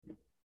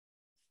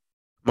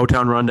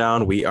Motown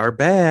Rundown, we are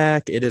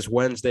back. It is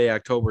Wednesday,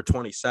 October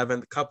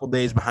 27th, a couple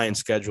days behind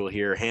schedule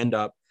here. Hand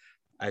up.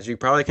 As you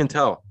probably can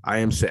tell, I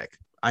am sick.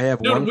 I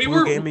have Dude, one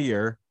flu game a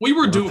year. we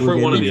were One due flu for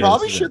game one a of We year. these.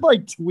 probably This is should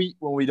like tweet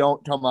when we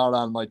don't come out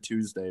on like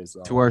Tuesdays.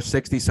 to our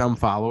 60-some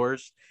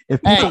followers.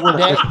 If Hey, people were to,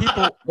 they- if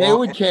people, They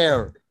would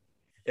care.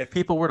 if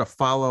people were to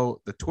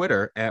follow the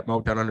Twitter at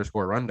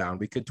Motown_rundown,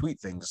 we could tweet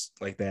things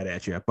like that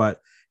at you. But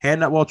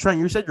hand up. Well, Trent,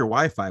 you said your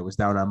Wi-Fi was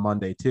down on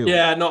Monday too.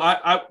 Yeah, no,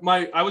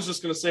 I was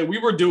just gonna say we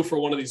were due for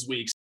one of these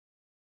weeks.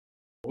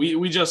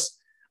 We just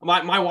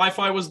my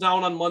Wi-Fi was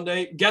down on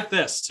Monday. Get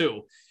this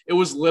too. It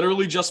was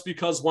literally just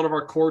because one of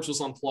our cords was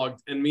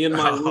unplugged, and me and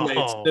my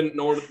roommates didn't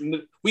know.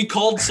 We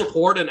called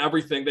support and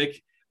everything.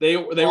 They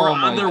were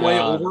on their way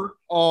over.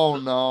 Oh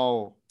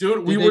no,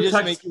 Dude, we we were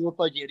just make you look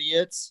like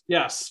idiots.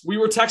 Yes, we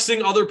were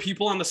texting other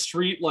people on the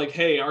street like,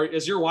 "Hey,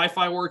 is your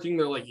Wi-Fi working?"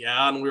 They're like,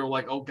 "Yeah," and we were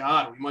like, "Oh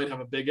God, we might have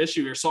a big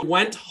issue here." So I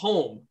went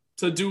home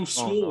to do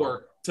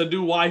schoolwork, to do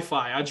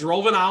Wi-Fi. I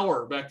drove an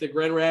hour back to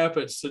Grand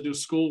Rapids to do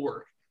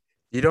schoolwork.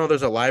 You know,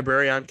 there's a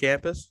library on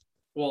campus.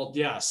 Well,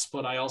 yes,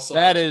 but I also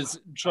That is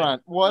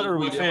Trent. What are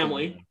we my doing?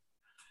 family.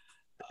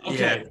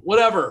 Okay, Yeah.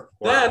 Whatever.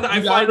 Wow. Then I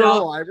You gotta find go to the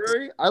out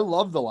library. I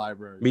love the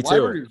library. Me too.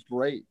 Library is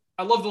great.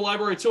 I love the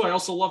library too. I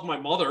also love my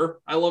mother.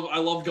 I love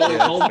going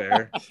Yeah, home.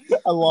 that's fair.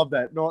 I love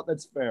that. No,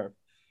 that's fair.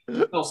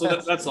 No,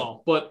 so that's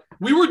all. But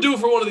we were due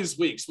for one of these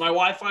weeks. My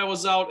Wi-Fi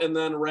was out, and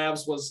then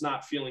Rabs was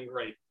not feeling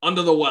great,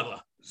 under the weather.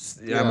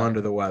 Yeah, I'm Yeah.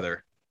 under the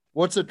weather.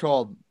 What's it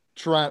called,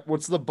 Trent?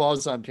 What's the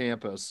buzz on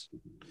campus?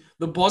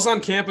 The buzz on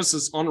campus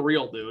is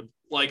unreal, dude.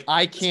 Like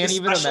I can't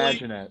even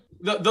especially- imagine it.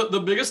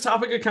 The biggest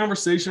topic of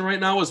conversation right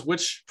now is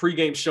which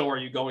pregame show are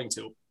you going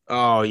to?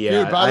 Oh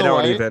yeah, Dude, by I the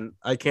don't way- even.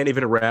 I can't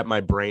even wrap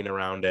my brain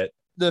around it.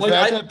 The Like,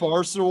 fact I- that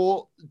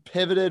Barstool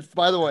pivoted.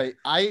 By the way,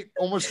 I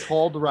almost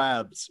called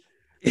Rabs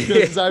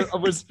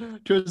because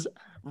because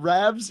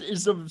Rabs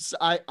is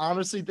I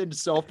honestly think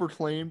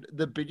self-proclaimed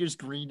the biggest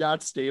Green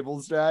Dot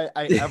Stables guy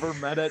I ever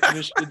met at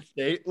Michigan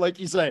State. Like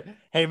you say,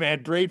 hey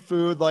man, great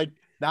food, like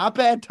not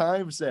bad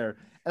times there.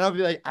 And I'll be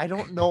like, I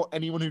don't know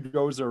anyone who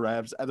goes to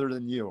Rabs other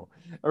than you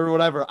or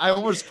whatever. I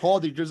almost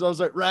called you because I was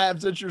like,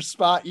 Rabs, it's your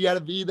spot. You got to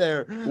be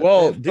there.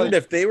 Well, And, dude, like,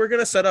 if they were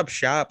gonna set up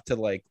shop to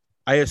like,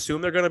 I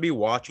assume they're gonna be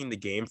watching the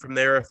game from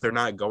there. If they're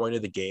not going to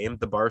the game,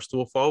 the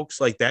Barstool folks,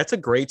 like that's a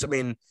great. I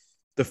mean,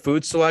 the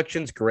food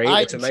selection's great.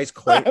 It's a nice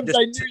clean. Rabs,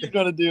 I knew you were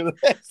gonna do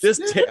this.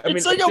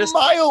 It's like just- a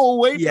mile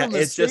away yeah, from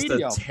the it's stadium.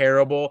 just a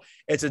terrible.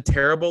 It's a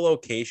terrible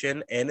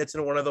location, and it's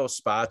in one of those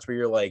spots where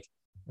you're like,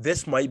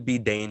 this might be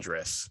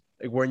dangerous.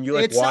 Like when you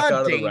like It's walk not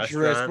out of the dangerous,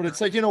 restaurant. but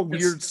it's like in a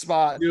weird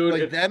spot. dude,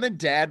 like it- them and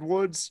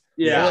Dadwoods.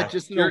 Yeah. They're like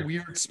just in a You're-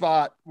 weird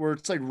spot where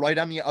it's like right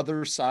on the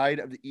other side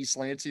of the East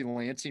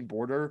Lansing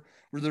border,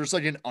 where there's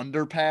like an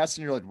underpass,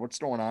 and you're like, what's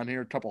going on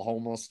here? A couple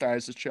homeless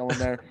guys just chilling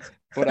there.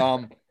 But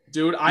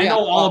Dude, I Yeah,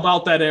 know all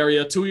about that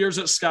area. 2 years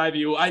at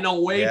Skyview. I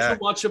know way Yeah. too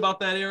much about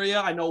that area.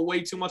 I know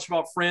way too much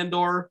about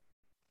Frandor.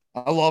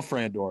 I love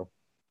Frandor.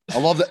 I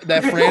love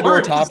that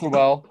Frandor Taco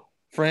Bell.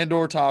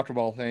 Frandor Taco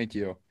Bell, thank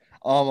you.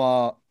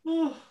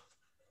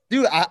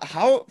 Dude,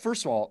 how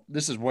first of all,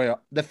 this is way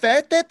up. The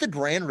fact that the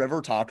Grand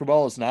River Taco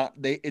Bell is not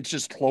it's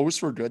just closed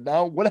for good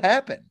now. What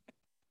happened?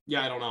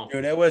 Yeah, I don't know.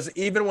 Dude, it was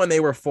even when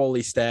they were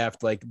fully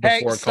staffed, like Hey,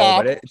 before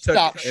stop, COVID. It took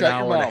stop, an shut your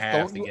hour and a mouth. half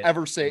Don't to you get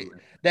ever say food.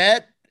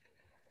 that.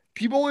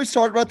 People always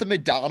talk about the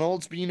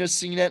McDonald's being a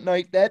scene at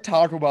night. That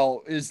Taco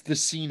Bell is the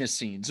scene of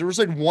scenes. There was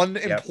like one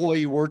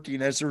employee working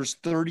as there was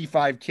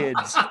 35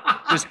 kids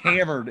just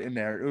hammered in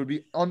there. It would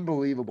be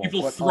unbelievable.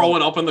 People But, throw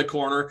it up in the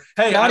corner.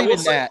 Hey, Not I will even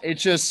say, that.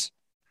 It's just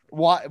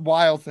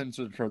wild things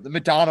would occur. The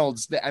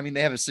McDonald's, they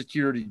have a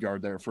security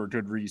guard there for a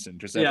good reason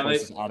because that Yeah,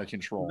 place is out of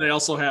control. they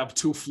also have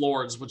 2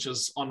 floors, which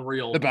is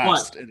unreal. The But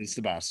best. It is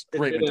the best.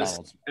 Great it is-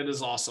 McDonald's. It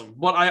is awesome.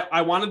 But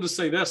I wanted to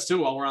say this too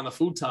while we're on the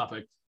food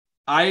topic.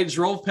 I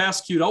drove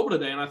past Qdoba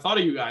today and I thought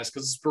of you guys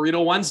because it's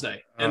Burrito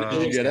Wednesday. And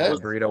Did you get it?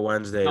 Burrito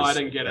Wednesdays. No, I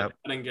didn't get Yep. it.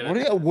 I didn't get What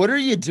it. what are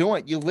you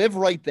doing? You live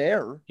right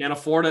there. Can't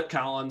afford it,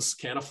 Collins.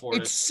 Can't afford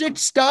It's it.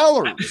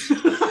 $6.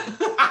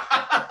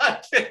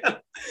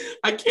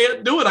 I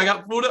can't do it. I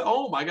got food at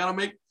home. I gotta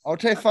make.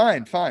 Okay,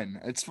 fine.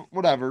 It's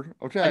whatever.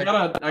 Okay. I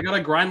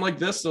gotta grind like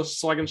this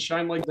so I can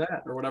shine like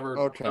that or whatever.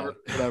 Okay, whatever.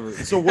 whatever.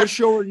 So, what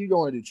show are you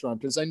going to,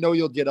 Trump? Because I know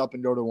you'll get up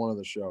and go to one of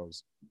the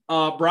shows.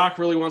 Brock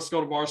really wants to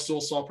go to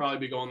Barstool, so I'll probably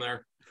be going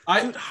there.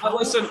 Dude,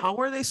 Listen. how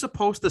are they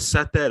supposed to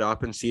set that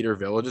up in Cedar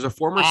Village? As a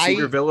former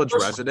Cedar Village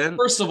resident.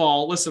 First of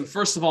all,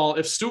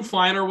 if Stu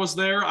Feiner was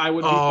there, I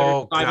would be there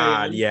Oh at 5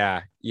 God, a.m.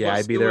 yeah, But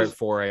I'd be Stu there is- at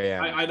 4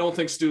 a.m. I don't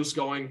think Stu's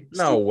going.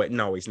 No, wait,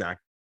 no, he's not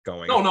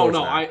going. No. Of course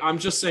not. I'm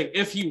just saying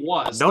if he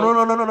was.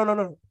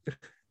 No.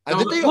 I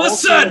think they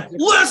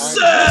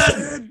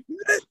Listen.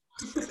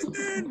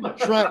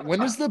 Trent, when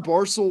does the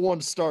Barstool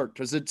one start?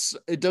 Because it's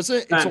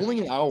 10. only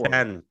an hour.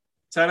 10.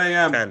 10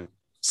 a.m. 10.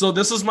 So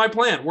this is my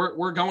plan.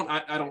 We're going.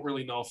 I don't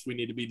really know if we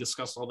need to be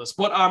discussing all this,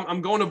 but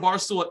I'm going to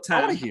Barstool at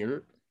I want 10. to hear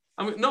it.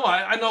 I mean, no,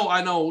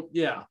 I know.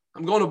 Yeah,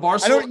 I'm going to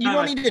Barcelona. You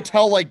don't need to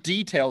tell like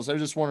details. I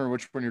was just wondering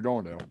which one you're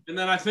going to. And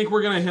then I think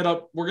we're gonna hit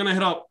up.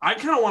 I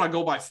kind of want to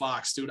go by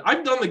Fox, dude.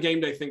 I've done the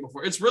game day thing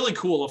before. It's really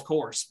cool, of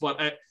course,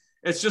 but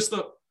it's just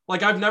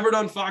I've never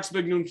done Fox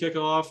Big Noon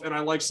Kickoff, and I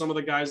like some of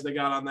the guys they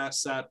got on that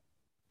set.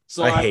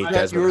 So I hate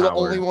Desmond You're the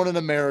Howard. only one in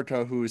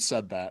America who has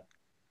said that.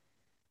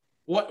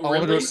 What? I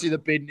want to go see the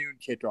Big Noon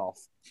Kickoff.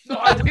 No,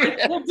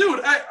 well,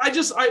 dude,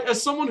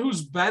 as someone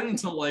who's been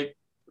to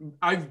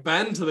I've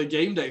been to the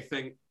game day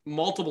thing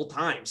multiple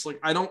times. Like,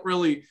 I don't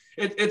really.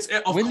 When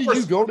did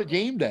you go to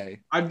game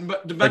day? I've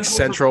been like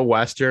Central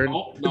Western.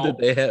 No. Did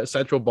they have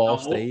Central Ball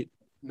State?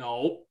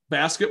 No,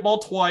 basketball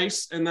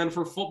twice, and then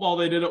for football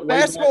they did it.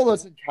 Basketball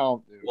doesn't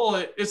count, dude.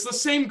 Well, it's the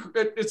same.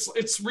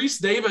 It's Reese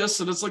Davis,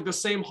 and it's like the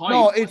same height.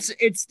 No,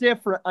 it's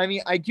different. I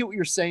mean, I get what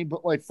you're saying,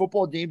 but like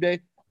football game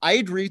day, I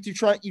agree with you.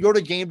 You go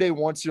to game day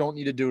once, you don't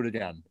need to do it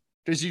again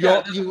because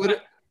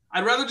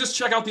I'd rather just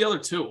check out the other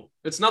two.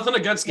 It's nothing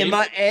against game.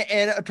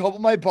 And a couple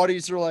of my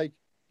buddies are like,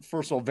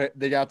 first of all,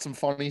 they got some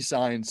funny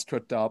signs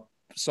tripped up.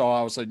 So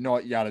I was like, no,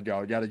 you gotta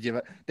go. You gotta give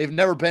it. They've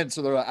never been,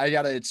 so they're like, I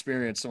gotta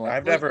experience. So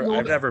I've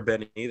never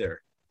been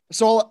either.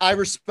 So I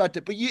respect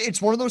it, but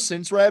it's one of those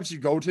Sins Rabs you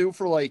go to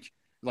for like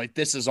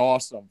this is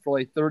awesome for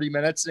like 30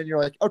 minutes, and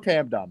you're like, okay,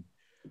 I'm done.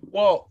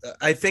 Well,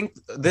 I think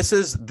this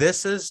is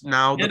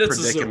now the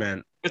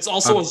predicament. It's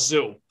also a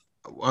zoo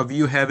of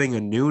you having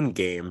a noon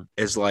game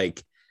is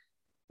like.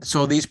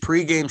 So these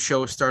pregame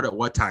shows start at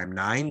what time?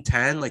 9,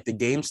 10? Like the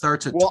game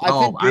starts at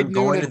 12. I think I'm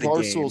going to the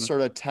Barstool game. Start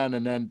at 10,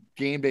 and then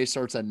game day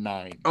starts at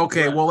 9.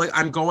 Okay, well,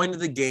 I'm going to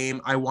the game.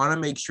 I want to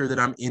make sure that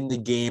I'm in the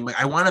game.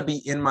 I want to be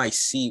in my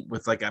seat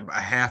with like a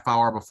half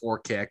hour before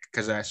kick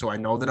so I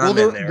know that I'm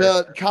in there.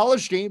 The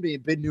college game day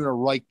and Big Noon are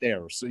right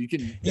there, so you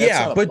can.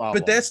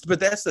 But that's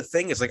the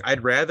thing is like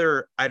I'd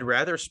rather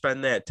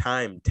spend that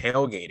time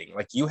tailgating.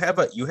 Like you have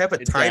a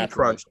time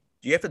crunch.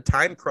 You have a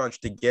time crunch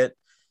to get.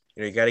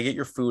 You got to get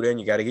your food in.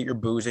 You got to get your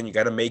booze in. You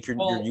got to make your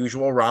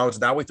usual rounds.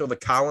 Now we throw the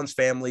Collins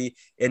family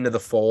into the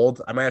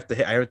fold. I have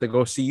to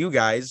go see you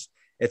guys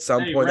at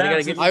some point.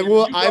 I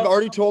will. I've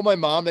already told my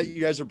mom that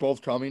you guys are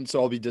both coming,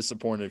 so I'll be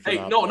disappointed.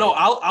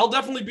 I'll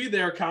definitely be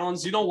there,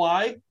 Collins. You know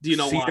why? Do you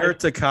know why? Cedar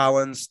to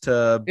Collins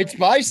to. It's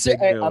my city.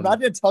 I'm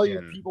not going to tell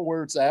you people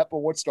where it's at,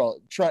 but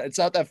it's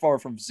not that far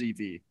from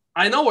CV.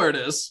 I know where it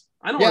is.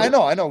 I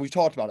know. We've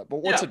talked about it,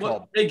 but what's it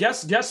called? Hey,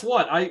 guess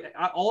what?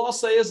 All I'll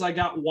say is I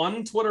got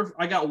one new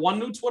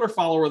Twitter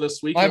follower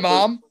this week. My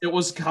mom? It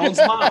was Colin's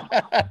mom.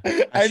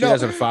 I know. She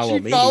doesn't follow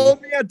me. She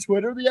followed me on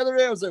Twitter the other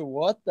day. I was like,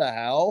 what the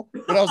hell?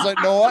 But I was like,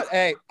 no what?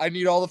 Hey, I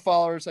need all the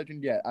followers I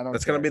can get.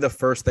 That's going to be the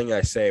first thing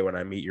I say when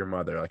I meet your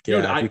mother. Like,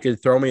 if you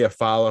could throw me a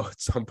follow at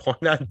some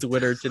point on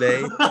Twitter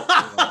today,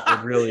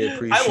 I'd really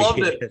appreciate it. I loved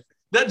it.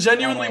 That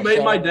genuinely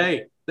made my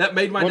day. That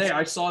made my day.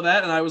 I saw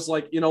that and I was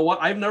like, you know what?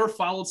 I've never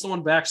followed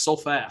someone back so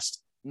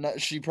fast. No,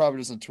 she probably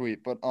doesn't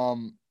tweet, but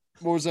what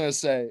was I gonna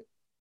say?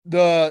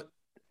 The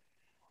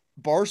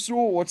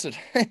Barstool, what's it?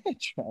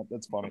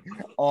 That's funny.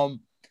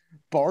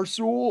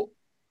 Barstool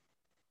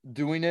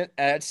doing it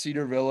at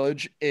Cedar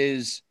Village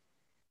is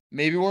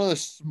maybe one of the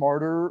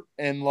smarter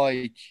and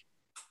like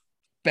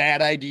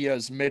bad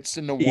ideas mixed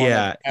into one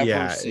I've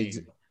ever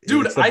seen.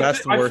 Dude, it's the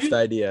best worst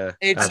idea.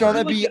 It's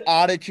gonna be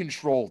out of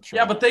control. Trey.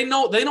 Yeah, but they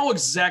know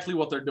exactly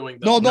what they're doing.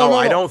 No,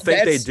 I don't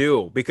think they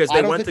do because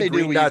they went to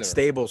Green Dot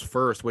Stables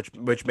first, which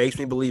makes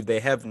me believe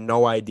they have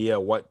no idea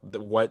what.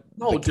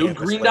 No, dude,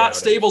 Green Dot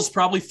Stables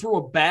probably threw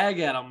a bag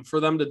at them for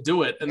them to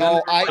do it. And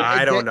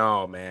I don't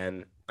know,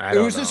 man. It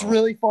was just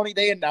really funny.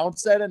 They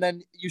announced that, and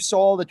then you saw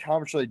all the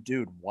comments like,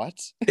 "Dude, what?"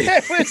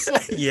 It was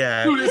like,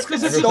 yeah, dude, it's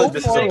because it's so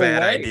this is a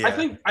bad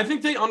idea. I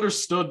think they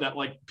understood that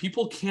like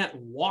people can't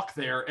walk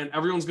there, and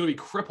everyone's gonna be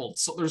crippled.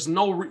 So there's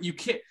no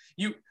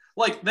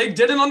they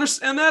didn't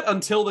understand that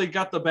until they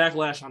got the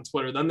backlash on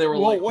Twitter. Then they were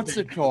like, "What's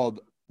it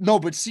called?" No,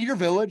 but Cedar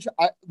Village,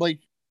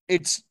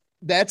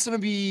 that's gonna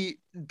be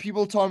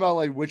people talking about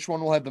like which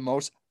one will have the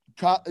most.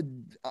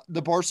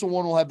 The Barca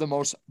one will have the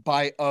most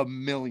by a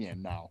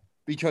million now.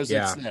 Because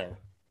it's there.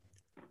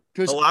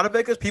 A lot of it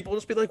because people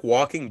just be like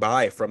walking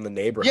by from the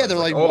neighborhood. Yeah, they're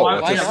like,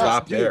 let's just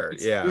stop there.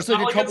 Yeah. There's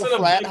like a couple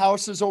flat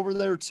houses over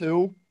there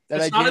too.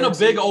 It's not in a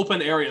big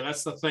open area.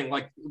 That's the thing.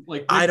 Like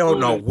I don't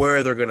know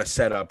where they're gonna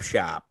set up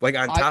shop. Like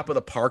on top of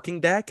the parking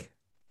deck.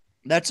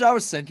 That's what I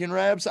was thinking,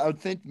 Rabs. I would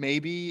think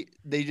maybe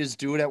they just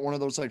do it at one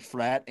of those like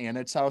frat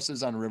annex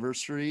houses on River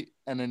Street,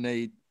 and then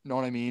they. Know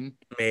what I mean?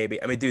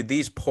 Maybe. I mean, dude,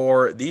 these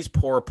poor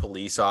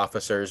police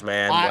officers,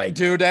 man.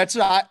 Dude,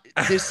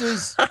 this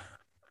is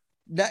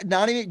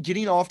not even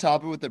getting off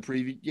topic with the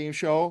pregame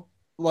show.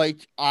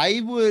 Like,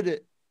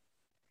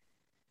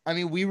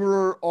 we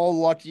were all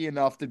lucky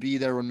enough to be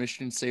there when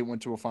Michigan State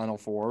went to a Final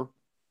Four.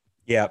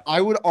 Yeah.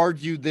 I would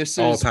argue this is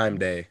all-time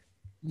day.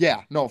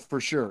 Yeah, no,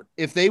 for sure.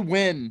 If they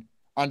win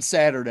on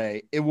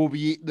Saturday, it will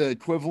be the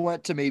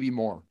equivalent to maybe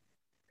more.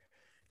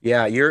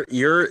 Yeah, you're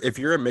if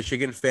you're a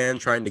Michigan fan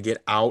trying to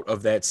get out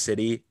of that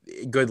city,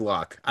 good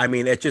luck. I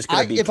mean, it's just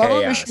gonna be If I'm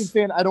a Michigan chaos.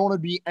 fan, I don't want to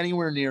be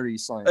anywhere near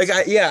East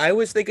Lansing. I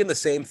was thinking the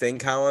same thing,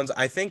 Collins.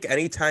 I think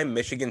anytime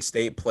Michigan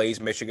State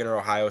plays Michigan or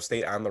Ohio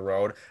State on the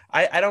road,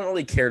 I don't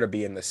really care to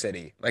be in the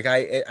city. Like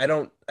I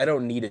don't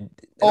need it.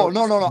 Oh,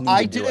 no.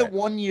 I did it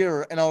 1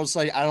 year and I was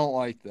like, I don't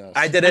like this.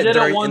 I did it in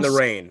the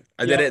rain.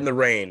 I did it in the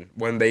rain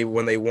when they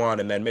won,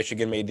 and then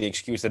Michigan made the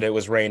excuse that it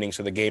was raining,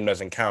 so the game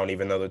doesn't count,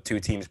 even though the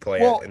two teams play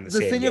in the same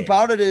game. The thing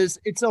about it is,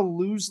 it's a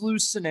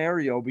lose-lose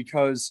scenario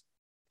because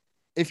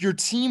if your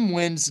team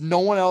wins, no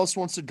one else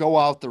wants to go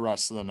out the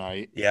rest of the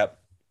night. Yep.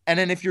 And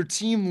then if your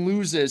team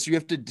loses, you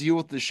have to deal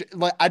with the shit.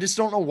 Like, I just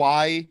don't know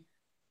why.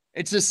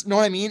 It's just, know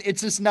what I mean?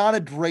 It's just not a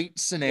great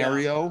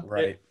scenario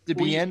to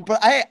be in. But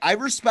I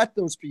respect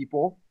those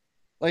people.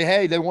 Like,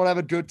 hey, they want to have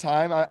a good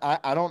time.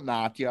 I don't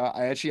knock you.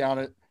 I actually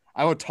I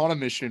have a ton of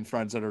Michigan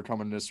friends that are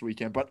coming this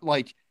weekend. But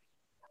like,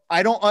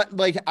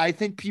 I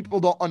think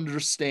people don't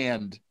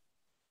understand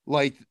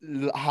like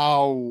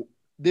how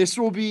this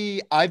will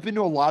be. I've been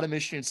to a lot of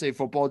Michigan State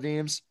football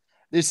games.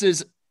 This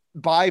is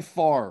by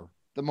far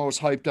the most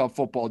hyped up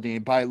football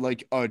game by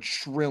like a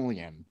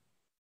trillion.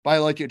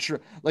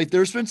 Like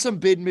there's been some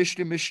big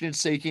Michigan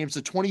State games.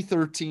 The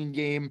 2013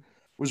 game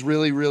was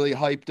really, really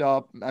hyped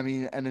up. I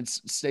mean, and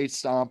it's State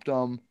stomped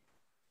them.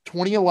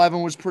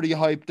 2011 was pretty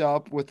hyped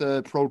up with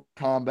the pro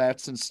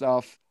combats and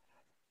stuff.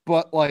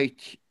 But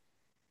like,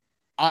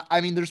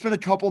 I mean, there's been a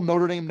couple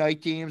Notre Dame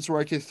night games where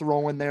I could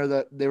throw in there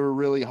that they were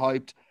really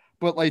hyped.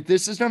 But like,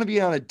 this is going to be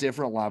on a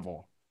different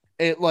level.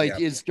 It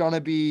is going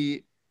to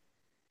be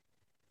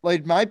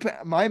like my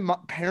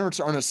parents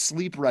are on a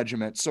sleep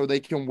regiment so they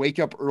can wake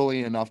up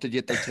early enough to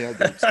get their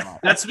tailgate spot.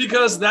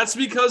 That's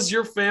because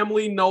your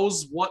family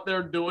knows what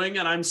they're doing,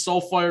 and I'm so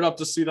fired up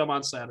to see them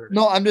on Saturday.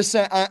 No, I'm just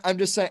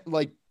saying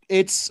like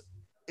it's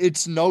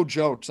no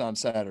jokes on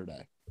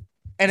Saturday.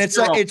 And it's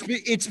like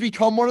it's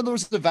become one of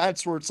those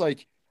events where it's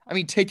like, I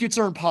mean, tickets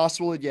are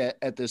impossible to get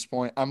at this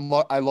point.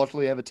 I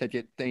luckily have a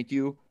ticket. Thank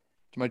you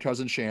to my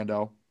cousin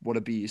Shando. What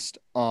a beast.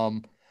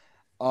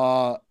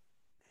 But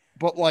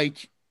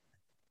like,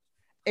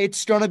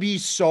 it's gonna be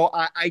so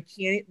I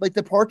can't like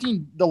the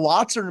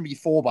lots are gonna be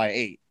full by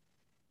 8.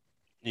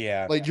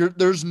 Yeah, like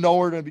there's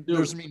nowhere to be.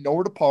 There's gonna be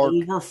nowhere to park.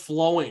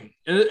 Overflowing.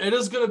 It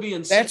is gonna be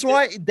insane.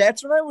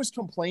 That's when I was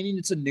complaining.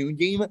 It's a noon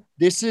game.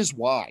 This is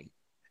why.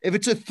 If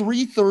it's a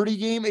 3:30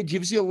 game, it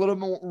gives you a little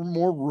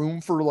more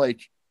room for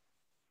like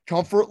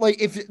comfort.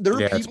 Like if there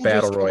are people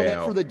just coming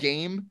in for the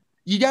game,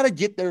 you got to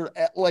get there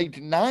at like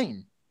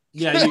 9.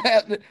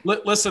 Yeah,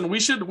 listen, we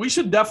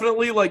should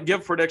definitely like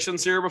give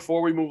predictions here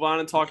before we move on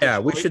and talk. Yeah,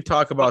 we should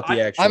talk about the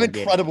actual. I'm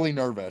incredibly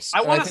nervous.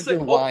 I want to say, if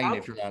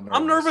you're not nervous.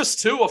 I'm nervous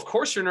too. Of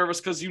course, you're nervous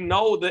because you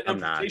know the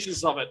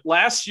implications of it.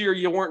 Last year,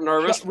 you weren't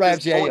nervous.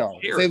 If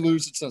they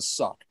lose, it's gonna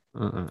suck.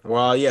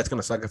 Well, yeah, it's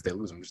gonna suck if they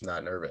lose. I'm just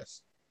not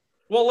nervous.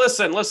 Well,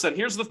 listen.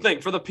 Here's the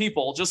thing for the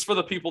people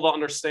to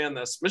understand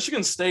this.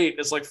 Michigan State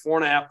is like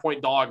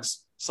 4.5-point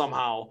dogs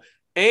somehow,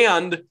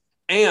 and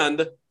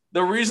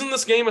the reason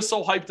this game is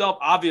so hyped up,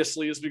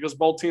 obviously, is because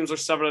both teams are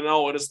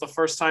 7-0. It is the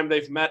first time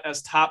they've met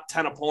as top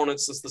 10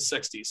 opponents since the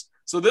 60s.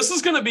 So this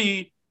is going to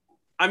be,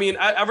 I mean,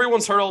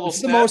 everyone's heard all those.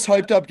 It's the most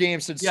hyped up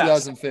game since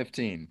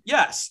 2015.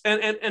 Yes,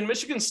 and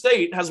Michigan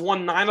State has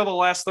won 9 of the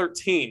last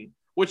 13,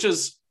 which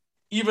is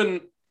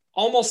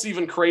almost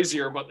even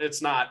crazier, but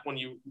it's not when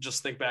you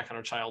just think back on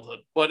our childhood.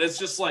 But it's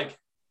just like,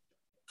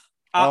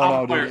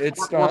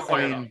 it's not.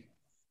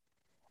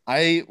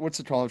 I mean, what's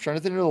it called? I'm trying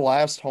to think of the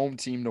last home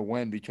team to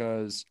win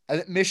because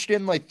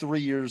Michigan like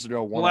 3 years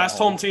ago won. The last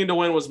home team to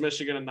win was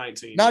Michigan in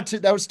 19.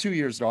 That was 2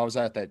 years ago. I was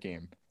at that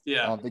game.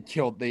 Yeah,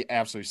 they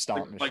absolutely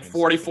stomped like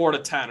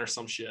 44-10 or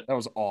some shit. That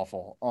was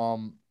awful.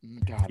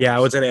 God, yeah, I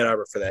was in Ann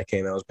Arbor for that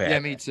game. That was bad. Yeah,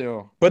 me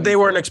too. But they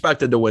weren't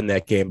expected to win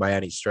that game by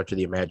any stretch of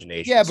the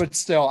imagination. Yeah, but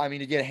still, I mean,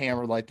 to get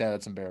hammered like that,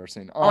 it's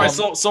embarrassing. All right,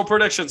 so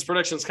predictions.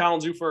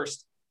 Collins, you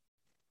first.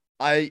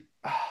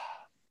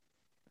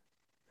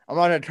 I'm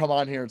not gonna come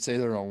on here and say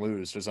they're gonna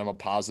lose because I'm a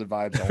positive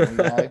vibes only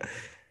guy.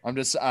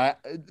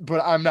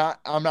 But I'm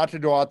not to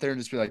go out there and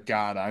just be like,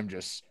 God,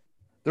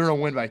 they're gonna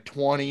win by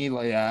 20.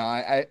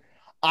 Like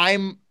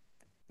I'm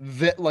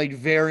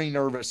very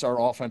nervous.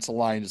 Our offensive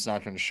line is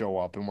not gonna show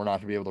up, and we're not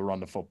gonna be able to run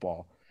the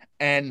football.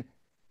 And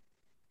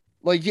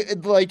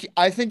like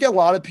I think a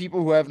lot of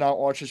people who have not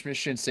watched this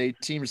Michigan State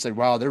team say,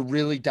 wow, they're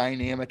really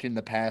dynamic in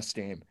the pass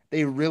game.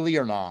 They really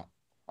are not.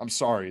 I'm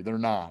sorry, they're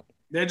not.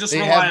 They just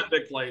rely on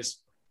big plays.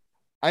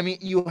 I mean,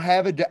 you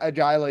have a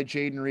guy like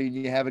Jaden Reed,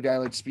 and you have a guy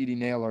like Speedy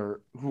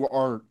Naylor,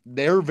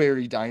 they're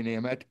very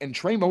dynamic, and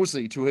Trey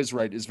Mosley, to his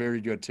right, is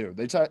very good too.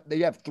 They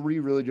have 3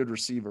 really good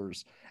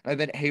receivers, and I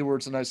think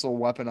Hayward's a nice little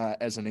weapon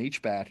as an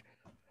H-back,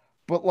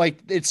 but like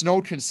it's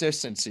no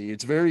consistency.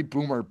 It's very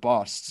boomer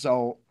bust.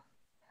 So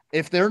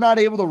if they're not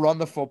able to run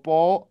the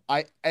football,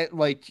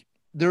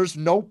 there's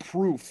no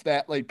proof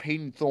that like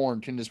Peyton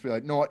Thorne can just be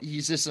like, no,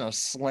 he's just gonna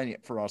sling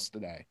it for us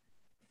today.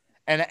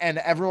 And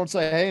everyone's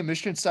like, hey,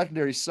 Michigan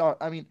secondary suck.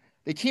 I mean,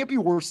 they can't be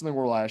worse than they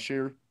were last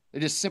year. They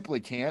just simply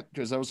can't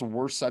because that was the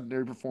worst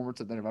secondary performance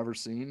that they've ever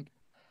seen.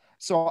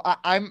 So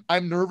I'm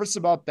nervous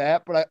about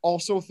that, but I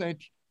also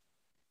think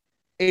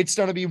it's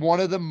going to be one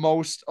of the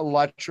most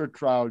electric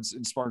crowds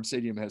in Spartan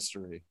Stadium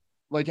history.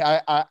 Like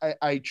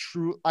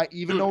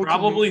even though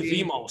probably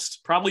the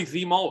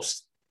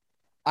most.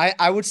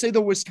 I would say the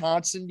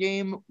Wisconsin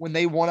game when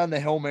they won on the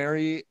Hail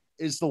Mary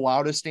is the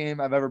loudest game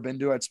I've ever been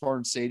to at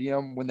Spartan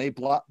Stadium. When they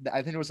blocked,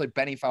 I think it was like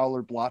Benny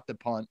Fowler blocked the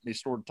punt. They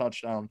scored a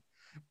touchdown,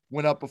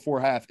 went up before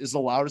half. Is the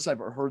loudest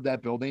I've ever heard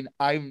that building.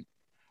 I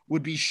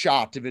would be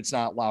shocked if it's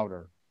not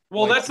louder.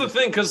 Well, that's the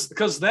thing,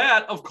 because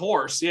that, of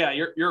course, yeah,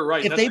 you're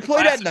right. If they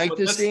played at night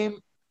this game,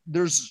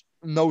 there's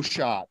no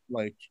shot.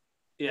 Like,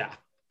 yeah,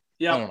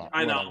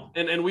 I know.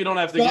 And we don't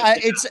have to.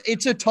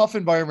 It's a tough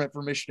environment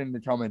for Michigan to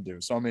come into,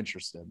 so I'm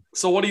interested.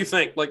 So what do you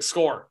think? Like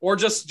score or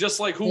just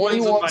like who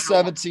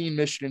 21-17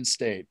 Michigan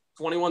State.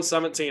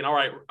 21-17.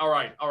 All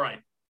right.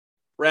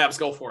 Rabs,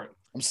 go for it.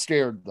 I'm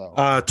scared though.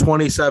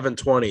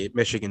 27-20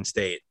 Michigan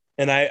State,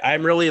 and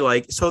I'm really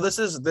like. So this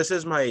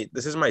is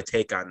my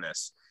take on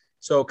this.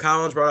 So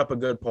Collins brought up a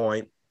good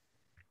point.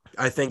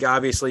 I think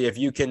obviously if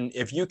you can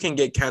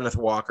get Kenneth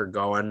Walker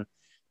going,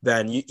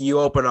 then you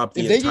open up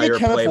the entire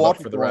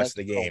playbook for the rest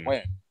of the game.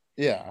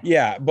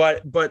 Yeah.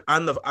 But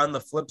on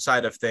the flip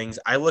side of things,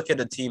 I look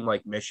at a team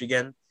like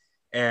Michigan,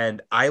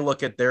 and I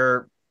look at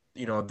their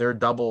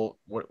double,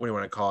 what do you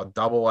want to call it,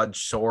 double-edged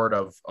sword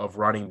of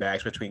running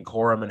backs between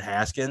Corum and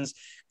Haskins.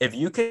 If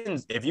you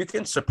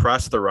can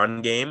suppress the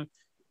run game,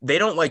 they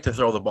don't like to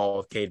throw the ball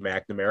with Cade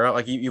McNamara.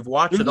 Like you've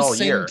watched it all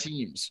year.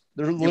 Teams.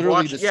 They're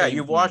literally the same.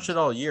 You've watched it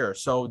all year.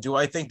 So do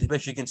I think the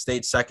Michigan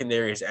State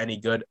secondary is any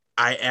good?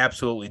 I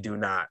absolutely do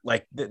not.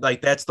 Like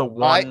that's the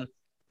one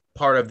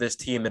part of this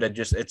team that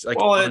it's like.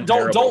 Well,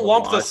 don't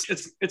lump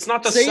this. It's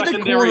not the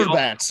secondary. The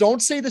cornerbacks.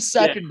 Don't say the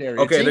secondary.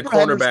 Yeah. Okay, the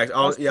cornerbacks.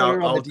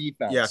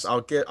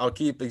 I'll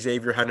keep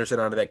Xavier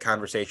Henderson out of that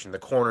conversation. The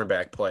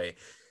cornerback play.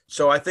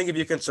 So I think if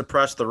you can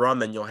suppress the run,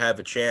 then you'll have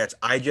a chance.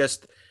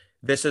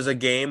 This is a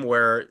game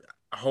where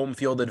home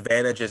field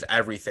advantage is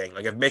everything.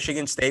 Like if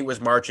Michigan State was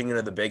marching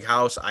into the big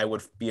house, I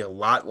would be a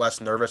lot less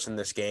nervous in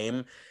this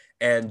game.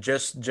 And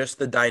just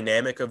the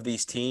dynamic of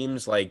these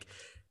teams, like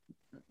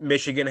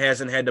Michigan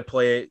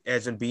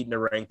hasn't beaten a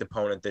ranked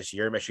opponent this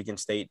year. Michigan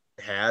State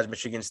has.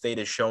 Michigan State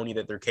has shown you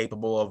that they're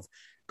capable of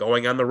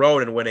going on the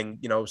road and winning,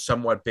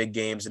 somewhat big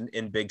games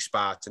in big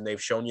spots. And they've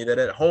shown you that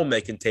at home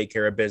they can take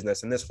care of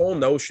business. And this whole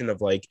notion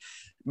of like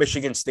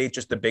Michigan State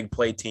just a big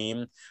play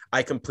team,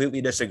 I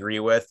completely disagree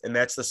with. And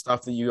that's the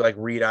stuff that you like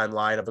read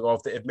online of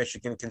if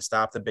Michigan can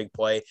stop the big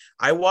play.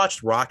 I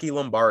watched Rocky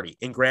Lombardi,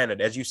 and granted,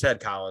 as you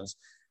said, Collins,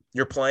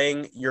 you're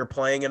playing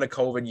in a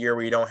COVID year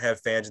where you don't have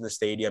fans in the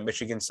stadium.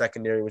 Michigan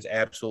secondary was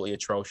absolutely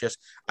atrocious.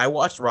 I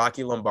watched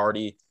Rocky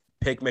Lombardi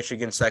pick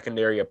Michigan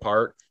secondary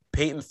apart.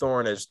 Peyton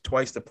Thorne is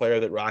twice the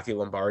player that Rocky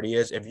Lombardi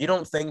is. If you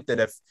don't think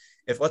that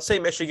if let's say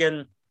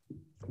Michigan,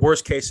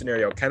 worst case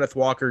scenario, Kenneth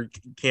Walker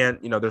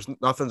can't, there's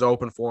nothing's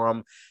open for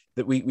him,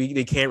 that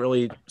they can't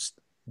really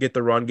get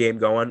the run game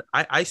going.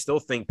 I still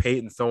think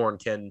Peyton Thorne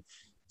can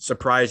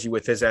surprise you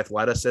with his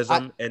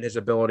athleticism and his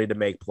ability to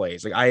make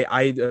plays. Like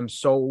I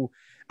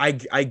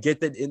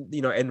get that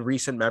in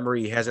recent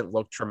memory he hasn't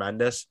looked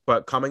tremendous,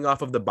 but coming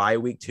off of the bye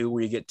week too,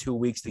 where you get 2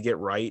 weeks to get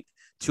right,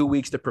 2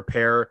 weeks to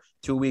prepare,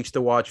 2 weeks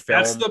to watch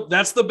film.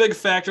 That's the big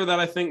factor that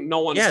I think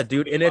no one's. Yeah,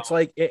 dude, and it's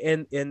like,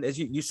 and as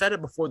you said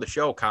it before the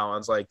show,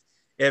 Collins, like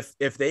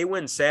if they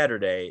win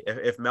Saturday,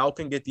 if Mel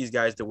can get these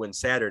guys to win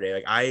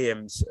Saturday,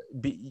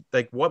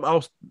 like what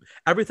else?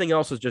 Everything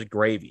else is just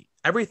gravy.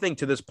 Everything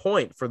to this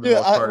point for the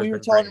most part. We were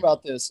talking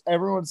about this.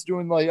 Everyone's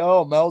doing like,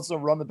 oh, Mel's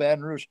gonna run the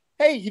Baton Rouge.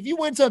 Hey, if you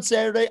wins on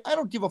Saturday, I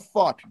don't give a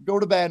fuck. Go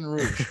to Baton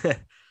Rouge.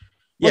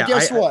 But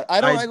guess what?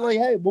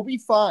 Hey, we'll be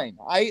fine.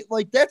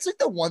 That's like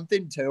the one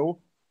thing too.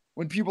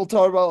 When people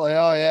talk about like,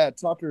 oh yeah,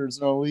 Tucker's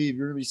gonna leave,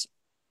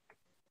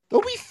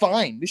 they'll be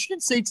fine. Michigan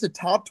State's the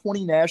top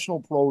 20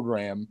 national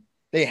program.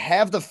 They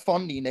have the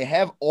funding. They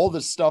have all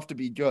the stuff to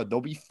be good. They'll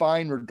be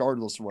fine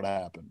regardless of what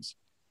happens.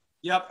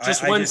 Yep,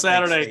 just win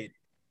Saturday.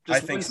 I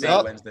think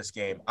State wins this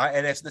game.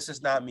 This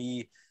is not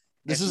me.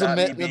 This is a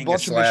bunch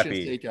of Michigan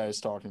State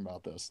guys talking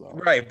about this, though.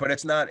 Right, but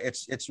it's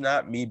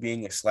not me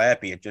being a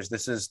slappy. It just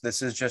this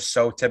is just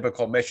so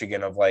typical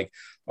Michigan of like,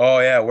 oh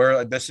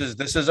yeah, this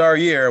is our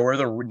year. We're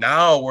the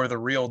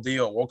real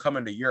deal. We'll come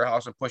into your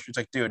house and push you. It's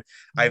like, dude,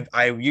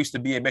 I used to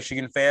be a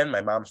Michigan fan.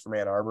 My mom's from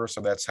Ann Arbor,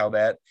 so that's how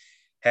that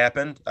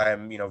happened.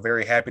 I'm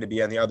very happy to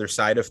be on the other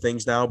side of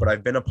things now, but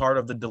I've been a part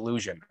of the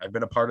delusion. I've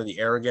been a part of the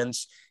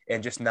arrogance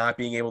and just not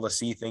being able to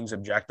see things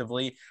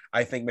objectively.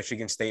 I think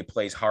Michigan State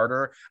plays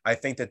harder. I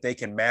think that they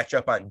can match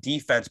up on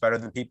defense better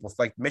than people.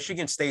 Like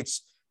Michigan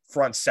State's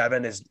front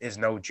seven is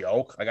no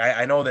joke. Like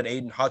I know that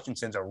Aiden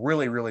Hutchinson's a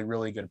really, really,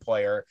 really good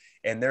player,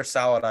 and they're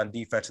solid on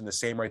defense in the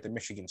same right that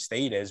Michigan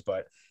State is,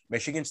 but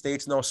Michigan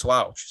State's no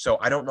slouch. So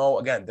I don't know.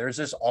 Again,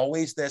 there's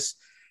always this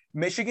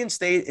Michigan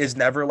State is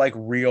never like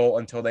real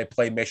until they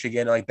play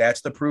Michigan. Like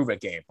that's the prove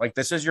it game. Like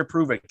this is your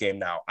prove it game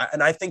now.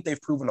 And I think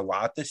they've proven a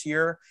lot this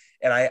year.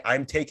 And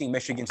I'm taking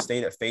Michigan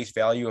State at face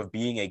value of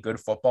being a good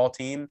football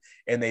team,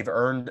 and they've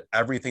earned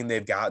everything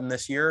they've gotten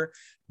this year.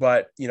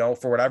 But,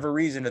 for whatever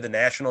reason, to the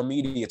national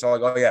media, it's all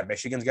like, oh, yeah,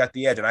 Michigan's got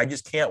the edge. And I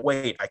just can't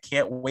wait. I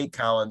can't wait,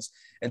 Collins,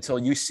 until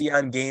you see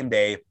on game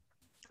day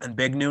and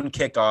big noon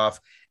kickoff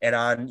and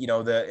on,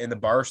 in the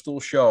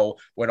Barstool show,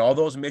 when all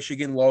those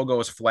Michigan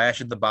logos flash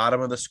at the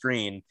bottom of the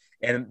screen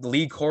and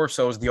Lee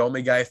Corso is the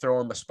only guy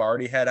throwing the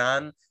Sparty head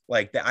on,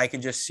 like that, I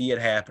can just see it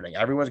happening.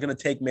 Everyone's going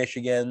to take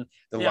Michigan.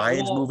 The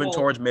Lions moving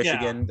towards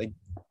Michigan. Yeah.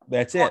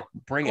 That's it.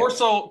 Bring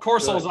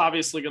Corso is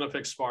obviously going to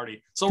pick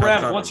Sparty. So,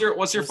 Rav, what's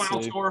your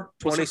final score?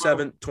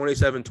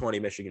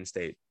 27-20 Michigan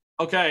State.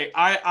 Okay,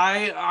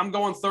 I'm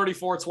going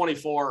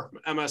 34-24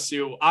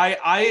 MSU.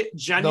 I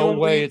genuinely. No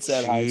way it's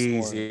that high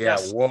score. Yeah,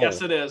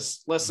 yes, it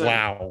is. Listen.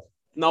 Wow.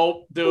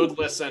 No, dude,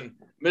 listen.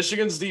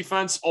 Michigan's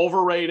defense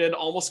overrated.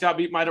 Almost got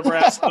beat by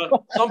Nebraska.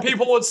 Some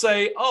people would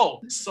say,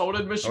 "Oh, so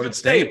did Michigan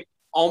State.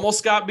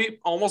 Almost got beat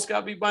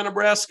by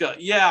Nebraska."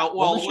 Yeah,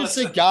 well, let's just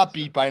say got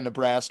beat by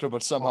Nebraska,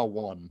 but somehow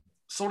won.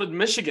 So did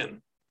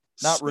Michigan.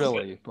 Not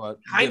really, but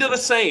kind of the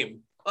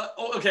same.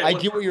 Okay, I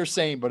get what you're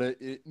saying, but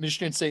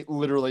Michigan State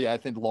literally, I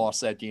think,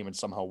 lost that game and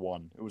somehow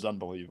won. It was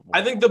unbelievable.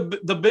 I think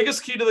the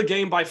biggest key to the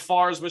game by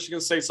far is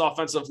Michigan State's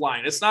offensive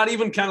line. It's not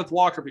even Kenneth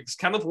Walker, because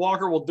Kenneth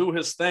Walker will do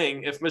his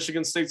thing if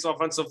Michigan State's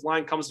offensive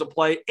line comes to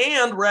play.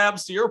 And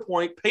Rabs, to your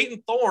point,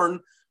 Peyton Thorne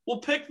will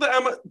pick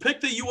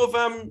the U of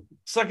M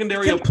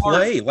secondary apart.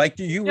 Play. Like,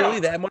 are you really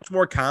that much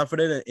more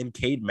confident in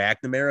Cade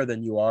McNamara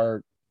than you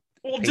are?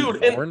 Well,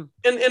 dude,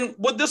 and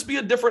would this be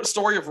a different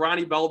story if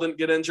Ronnie Bell didn't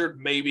get injured?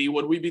 Maybe.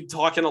 Would we be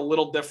talking a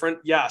little different?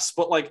 Yes.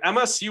 But like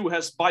MSU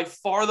has by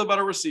far the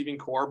better receiving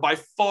core, by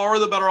far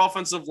the better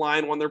offensive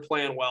line when they're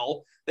playing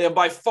well. They have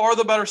by far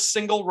the better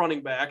single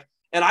running back.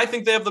 And I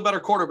think they have the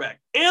better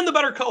quarterback and the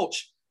better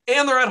coach.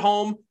 And they're at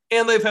home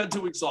and they've had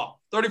 2 weeks off.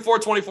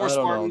 34-24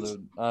 Spartans.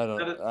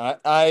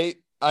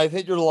 I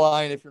think you're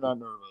lying if you're not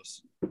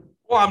nervous.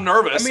 Well, I'm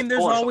nervous. I mean,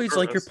 there's always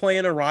like you're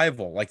playing a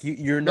rival. Like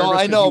you're nervous. No,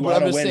 I know, but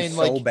I'm just win saying,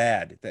 so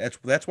bad.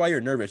 That's why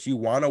you're nervous. You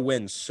want to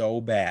win so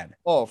bad.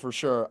 Oh, for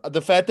sure.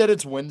 The fact that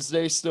it's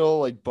Wednesday still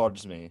like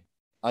bugs me.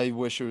 I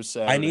wish it was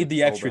Saturday. I need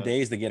the extra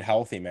days to get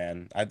healthy,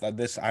 man. I'm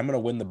gonna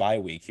win the bye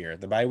week here.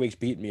 The bye week's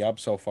beating me up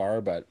so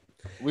far, but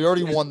we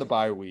already won the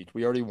bye week.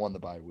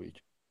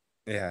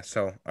 Yeah.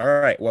 So all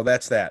right. Well,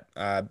 that's that.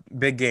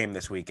 Big game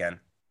this weekend,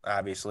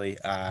 obviously.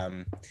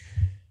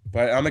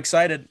 But I'm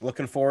excited.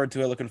 Looking forward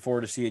to it. Looking forward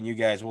to seeing you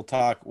guys. We'll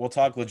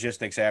talk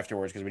logistics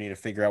afterwards because we need to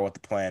figure out what the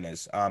plan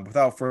is.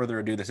 Without further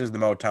ado, this is the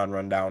Motown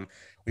Rundown.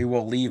 We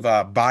will leave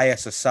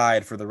bias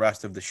aside for the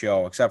rest of the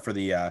show, except for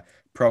the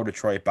pro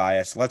Detroit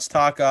bias. Let's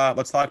talk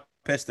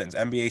Pistons.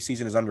 NBA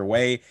season is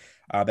underway.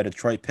 The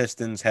Detroit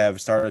Pistons have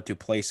started to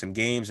play some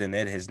games, and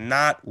it has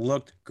not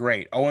looked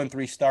great.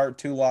 0-3 start,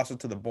 2 losses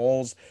to the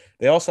Bulls.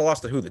 They also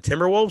lost to who? The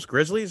Timberwolves?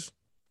 Grizzlies?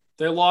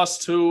 They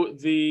lost to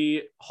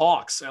the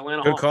Hawks,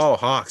 Atlanta Hawks. Good call,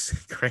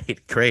 Hawks.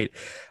 Great.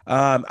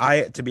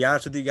 To be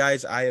honest with you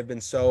guys, I have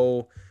been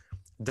so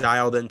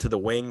dialed into the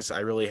Wings. I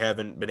really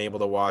haven't been able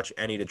to watch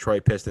any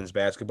Detroit Pistons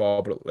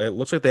basketball, but it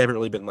looks like they haven't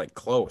really been like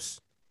close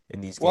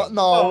in these games. Well,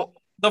 no.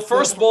 The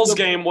first Bulls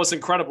game was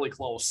incredibly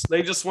close.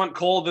 They just went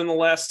cold in the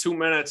last 2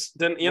 minutes.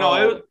 Then,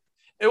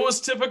 it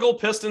was typical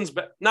Pistons.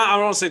 I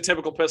don't want to say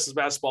typical Pistons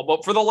basketball,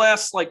 but for the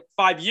last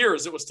 5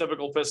 years, it was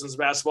typical Pistons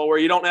basketball where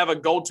you don't have a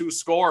go-to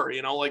scorer.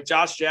 Like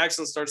Josh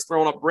Jackson starts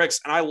throwing up bricks,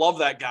 and I love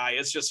that guy.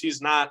 It's just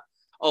he's not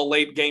a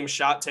late game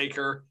shot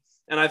taker,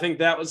 and I think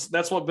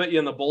that's what bit you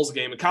in the Bulls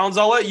game. And Collins,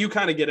 I'll let you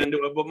kind of get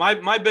into it, but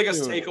my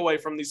biggest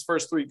takeaway from these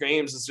first 3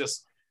 games is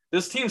just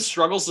this team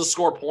struggles to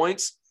score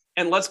points.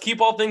 And let's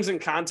keep all things in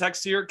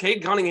context here.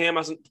 Cade Cunningham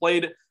hasn't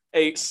played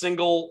a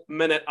single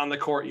minute on the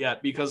court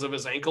yet because of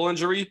his ankle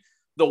injury.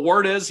 The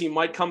word is he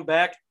might come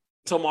back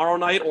tomorrow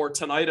night or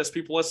tonight as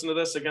people listen to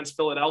this against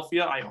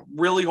Philadelphia. I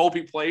really hope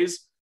he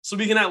plays so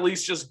we can at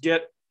least just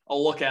get a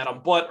look at him.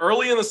 But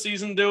early in the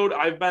season, dude,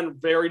 I've been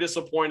very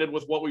disappointed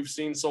with what we've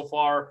seen so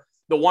far.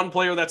 The one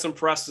player that's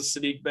impressed is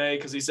Saddiq Bey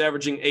because he's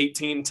averaging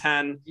 18,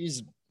 10.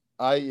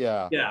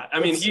 Yeah. I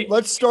mean,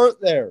 let's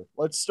start there.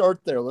 Let's start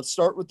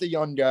with the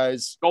young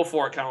guys. Go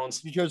for it,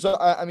 Collins. Because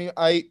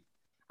I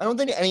don't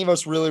think any of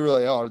us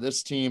really are.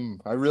 This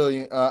team,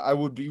 I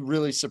would be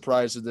really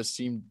surprised if this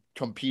team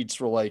competes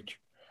for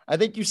I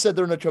think you said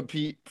they're going to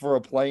compete for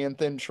a play-in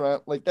thing,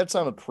 Trent. That's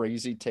not a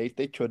crazy take.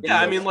 They could. Yeah,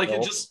 I mean,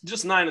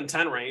 just 9 and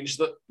 10 range.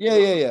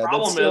 Yeah.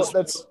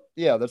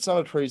 That's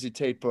not a crazy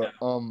take, but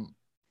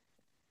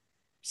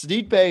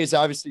Saddiq Bey is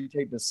obviously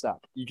taking a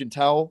step. You can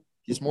tell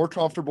he's more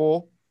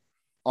comfortable.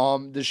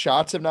 The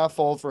shots have not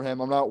fallen for him.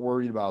 I'm not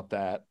worried about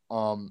that.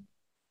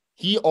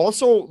 He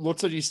also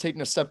looks like he's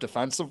taking a step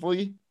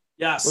defensively.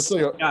 Yes.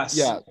 Yes.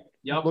 Yeah.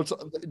 Yep. Looks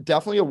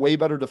definitely a way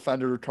better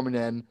defender coming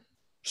in.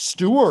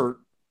 Stewart,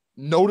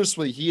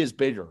 noticeably, he is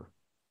bigger.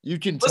 You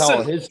can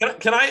tell his.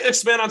 Can I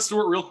expand on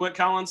Stewart real quick,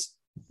 Collins?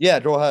 Yeah,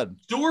 go ahead.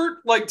 Stewart,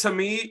 like, to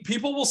me,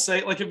 people will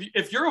say, like,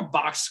 if you're a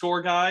box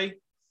score guy,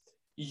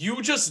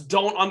 you just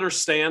don't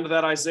understand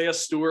that Isaiah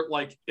Stewart,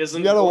 like, isn't.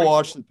 You gotta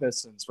watch the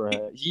Pistons, right?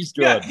 He's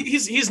good. Yeah,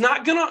 he's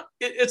not gonna.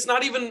 It's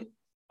not even.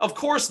 Of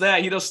course,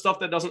 that he does stuff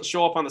that doesn't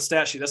show up on the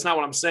stat sheet. That's not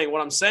what I'm saying.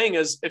 What I'm saying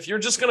is, if you're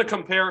just gonna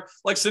compare,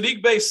 like,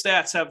 Saddiq Bey's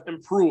stats have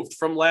improved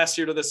from last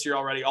year to this year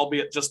already,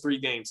 albeit just 3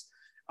 games.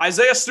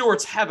 Isaiah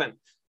Stewart's haven't.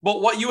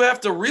 But what you have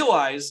to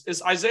realize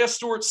is Isaiah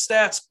Stewart's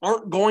stats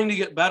aren't going to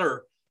get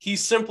better. He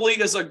simply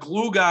is a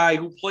glue guy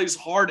who plays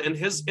hard, and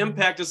his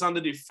impact is on the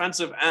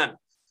defensive end.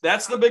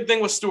 That's the big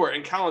thing with Stewart.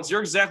 And Collins,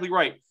 you're exactly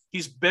right.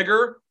 He's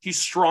bigger. He's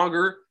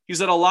stronger. He's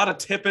had a lot of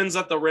tip-ins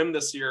at the rim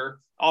this year,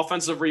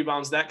 offensive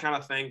rebounds, that kind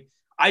of thing.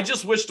 I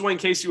just wish Dwayne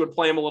Casey would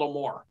play him a little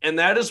more. And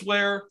that is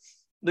where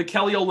the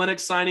Kelly Olynyk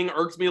signing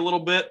irked me a little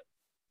bit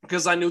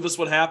because I knew this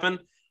would happen.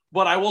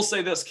 But I will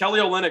say this,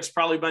 Kelly Olynyk's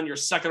probably been your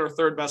second or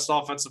third best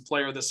offensive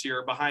player this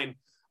year behind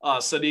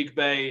Saddiq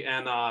Bey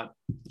and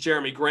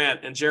Jeremy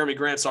Grant. And Jeremy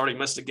Grant's already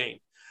missed a game.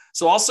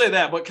 So I'll say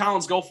that. But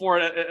Collins, go for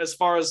it as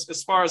far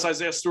as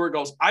Isaiah Stewart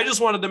goes. I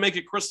just wanted to make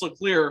it crystal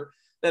clear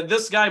that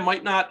this guy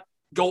might not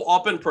go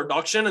up in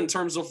production in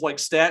terms of like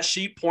stat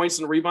sheet points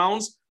and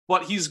rebounds,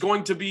 but he's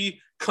going to be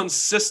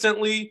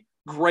consistently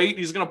great.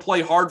 He's going to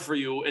play hard for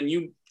you, and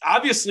you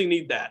obviously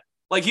need that.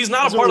 Like, he's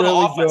not a part of the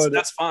offense.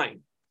 That's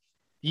fine.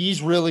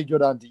 He's really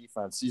good on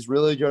defense. He's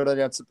really good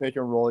against the pick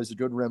and roll. He's a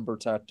good rim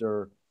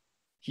protector.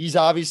 He's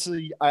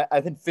obviously,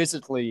 I think,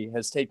 physically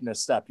has taken a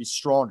step. He's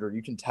stronger.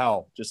 You can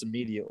tell just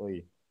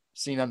immediately.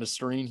 Seen on the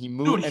screen, he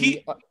moved. Dude,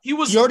 he he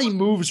already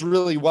moves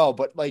really well,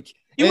 but like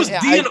he was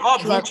D'ing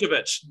up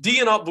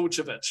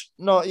Vucevic.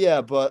 No,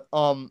 yeah, but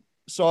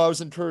so I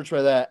was encouraged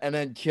by that. And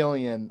then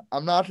Killian,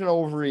 I'm not gonna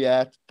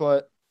overreact,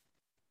 but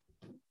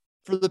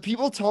for the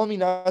people telling me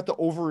not to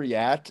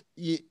overreact,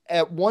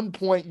 at one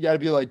point you gotta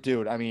be like,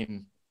 dude, I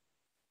mean,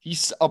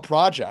 he's a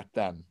project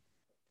then.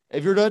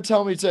 If you're going to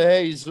tell me, say,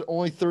 hey, he's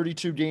only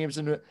 32 games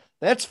into it,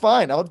 that's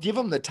fine. I'll give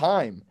him the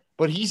time,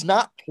 but he's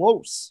not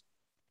close.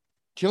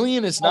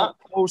 Killian is not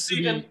close to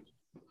me.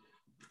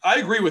 I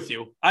agree with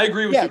you.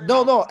 Yeah,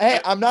 no. Hey,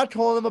 I'm not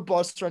calling him a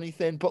bust or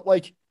anything, but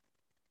like,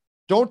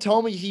 don't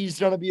tell me he's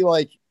going to be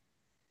like,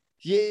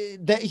 yeah,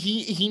 that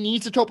he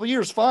needs a couple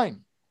years,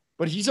 fine.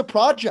 But he's a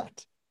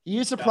project. He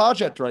is a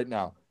project right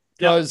now.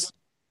 Because,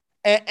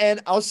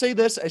 and I'll say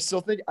this, I still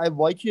think I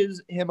like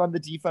him on the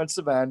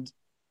defensive end.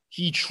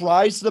 He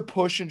tries the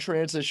push and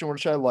transition,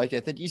 which I like. I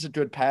think he's a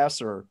good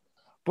passer,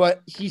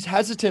 but he's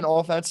hesitant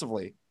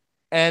offensively.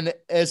 And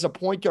as a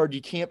point guard, you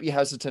can't be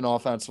hesitant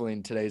offensively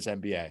in today's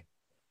NBA.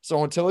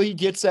 So until he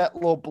gets that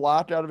little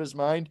block out of his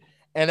mind,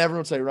 and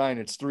everyone say, Ryan,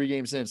 it's 3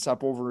 games in,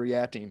 stop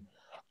overreacting.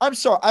 I'm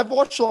sorry. I've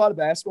watched a lot of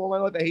basketball in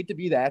my life. I hate to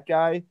be that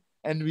guy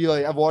and be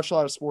like, I've watched a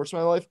lot of sports in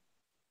my life.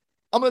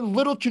 I'm a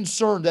little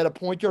concerned that a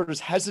point guard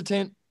is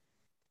hesitant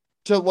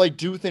to like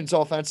do things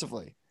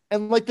offensively.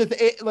 And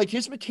like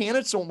his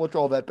mechanics don't look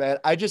all that bad.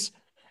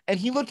 And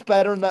he looked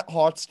better in that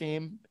Hawks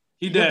game.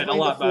 He did a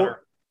lot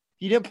better.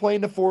 He didn't play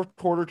in the fourth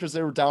quarter because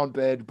they were down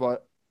big,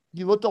 but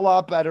he looked a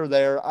lot better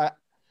there.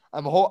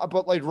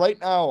 But like right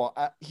now,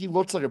 he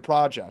looks like a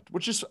project,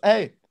 which is,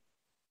 hey,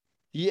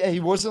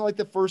 he wasn't like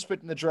the first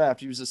pick in the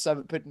draft. He was the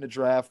 7th pick in the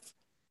draft.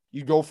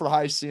 You go for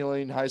high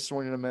ceiling, high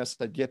swing and a miss.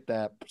 I get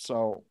that.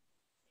 So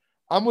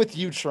I'm with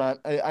you, Trent.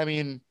 I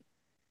mean,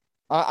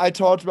 I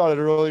talked about it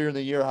earlier in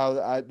the year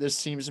how this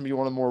seems to be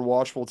one of the more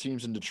watchable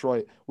teams in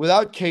Detroit.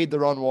 Without Cade,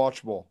 they're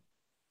unwatchable.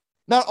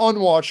 Not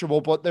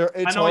unwatchable, but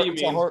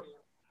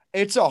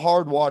it's a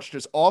hard watch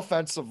because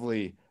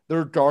offensively,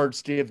 their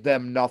guards give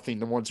them nothing,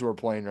 the ones who are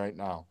playing right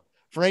now.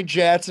 Frank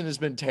Jackson has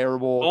been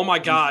terrible. Oh, my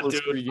God,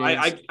 dude.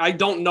 I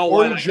don't know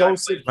why.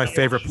 Joseph, my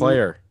favorite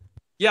player.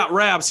 Yeah,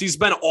 Rabs, he's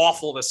been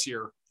awful this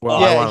year.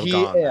 Well,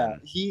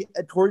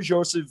 Corey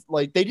Joseph,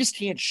 like, they just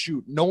can't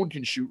shoot. No one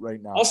can shoot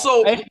right now.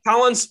 Also,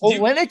 Collins,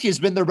 Olynyk has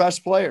been their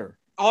best player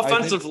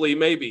offensively,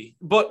 maybe.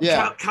 But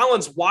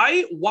Collins,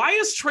 why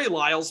is Trey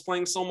Lyles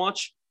playing so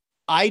much?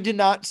 I did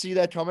not see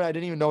that coming. I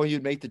didn't even know he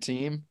would make the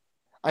team.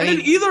 I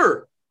didn't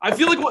either. I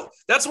feel like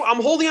that's what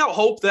I'm holding out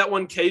hope that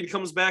when Cade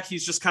comes back,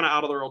 he's just kind of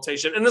out of the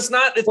rotation. And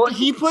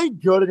he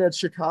played good against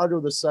Chicago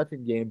the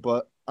second game,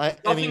 but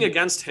nothing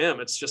against him.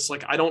 It's just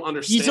like, I don't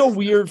understand. He's a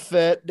weird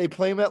fit. They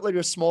play him at like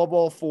a small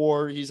ball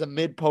 4. He's a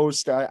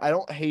mid-post guy. I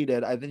don't hate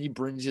it. I think he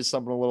brings you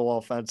something a little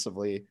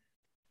offensively.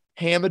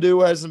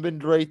 Hamadou hasn't been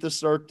great to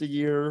start the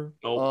year.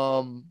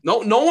 Nope. No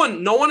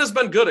one has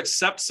been good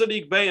except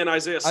Saddiq Bey and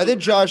Isaiah Stewart. I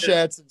think Josh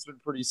Jackson's been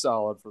pretty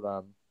solid for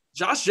them.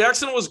 Josh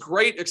Jackson was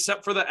great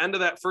except for the end of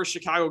that first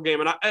Chicago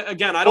game. And I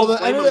don't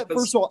blame him.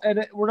 First of all,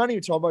 and we're not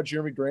even talking about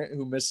Jeremy Grant,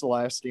 who missed the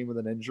last game with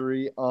an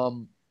injury.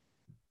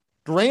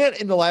 Grant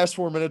in the last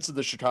 4 minutes of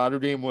the Chicago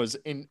game was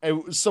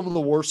some of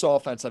the worst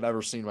offense I've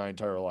ever seen in my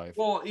entire life.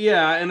 Well,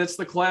 yeah, and it's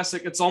the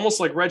classic. It's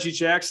almost like Reggie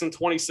Jackson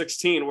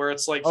 2016, where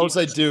it's like, I was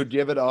like, dude,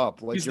 give it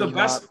up. Like, he's the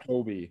best.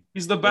 Kobe.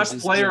 He's the best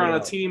player on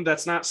a team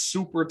that's not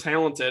super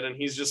talented, and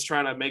he's just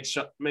trying to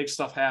make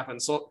stuff happen.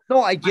 So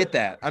no, I get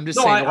that. I'm just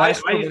saying.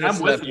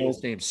 I'm with you. Bulls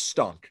game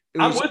stunk.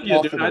 I'm with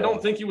you, dude. I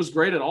don't think he was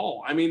great at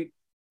all. I mean,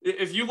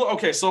 if you look,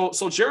 okay, so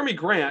Jeremy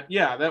Grant,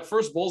 yeah, that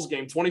first Bulls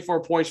game,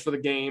 24 points for the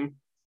game,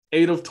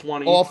 8 of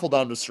 20. Awful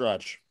down the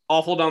stretch.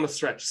 Awful down the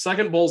stretch.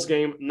 Second Bulls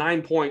game,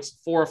 9 points,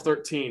 4 of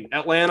 13.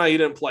 Atlanta, he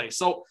didn't play.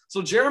 So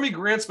Jeremy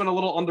Grant's been a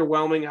little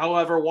underwhelming.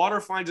 However,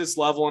 Water finds its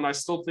level, and I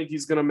still think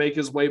he's going to make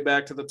his way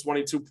back to the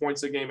 22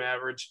 points a game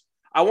average.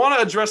 I want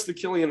to address the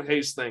Killian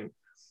Hayes thing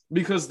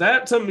because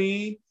that, to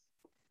me,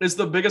 is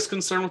the biggest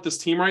concern with this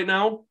team right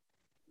now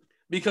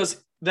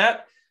because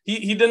that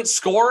he didn't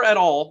score at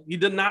all. He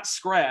did not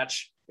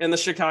scratch in the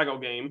Chicago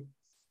game.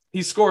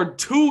 He scored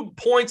 2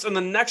 points in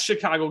the next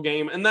Chicago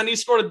game, and then he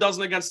scored a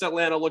dozen against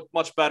Atlanta, looked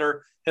much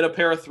better, hit a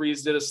pair of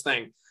threes, did his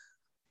thing.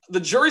 The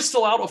jury's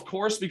still out, of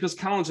course, because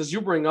Collins, as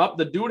you bring up,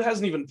 the dude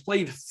hasn't even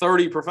played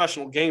 30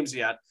 professional games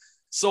yet.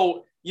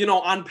 So,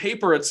 on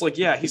paper, it's like,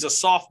 yeah, he's a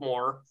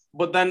sophomore.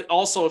 But then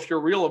also, if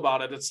you're real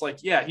about it, it's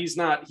like, yeah, he's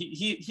not.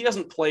 He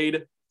hasn't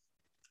played.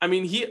 I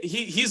mean,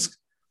 he's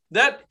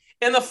that.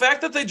 And the fact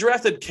that they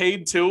drafted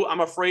Cade, too, I'm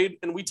afraid,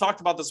 and we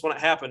talked about this when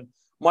it happened,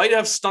 might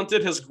have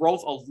stunted his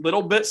growth a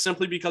little bit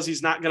simply because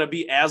he's not going to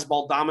be as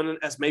ball dominant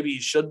as maybe he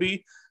should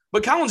be.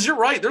 But Collins, you're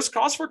right. There's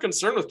cause for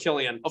concern with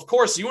Killian. Of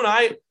course, you and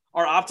I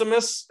are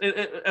optimists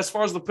as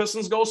far as the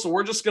Pistons go. So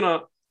we're just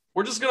gonna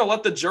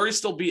let the jury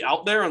still be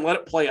out there and let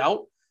it play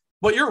out.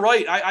 But you're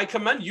right. I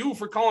commend you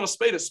for calling a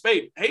spade a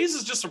spade. Hayes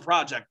is just a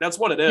project. That's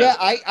what it is. Yeah,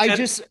 I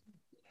just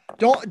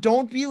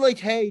don't be like,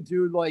 hey,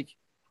 dude, like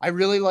I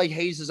really like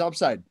Hayes'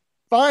 upside.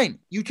 Fine.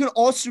 You can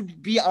also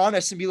be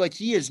honest and be like,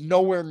 he is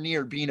nowhere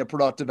near being a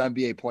productive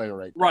NBA player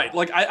right now. Right.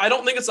 Like, I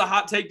don't think it's a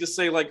hot take to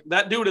say, like,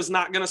 that dude is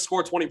not going to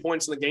score 20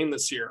 points in the game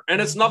this year.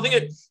 And it's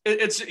nothing.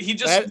 He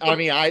just.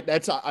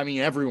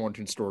 Everyone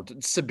can score.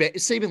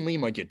 Saben Lee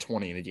might get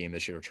 20 in a game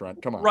this year,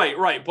 Trent. Come on.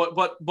 Right.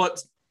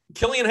 But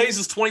Killian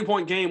Hayes'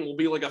 20-point game will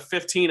be like a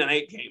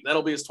 15-8 game.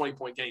 That'll be his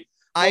 20-point game.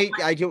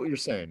 I get what you're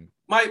saying.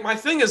 My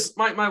thing is,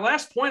 my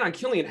last point on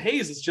Killian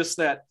Hayes is just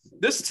that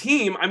this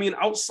team, I mean,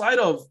 outside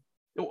of,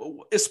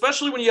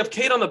 especially when you have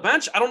Cade on the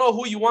bench, I don't know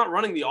who you want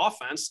running the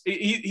offense.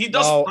 He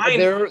does fine.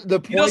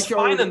 He does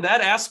fine in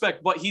that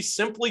aspect, but he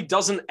simply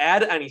doesn't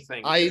add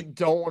anything. I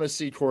don't want to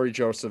see Corey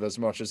Joseph as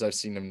much as I've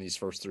seen him in these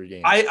first 3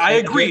 games. I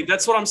agree.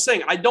 That's what I'm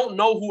saying. I don't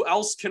know who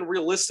else can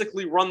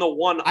realistically run the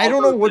one. I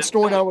don't know what's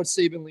going on with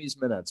Saben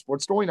Lee's minutes.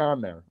 What's going on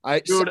there?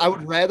 I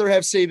would rather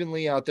have Saben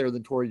Lee out there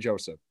than Corey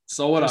Joseph.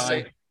 So would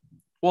I.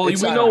 Well, we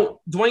know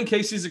Dwayne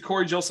Casey's a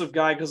Corey Joseph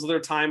guy because of their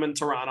time in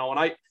Toronto,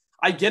 and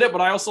I get it, but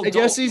I also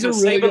guess he's a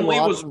really good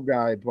locker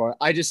guy, but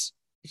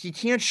he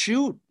can't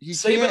shoot.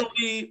 Saben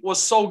Lee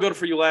was so good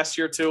for you last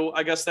year too.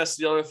 I guess that's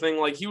the other thing.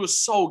 Like he was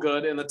so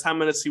good in the 10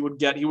 minutes he would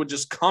get. He would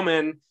just come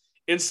in,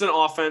 instant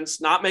offense,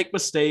 not make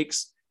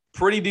mistakes,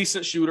 pretty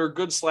decent shooter,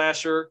 good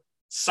slasher,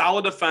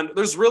 solid defender.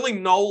 There's really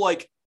no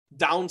like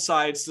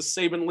downsides to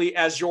Saben Lee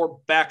as your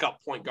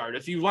backup point guard.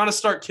 If you want to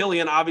start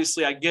Killian,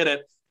 obviously I get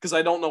it because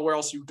I don't know where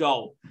else you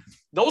go.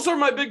 Those are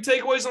my big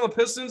takeaways on the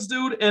Pistons,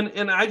 dude.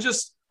 And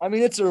I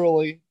mean, it's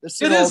early.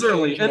 It is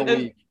early,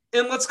 and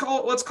let's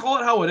call it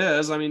how it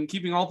is. I mean,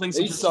 keeping all things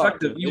in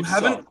perspective,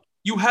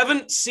 you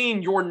haven't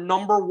seen your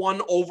number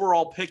 1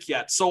 overall pick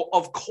yet, so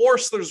of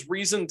course there's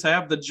reason to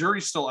have the jury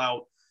still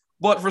out.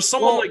 But for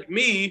someone like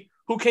me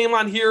who came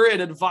on here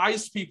and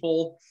advised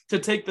people to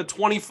take the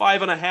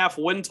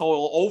 25.5 win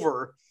total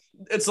over,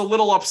 it's a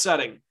little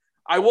upsetting.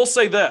 I will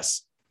say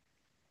this.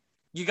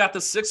 You got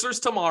the Sixers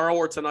tomorrow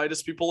or tonight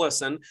as people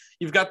listen.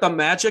 You've got the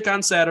Magic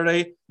on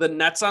Saturday, the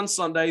Nets on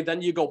Sunday.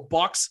 Then you go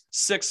Bucks,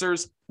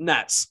 Sixers,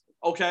 Nets.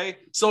 Okay?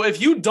 So if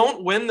you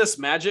don't win this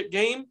Magic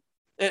game,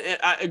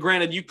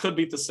 granted, you could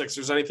beat the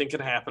Sixers. Anything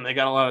could happen. They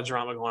got a lot of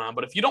drama going on.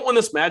 But if you don't win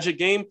this Magic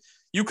game,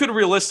 you could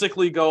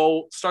realistically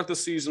go start the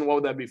season. What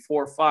would that be?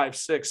 4, 5,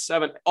 6,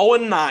 7,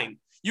 0-9.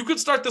 You could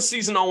start the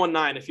season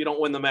 0-9 if you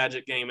don't win the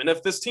Magic game. And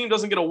if this team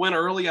doesn't get a win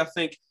early, I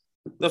think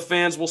the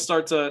fans will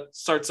start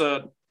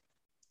to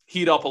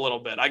heat up a little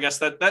bit. I guess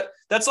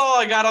that's all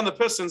I got on the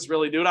Pistons,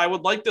 really, dude. I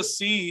would like to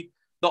see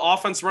the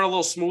offense run a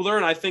little smoother,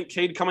 and I think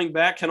Cade coming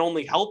back can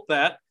only help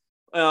that.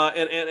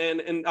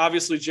 And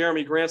obviously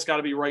Jeremy Grant's got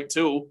to be right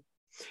too.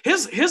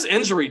 His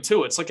injury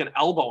too. It's like an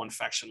elbow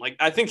infection. Like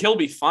I think he'll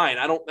be fine.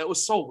 That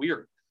was so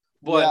weird.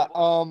 But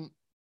yeah,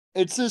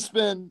 it's just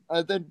been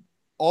I think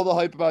all the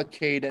hype about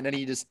Cade, and then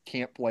he just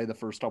can't play the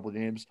first couple of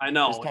games. I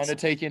know it's kind of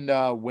taking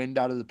wind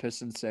out of the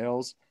Pistons'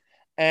 sails,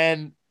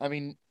 and I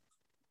mean,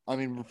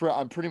 I'm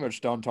pretty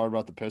much done talking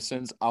about the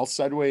Pistons. I'll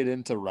segue it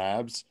into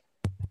Rabs.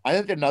 I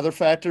think another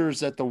factor is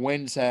that the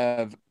wins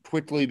have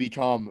quickly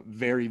become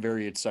very,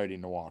 very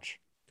exciting to watch.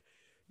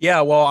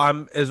 Yeah, well,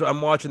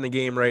 I'm watching the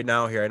game right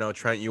now here. I know,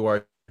 Trent, you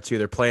are too.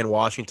 They're playing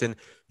Washington.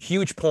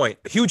 Huge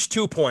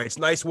 2 points.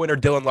 Nice winner,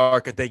 Dylan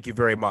Larkin. Thank you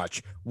very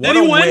much. Did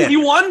he win? He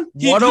won?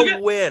 What a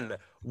win.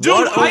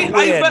 Dude, I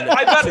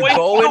bet to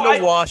go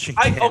into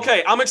Washington.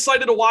 Okay, I'm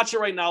excited to watch it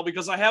right now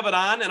because I have it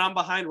on and I'm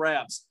behind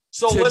Rabs.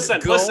 So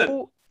listen.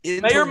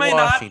 May or may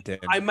Washington.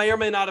 not. I may or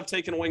may not have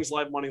taken Wings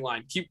live money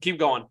line. Keep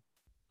going.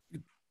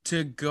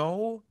 To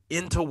go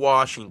into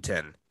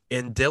Washington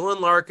and Dylan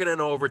Larkin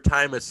in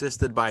overtime,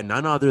 assisted by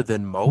none other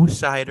than Mo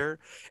Sider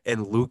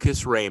and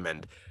Lucas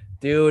Raymond.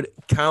 Dude,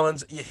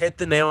 Collins, you hit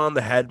the nail on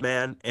the head,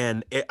 man.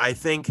 And I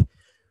think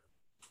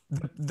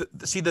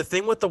the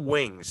thing with the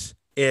Wings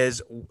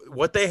is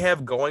what they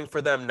have going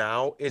for them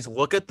now is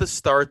look at the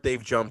start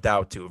they've jumped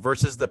out to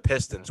versus the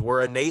Pistons,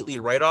 where innately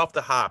right off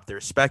the hop,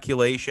 there's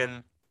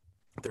speculation,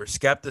 there's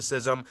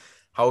skepticism.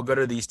 How good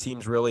are these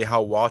teams really?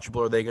 How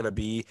watchable are they going to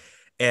be?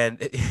 And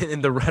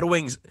the Red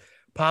Wings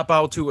pop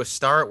out to a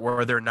start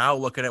where they're now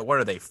looking at, what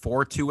are they,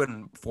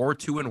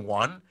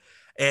 4-2-1?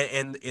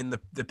 And in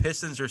the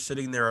Pistons are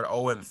sitting there at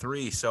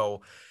 0-3.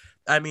 So,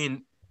 I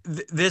mean,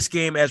 this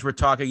game, as we're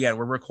talking again,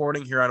 we're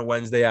recording here on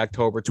Wednesday,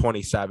 October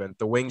 27th.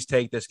 The Wings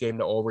take this game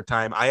to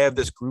overtime. I have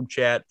this group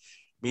chat,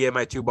 me and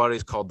my two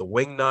buddies, called the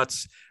Wing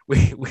Nuts.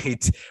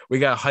 We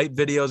got hype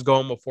videos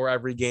going before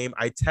every game.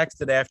 I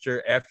texted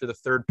after the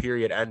third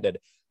period ended.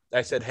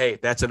 I said, hey,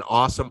 that's an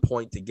awesome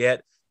point to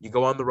get. You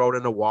go on the road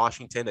into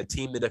Washington, a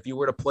team that if you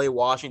were to play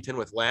Washington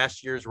with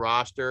last year's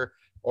roster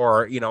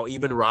or,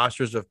 even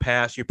rosters of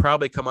past, you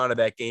probably come out of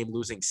that game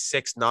losing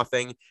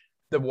 6-0.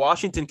 The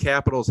Washington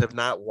Capitals have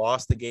not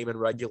lost the game in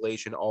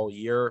regulation all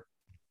year.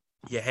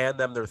 You hand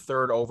them their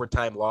third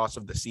overtime loss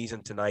of the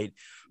season tonight.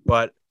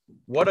 But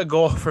what a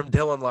goal from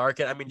Dylan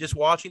Larkin. I mean, just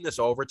watching this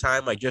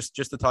overtime, like just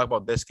to talk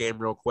about this game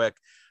real quick,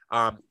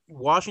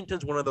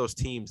 Washington's one of those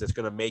teams that's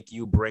going to make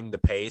you bring the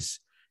pace.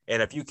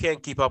 And if you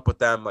can't keep up with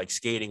them, like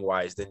skating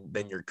wise,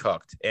 then you're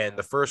cooked. And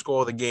the first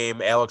goal of the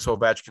game, Alex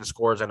Ovechkin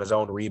scores on his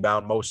own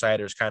rebound. Mo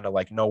Seider's kind of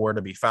like nowhere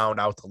to be found,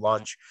 out to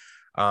lunch.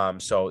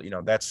 So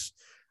that's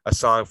a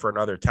song for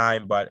another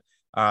time. But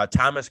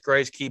Thomas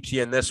Greiss keeps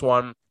you in this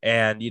one,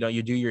 and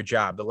you do your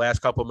job. The last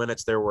couple of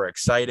minutes there were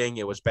exciting.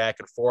 It was back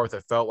and forth.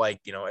 It felt like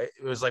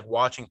it was like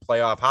watching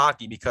playoff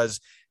hockey,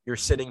 because you're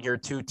sitting here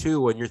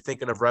 2-2 and you're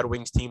thinking of Red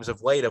Wings teams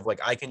of late of like,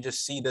 I can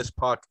just see this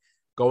puck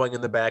going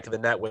in the back of the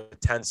net with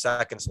 10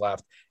 seconds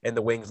left, and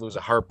the Wings lose a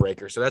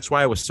heartbreaker. So that's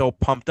why I was so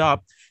pumped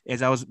up,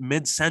 as I was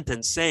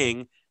mid-sentence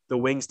saying the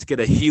Wings to get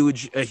a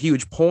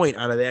huge point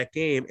out of that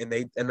game, and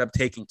they end up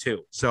taking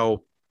 2.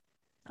 So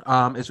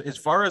as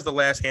far as the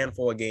last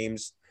handful of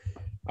games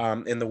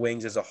in the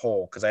Wings as a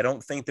whole, because I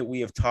don't think that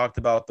we have talked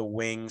about the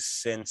Wings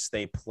since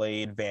they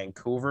played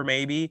Vancouver,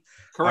 maybe.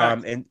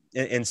 Correct.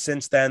 And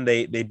since then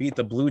they beat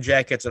the Blue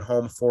Jackets at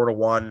home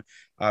 4-1.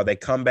 They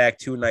come back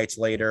 2 nights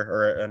later,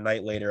 or a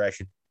night later,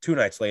 2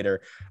 nights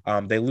later.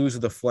 They lose to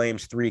the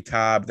Flames 3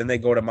 Cobb. Then they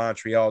go to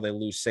Montreal. They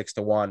lose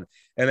 6-1,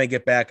 and they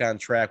get back on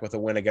track with a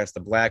win against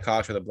the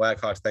Blackhawks, where the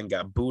Blackhawks then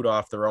got booed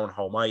off their own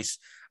home ice.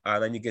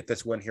 Then you get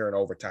this win here in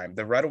overtime.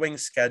 The Red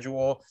Wings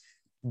schedule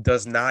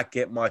does not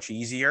get much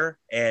easier,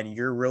 and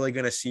you're really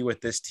going to see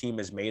what this team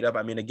is made of.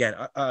 I mean, again,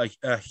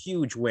 a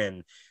huge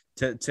win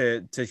to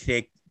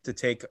take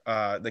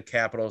the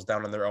Capitals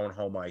down on their own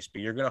home ice.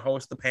 But you're going to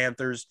host the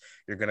Panthers.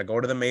 You're going to go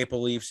to the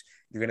Maple Leafs.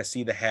 You're going to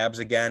see the Habs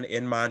again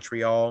in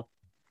Montreal.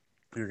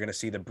 You're going to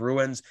see the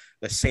Bruins,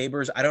 the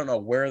Sabres. I don't know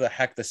where the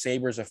heck the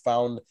Sabres have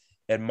found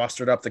and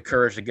mustered up the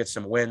courage to get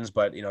some wins,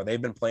 but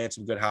they've been playing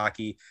some good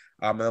hockey.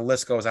 And the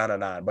list goes on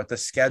and on. But the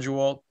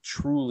schedule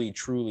truly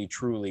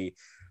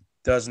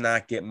does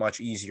not get much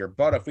easier.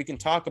 But if we can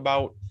talk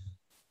about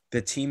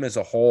the team as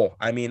a whole,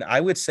 I mean, I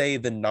would say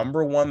the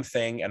number one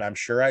thing, and I'm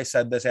sure I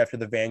said this after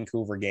the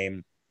Vancouver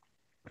game,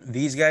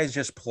 these guys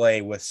just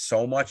play with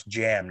so much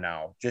jam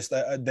now. Just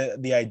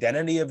the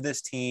identity of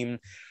this team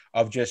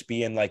of just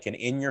being like an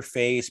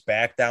in-your-face,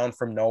 back down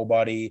from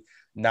nobody,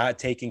 not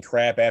taking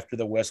crap after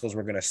the whistles.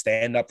 We're going to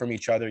stand up from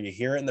each other. You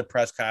hear it in the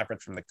press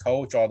conference from the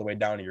coach all the way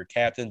down to your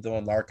captain,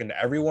 Dylan Larkin,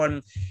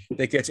 everyone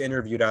that gets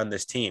interviewed on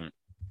this team.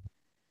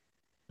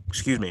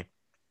 Excuse me.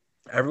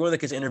 Everyone that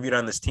gets interviewed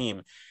on this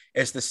team,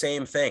 it's the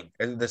same thing.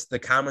 This the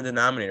common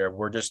denominator.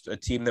 We're just a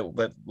team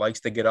that likes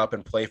to get up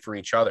and play for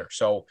each other.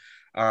 So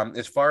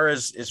as far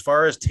as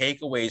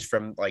takeaways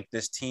from like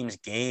this team's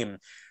game,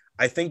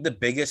 I think the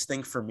biggest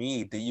thing for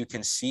me that you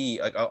can see,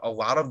 like a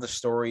lot of the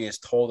story is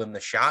told in the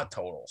shot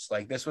totals.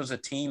 Like this was a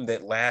team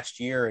that last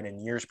year and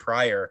in years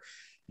prior,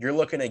 you're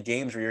looking at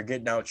games where you're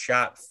getting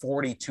outshot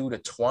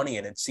 42-20,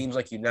 and it seems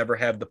like you never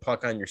have the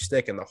puck on your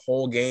stick, and the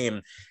whole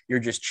game you're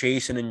just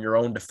chasing in your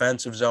own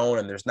defensive zone,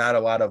 and there's not a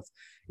lot of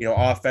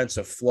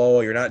offensive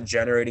flow. You're not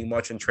generating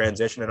much in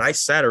transition. And I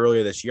said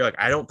earlier this year, like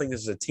I don't think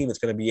this is a team that's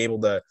going to be able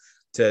to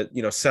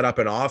set up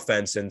an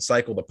offense and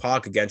cycle the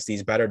puck against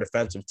these better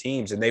defensive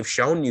teams. And they've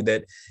shown you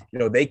that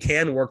they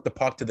can work the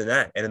puck to the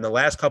net. And in the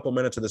last couple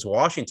minutes of this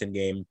Washington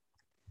game,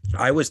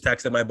 I was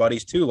texting my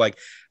buddies too. Like,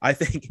 I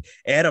think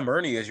Adam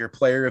Ernie is your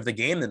player of the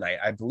game tonight.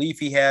 I believe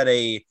he had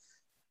it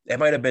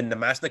might have been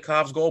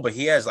Nemesnikov's goal, but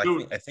he has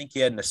I think he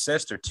had an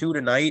assist or 2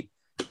 tonight.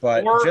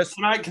 But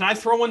can I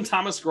throw in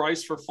Thomas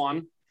Greiss for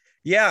fun?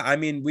 Yeah, I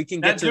mean, we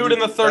can get that dude in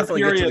the third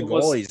period. The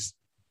goalies.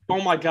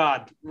 Oh my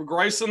God,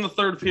 Greiss in the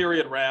third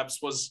period, Rabs,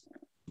 was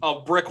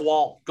a brick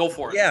wall. Go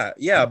for it.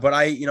 Yeah, but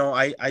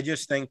I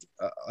just think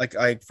like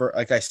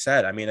I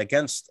said, I mean,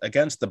 against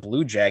the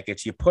Blue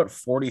Jackets, you put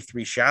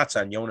 43 shots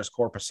on Jonas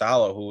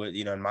Korpisalo, who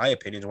in my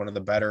opinion is one of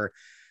the better,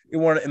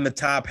 one in the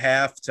top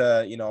half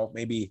to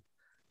maybe,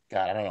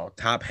 God, I don't know,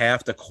 top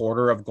half to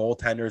quarter of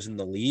goaltenders in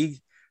the league.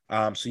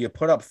 So you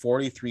put up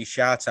 43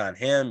 shots on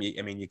him.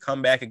 You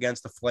come back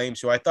against the Flames,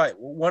 who I thought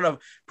one of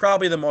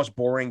probably the most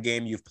boring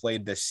game you've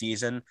played this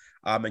season.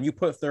 And you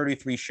put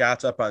 33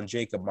 shots up on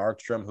Jacob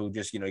Markstrom, who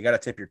just, you got to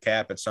tip your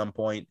cap at some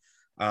point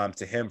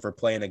to him for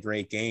playing a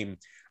great game.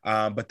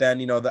 But then,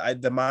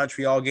 the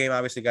Montreal game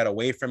obviously got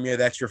away from you.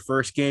 That's your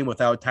first game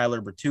without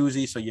Tyler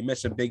Bertuzzi. So you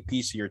miss a big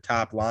piece of your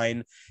top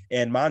line.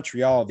 And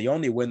Montreal, the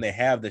only win they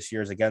have this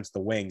year is against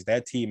the Wings.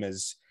 That team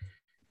is,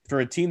 for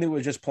a team that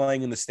was just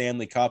playing in the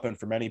Stanley Cup, and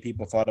for many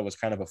people thought it was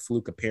kind of a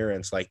fluke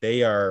appearance, like they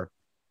have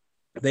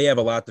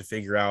a lot to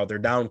figure out. They're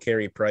down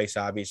Carey Price,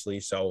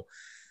 obviously. So,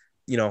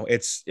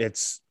 it's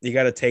you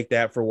got to take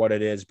that for what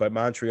it is. But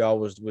Montreal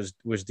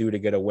was due to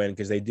get a win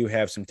because they do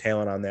have some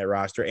talent on that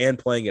roster and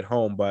playing at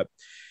home. But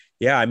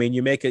yeah,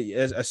 you make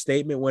a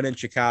statement win in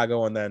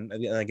Chicago, and then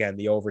again,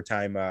 the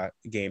overtime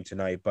game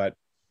tonight. But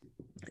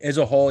as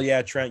a whole,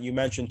 yeah, Trent, you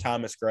mentioned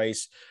Thomas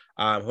Greiss,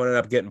 who ended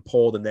up getting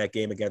pulled in that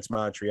game against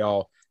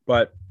Montreal.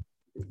 But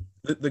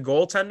the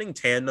goaltending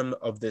tandem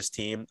of this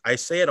team, I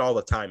say it all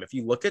the time. If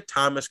you look at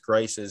Thomas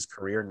Greiss's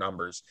career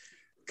numbers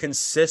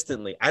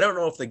consistently, I don't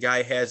know if the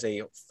guy has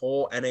a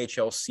full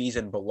NHL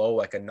season below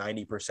like a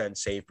 90%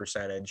 save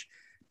percentage,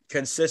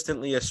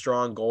 consistently a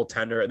strong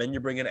goaltender. And then you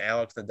bring in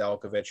Alex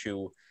Nedeljkovic,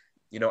 who,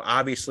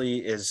 obviously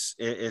is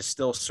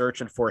still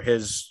searching for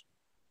his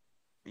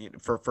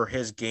for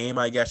his game,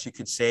 I guess you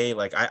could say.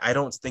 Like, I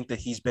don't think that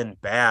he's been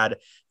bad.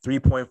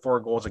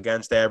 3.4 goals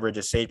against average,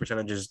 his save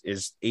percentage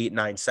is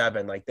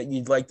 8.97. Like, that,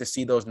 you'd like to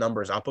see those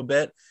numbers up a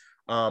bit.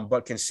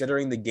 But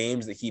considering the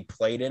games that he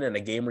played in a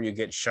game where you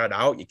get shut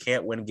out, you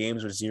can't win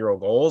games with 0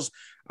 goals.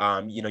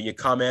 You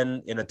come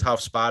in a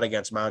tough spot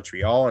against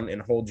Montreal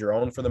and hold your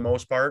own for the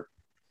most part.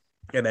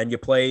 And then you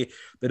play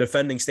the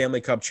defending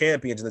Stanley Cup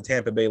champions in the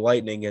Tampa Bay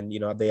Lightning. And,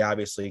 they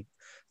obviously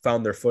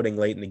found their footing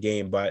late in the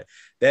game. But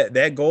that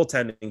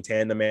goaltending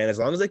tandem, man, as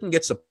long as they can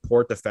get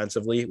support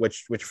defensively,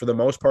 which for the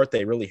most part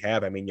they really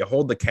have. You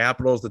hold the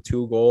Capitals to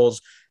 2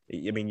 goals.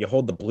 You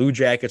hold the Blue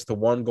Jackets to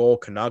 1 goal,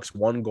 Canucks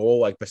 1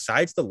 goal. Like,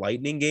 besides the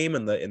Lightning game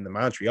and the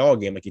Montreal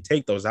game, like, you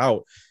take those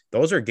out,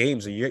 those are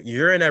games that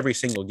you're in every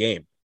single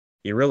game.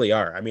 You really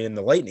are. In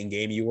the Lightning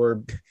game, you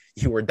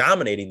were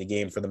dominating the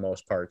game for the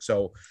most part.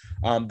 So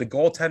the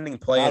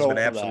goaltending play has been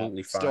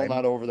absolutely fine. Still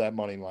not over that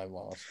money line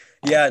loss.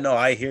 Yeah, no,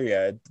 I hear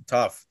you.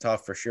 Tough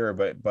for sure.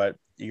 But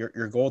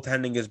your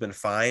goaltending has been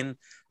fine.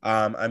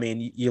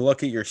 You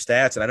look at your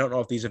stats, and I don't know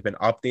if these have been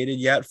updated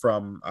yet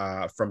from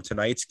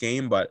tonight's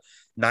game, but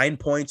 9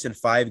 points in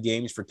 5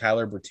 games for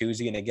Tyler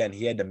Bertuzzi. And again,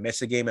 he had to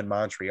miss a game in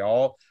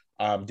Montreal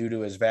due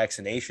to his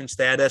vaccination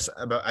status.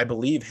 I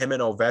believe him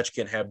and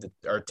Ovechkin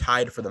are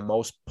tied for the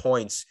most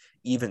points,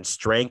 even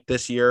strength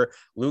this year.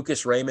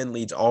 Lucas Raymond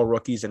leads all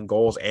rookies in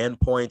goals and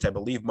points. I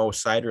believe Mo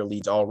Seider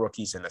leads all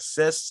rookies in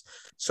assists.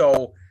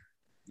 So,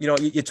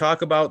 you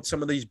talk about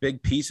some of these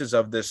big pieces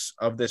of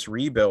this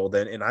rebuild.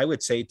 And I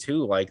would say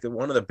too, like,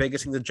 one of the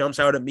biggest things that jumps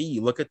out at me,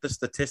 you look at the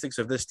statistics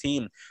of this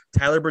team.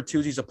 Tyler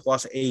Bertuzzi's a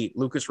 +8,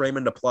 Lucas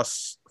Raymond a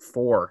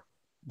 +4,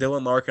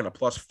 Dylan Larkin a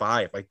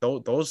 +5. Like,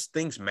 those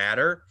things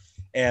matter.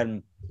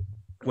 And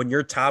when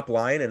your top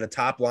line, and a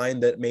top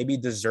line that maybe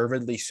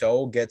deservedly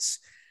so gets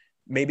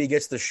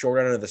the short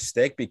end of the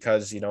stick,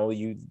 because,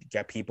 you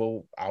get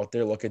people out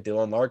there look at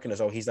Dylan Larkin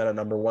as, oh, he's not a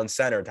number 1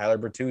 center. Tyler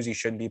Bertuzzi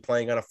shouldn't be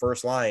playing on a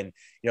first line.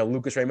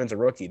 Lucas Raymond's a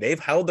rookie. They've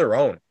held their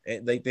own.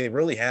 They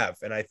really have.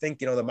 And I think,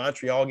 the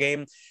Montreal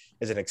game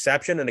is an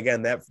exception. And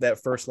again,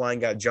 that first line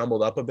got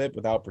jumbled up a bit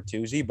without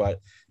Bertuzzi, but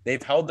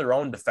they've held their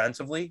own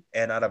defensively.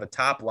 And out of a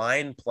top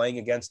line playing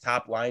against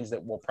top lines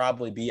that will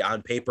probably be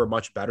on paper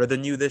much better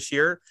than you this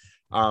year,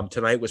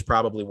 tonight was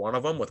probably one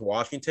of them with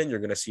Washington. You're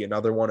going to see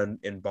another one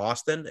in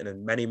Boston, and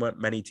in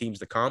many teams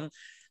to come.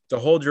 To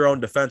hold your own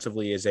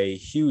defensively is a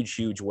huge,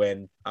 huge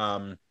win.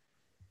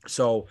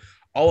 So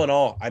all in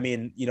all,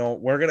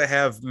 we're going to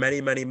have many,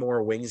 many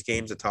more Wings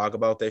games to talk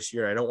about this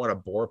year. I don't want to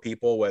bore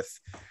people with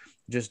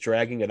just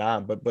dragging it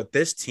on, but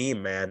this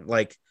team, man,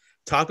 like,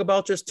 talk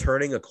about just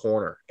turning a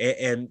corner.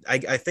 And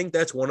I think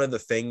that's one of the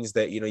things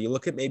that, you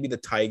look at maybe the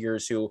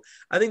Tigers, who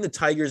I think the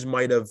Tigers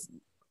might have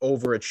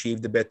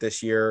overachieved a bit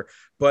this year,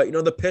 but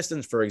the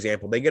Pistons, for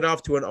example, they get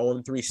off to an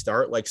 0-3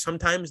 start. Like,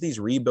 sometimes these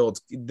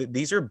rebuilds,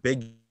 these are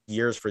big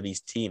years for these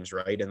teams,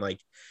 right? And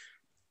like,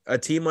 a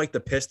team like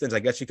the Pistons, I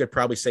guess you could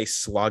probably say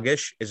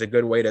sluggish is a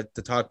good way to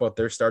talk about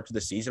their start to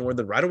the season, where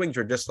the Red Wings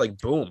are just like,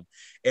 boom,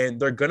 and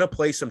they're going to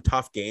play some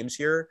tough games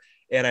here.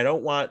 And I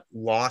don't want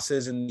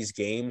losses in these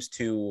games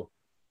to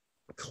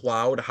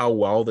cloud how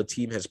well the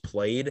team has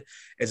played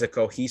as a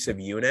cohesive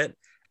unit.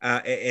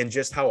 And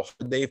just how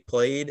hard they've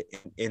played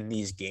in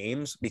these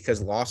games,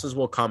 because losses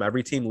will come.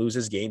 Every team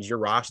loses games. Your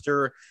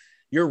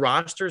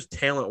roster's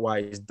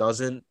talent-wise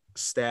doesn't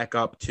stack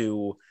up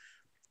to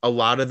a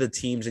lot of the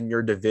teams in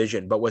your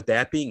division. But with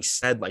that being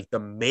said, like, the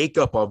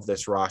makeup of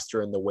this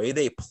roster and the way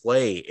they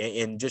play,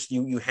 and just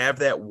you have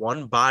that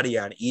one body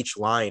on each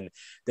line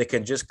that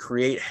can just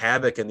create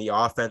havoc in the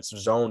offensive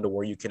zone, to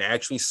where you can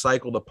actually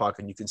cycle the puck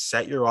and you can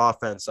set your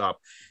offense up.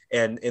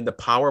 and the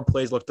power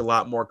plays looked a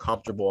lot more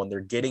comfortable, and they're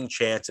getting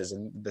chances.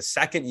 And the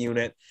second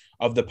unit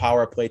of the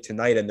power play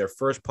tonight, and their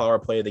first power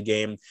play of the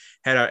game,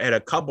 had a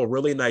couple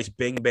really nice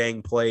bing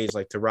bang plays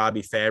like to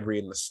Robbie Fabry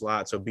in the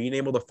slot. So being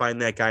able to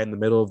find that guy in the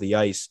middle of the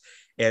ice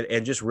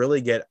and just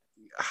really get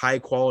high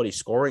quality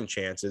scoring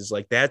chances,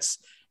 like that's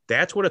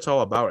what it's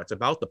all about. It's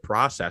about the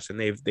process, and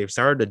they've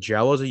started to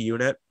gel as a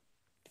unit.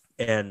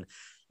 And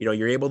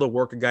you're able to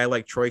work a guy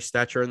like Troy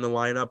Stecher in the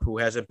lineup, who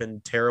hasn't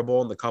been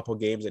terrible in the couple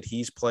games that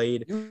he's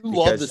played. You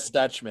love the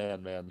Stetch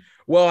man.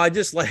 Well, I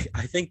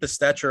think the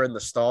Stecher and the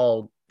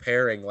Stahl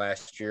pairing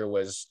last year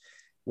was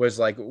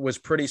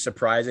pretty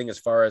surprising as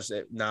far as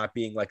it not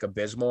being like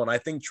abysmal. And I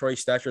think Troy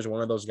Stecher is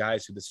one of those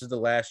guys who, this is the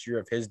last year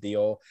of his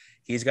deal.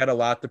 He's got a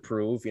lot to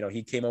prove.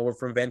 He came over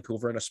from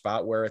Vancouver in a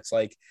spot where it's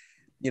like,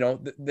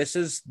 this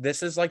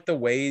is like the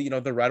way,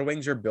 the Red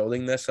Wings are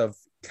building this, of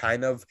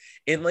kind of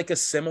in like a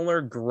similar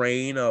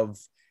grain of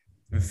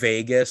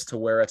Vegas, to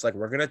where it's like,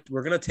 we're going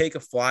to take a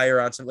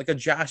flyer on some, like a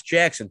Josh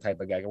Jackson type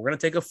of guy. We're going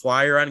to take a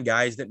flyer on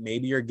guys that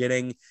maybe are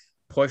getting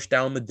pushed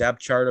down the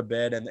depth chart a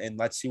bit, and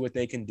let's see what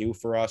they can do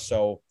for us.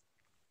 So,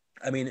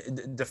 I mean,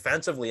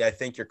 defensively, I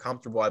think you're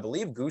comfortable. I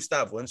believe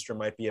Gustav Lindstrom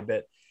might be a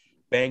bit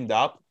banged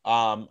up.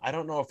 I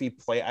don't know if he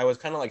played. I was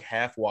kind of like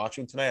half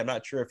watching tonight. I'm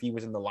not sure if he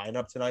was in the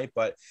lineup tonight,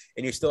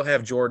 and you still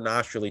have Jordan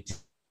Osterley too,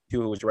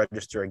 who was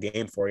register a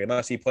game for you.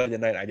 Unless he played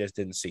tonight, I just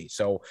didn't see.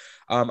 So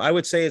I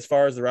would say, as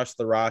far as the rest of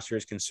the roster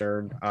is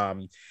concerned,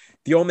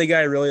 the only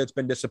guy really that's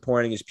been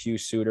disappointing is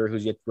Pius Suter,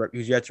 who's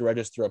yet to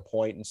register a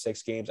point in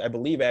 6 games. I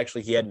believe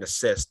actually he had an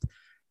assist.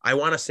 I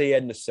want to say he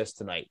had an assist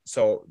tonight.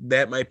 So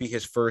that might be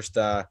his first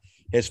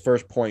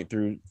point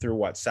through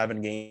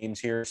 7 games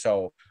here.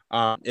 So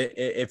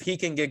if he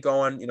can get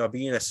going,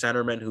 being a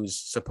centerman who's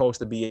supposed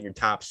to be in your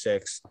top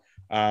 6,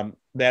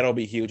 that'll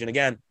be huge. And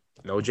again,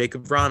 no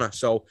Jacob Vrana.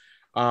 So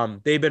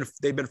they've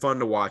been fun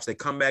to watch. They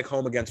come back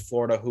home against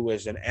Florida, who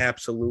is an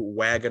absolute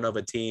wagon of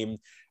a team.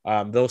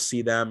 They'll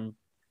see them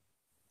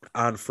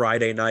on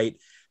Friday night.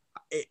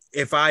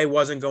 If I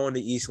wasn't going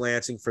to East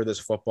Lansing for this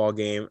football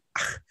game,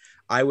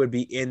 I would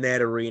be in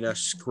that arena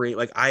screaming.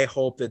 Like, I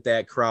hope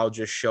that crowd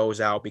just shows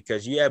out,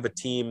 because you have a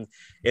team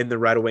in the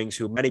Red Wings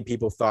who many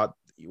people thought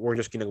we're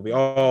just going to be,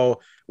 oh,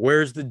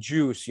 where's the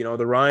juice? The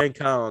Ryan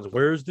Collins,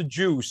 where's the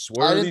juice?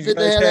 What do these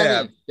guys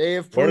have? They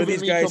have proven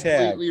me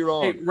completely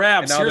wrong. Hey,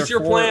 Rabs, here's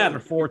your plan. They're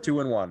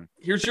 4-2-1.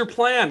 Here's your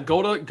plan.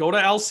 Go to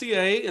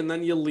LCA, and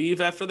then you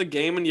leave after the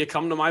game, and you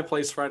come to my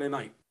place Friday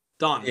night.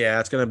 Done. Yeah,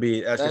 that's just gonna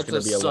be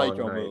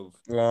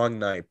a long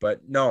night.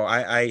 But no,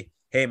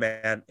 hey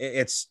man,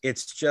 it's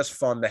just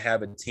fun to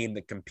have a team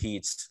that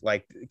competes,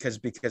 like,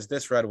 because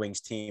this Red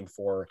Wings team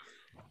for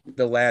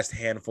the last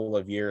handful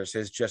of years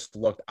has just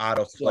looked out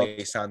of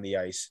place on the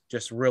ice,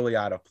 just really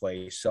out of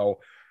place. So,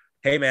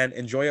 hey man,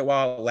 enjoy it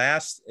while it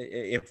lasts.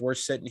 If we're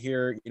sitting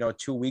here,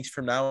 2 weeks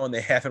from now and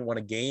they haven't won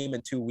a game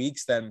in 2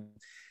 weeks, then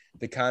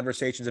the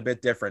conversation's a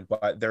bit different.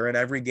 But they're in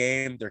every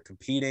game, they're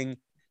competing.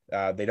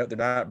 They're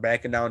not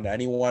backing down to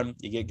anyone.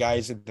 You get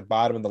guys at the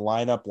bottom of the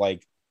lineup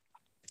like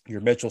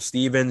your Mitchell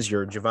Stevens,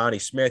 your Giovanni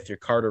Smith, your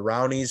Carter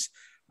Rowney's,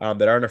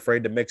 that aren't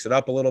afraid to mix it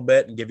up a little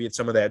bit and give you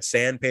some of that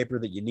sandpaper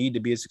that you need to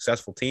be a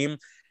successful team.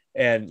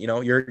 And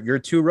your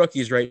 2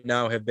 rookies right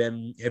now have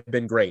been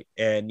great.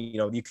 And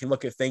you can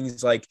look at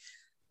things like,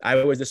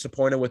 I was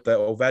disappointed with the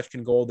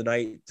Ovechkin goal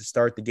tonight to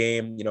start the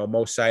game.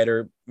 Mo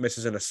Seider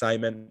misses an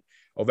assignment.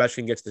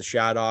 Ovechkin gets the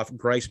shot off.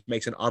 Grice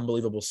makes an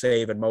unbelievable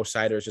save, and Mo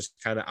Seider is just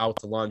kind of out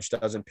to lunch,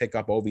 doesn't pick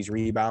up Ovi's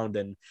rebound.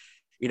 And,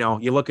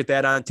 you look at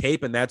that on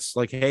tape, and that's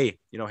like, hey,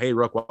 hey,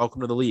 Rook,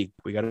 welcome to the league.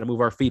 We got to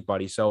move our feet,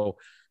 buddy. So,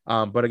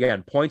 but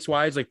again,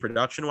 points-wise, like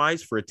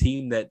production-wise, for a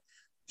team that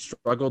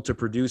struggled to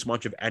produce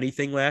much of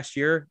anything last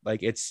year,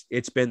 like it's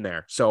been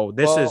there. So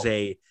this is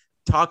a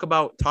talk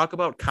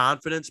about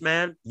confidence,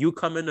 man. You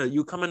come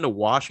into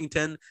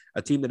Washington,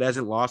 a team that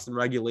hasn't lost in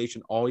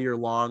regulation all year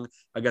long,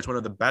 against one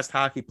of the best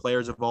hockey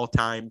players of all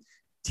time,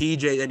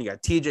 TJ. Then you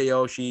got TJ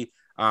Oshie,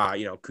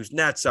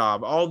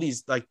 Kuznetsov, all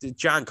these, like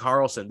John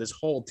Carlson. This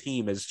whole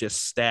team is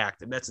just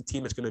stacked, and that's a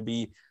team that's going to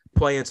be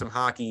playing some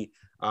hockey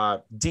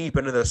deep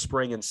into the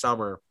spring and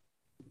summer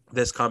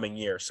this coming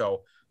year.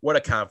 So what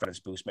a confidence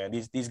boost, man.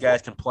 These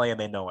guys can play, and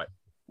they know it.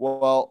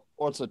 Well,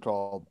 what's it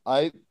called?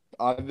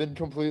 I've been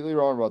completely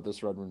wrong about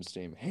this Red Wings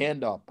team.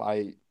 Hand up.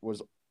 I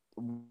was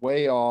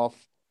way off.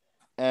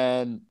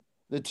 And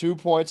the 2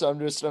 points I'm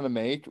just going to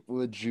make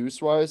with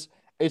juice-wise,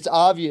 it's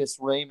obvious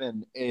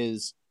Raymond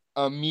is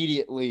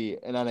immediately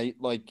and on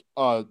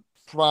a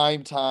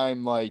prime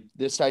time, like,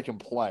 this guy can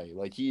play.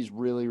 Like, he's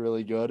really,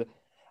 really good.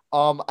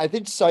 I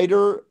think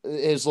Seider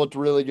has looked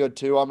really good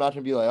too. I'm not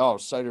going to be like, oh,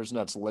 Seider's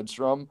nuts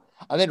Lidstrom.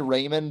 I think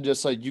Raymond,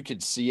 just like, you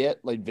could see it,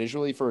 like,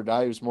 visually, for a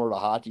guy who's more of a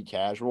hockey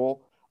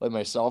casual like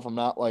myself. I'm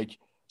not like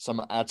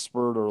some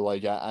expert or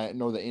like I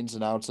know the ins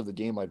and outs of the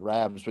game like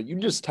Rabs, but you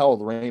can just tell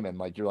with Raymond,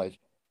 like, you're like,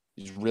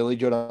 he's really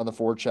good on the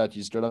forecheck.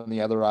 He's good on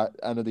the other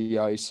end of the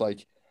ice.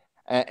 Like,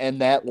 and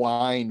that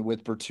line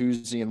with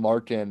Bertuzzi and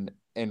Larkin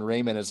and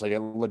Raymond is like a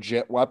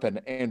legit weapon.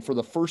 And for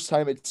the first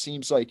time, it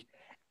seems like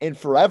in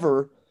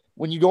forever,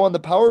 when you go on the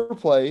power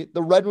play,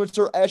 the Red Wings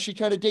are actually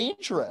kind of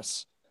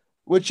dangerous,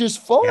 which is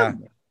fun. Yeah.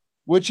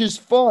 Which is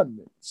fun.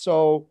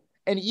 So,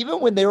 and even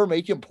when they were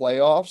making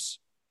playoffs,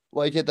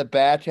 like at the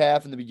back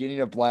half and the beginning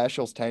of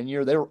Blashill's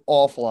tenure, they were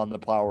awful on the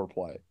power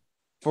play.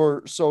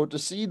 So to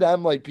see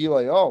them like be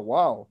like, oh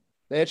wow,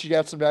 they actually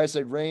got some guys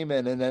like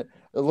Raymond, and that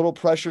a little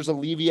pressure's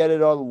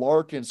alleviated on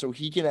Larkin, so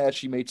he can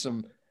actually make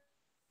some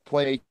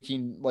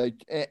playmaking like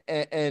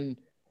and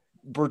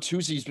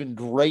Bertuzzi's been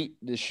great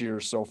this year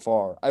so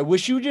far. I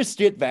wish you would just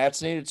get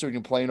vaccinated so he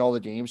can play in all the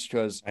games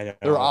because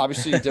they're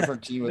obviously a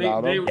different team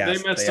without him. They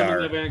missed him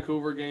in the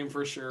Vancouver game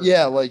for sure.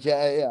 Yeah,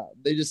 yeah.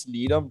 They just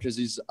need him because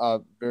he's a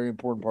very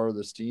important part of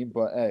this team.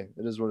 But hey,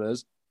 it is what it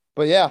is.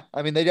 But yeah,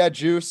 I mean, they got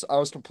juice. I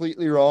was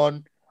completely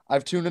wrong.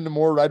 I've tuned into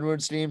more Red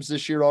Wings games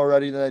this year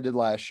already than I did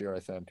last year,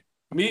 I think.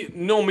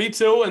 Me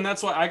too. And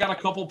that's why I got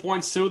a couple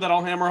points too that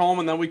I'll hammer home,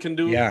 and then we can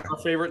do our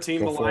favorite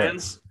team, the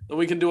Lions. Then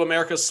we can do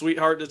America's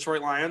sweetheart,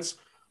 Detroit Lions.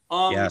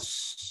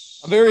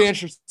 Yes. I'm very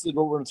interested in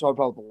what we're going to talk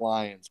about with the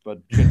Lions, but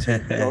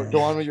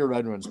go on with your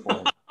Red Wings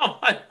point.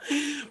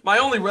 My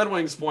only Red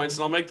Wings points,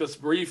 and I'll make this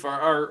brief,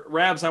 are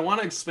Rabs. I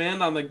want to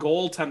expand on the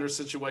goaltender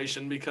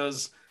situation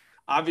because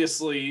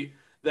obviously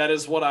that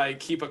is what I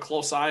keep a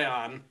close eye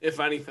on, if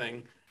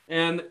anything.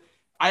 And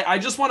I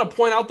just want to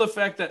point out the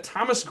fact that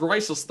Thomas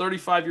Greiss is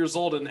 35 years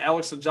old and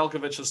Alex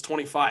Nedeljkovic is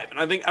 25. And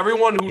I think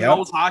everyone who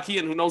knows hockey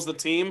and who knows the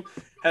team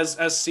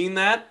has seen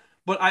that.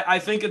 But I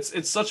think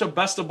it's such a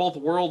best of both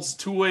worlds,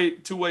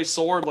 two-way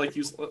sword, like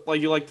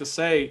you like to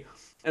say.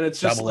 And it's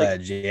just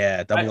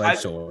double-edged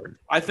sword.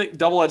 I think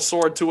double-edged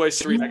sword, two-way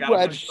street.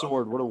 Two-edged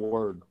sword, what a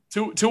word.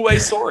 Two-way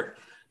sword.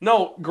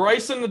 No,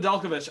 Greiss and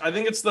Nedeljkovic. I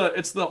think it's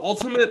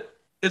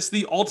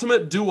the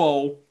ultimate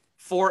duo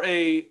for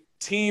a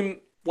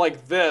team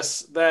like this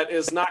that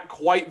is not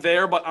quite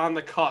there but on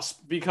the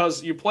cusp,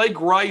 because you play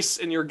Greiss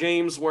in your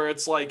games where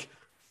it's like,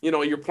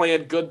 you're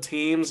playing good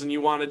teams and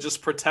you want to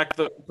just protect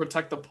the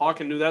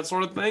puck and do that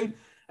sort of thing.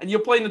 And you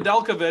play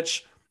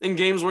Nedeljkovic in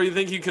games where you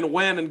think you can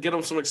win and get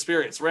him some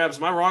experience. Rabs,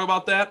 am I wrong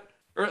about that?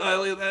 Or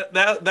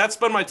that's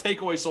been my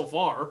takeaway so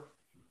far.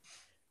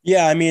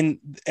 Yeah, I mean,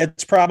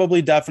 it's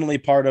probably definitely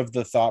part of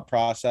the thought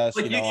process.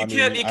 Like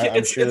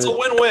it's a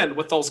win-win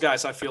with those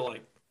guys, I feel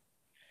like.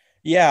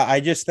 Yeah, I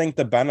just think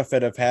the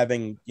benefit of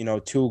having,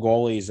 two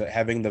goalies,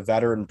 having the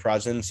veteran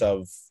presence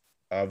of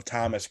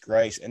Thomas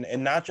Greiss,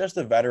 and not just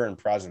the veteran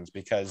presence,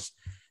 because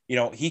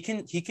he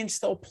can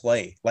still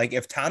play. Like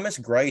if Thomas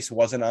Greiss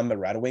wasn't on the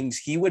Red Wings,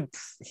 he would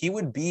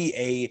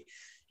be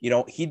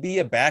he'd be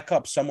a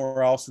backup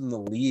somewhere else in the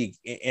league.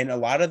 And a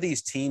lot of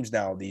these teams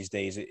now these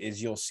days is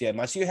you'll see,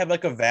 unless you have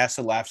like a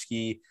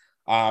Vasilevsky,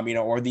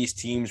 or these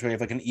teams where you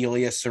have like an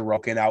Elias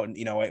Sorokin out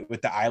and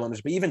with the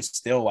Islanders, but even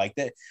still like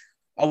that.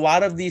 A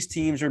lot of these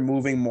teams are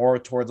moving more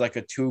towards like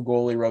a 2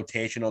 goalie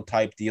rotational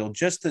type deal,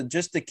 just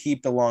to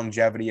keep the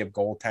longevity of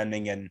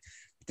goaltending and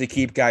to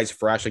keep guys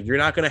fresh. Like you're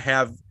not going to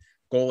have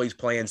goalies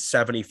playing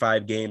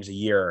 75 games a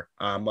year,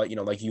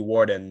 like you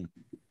would in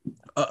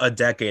a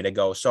decade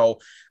ago. So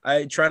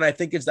I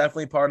think it's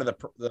definitely part of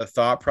the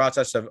thought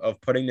process of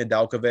putting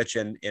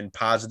Nedeljkovic in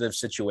positive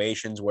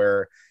situations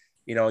where,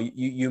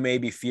 you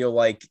maybe feel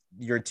like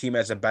your team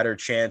has a better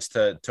chance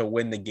to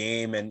win the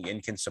game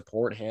and can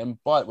support him.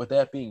 But with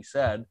that being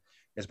said,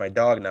 as my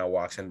dog now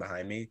walks in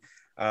behind me,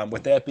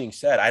 with that being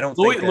said, I don't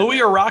think Louis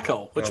or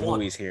Rocco, which one?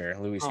 Louis here.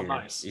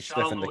 Nice. He's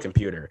sniffing the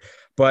computer.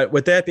 But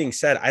with that being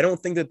said, I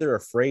don't think that they're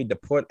afraid to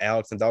put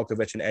Alex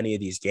Nedeljkovic in any of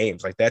these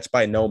games. Like that's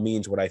by no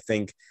means what I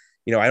think.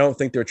 I don't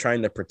think they're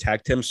trying to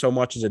protect him so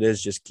much as it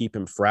is just keep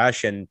him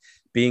fresh and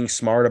being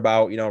smart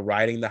about,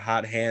 riding the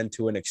hot hand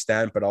to an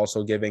extent, but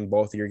also giving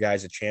both of your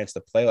guys a chance to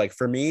play. Like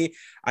for me,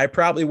 I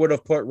probably would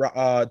have put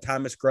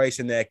Thomas Greiss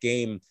in that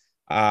game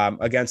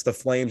against the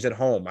Flames at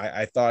home.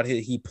 I thought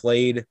he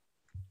played,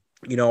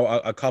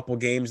 a couple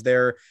games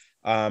there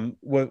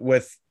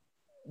with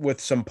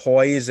some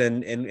poise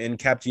and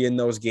kept you in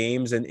those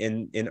games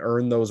and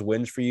earned those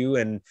wins for you.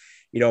 And,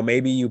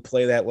 maybe you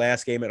play that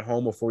last game at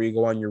home before you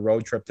go on your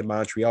road trip to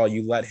Montreal.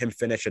 You let him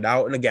finish it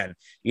out. And again,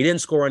 he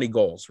didn't score any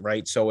goals,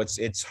 right? So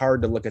it's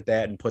hard to look at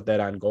that and put that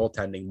on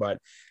goaltending, but,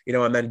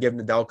 and then give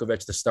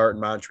Nedeljkovic the start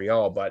in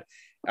Montreal. But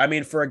I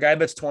mean, for a guy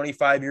that's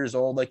 25 years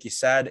old, like you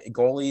said,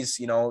 goalies,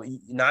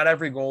 not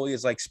every goalie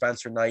is like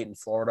Spencer Knight in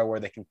Florida where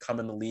they can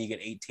come in the league at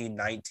 18,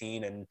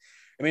 19. And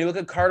I mean, look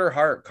at Carter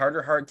Hart.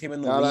 Carter Hart came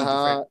in the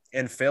league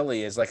in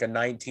Philly as like a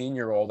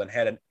 19-year-old and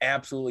had an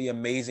absolutely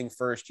amazing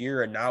first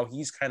year. And now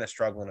he's kind of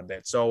struggling a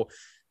bit. So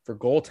for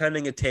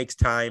goaltending, it takes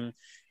time.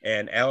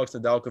 And Alex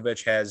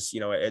Nedeljkovic has,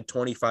 at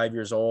 25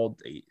 years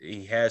old,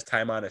 he has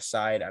time on his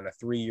side on a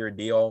 3-year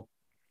deal.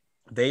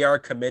 They are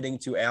committing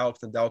to Alex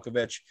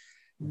Nedeljkovic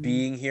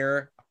being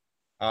here,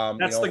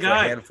 That's the for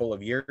guy. a handful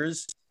of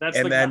years.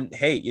 When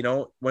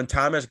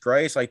Thomas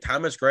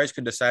Greiss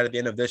could decide at the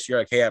end of this year,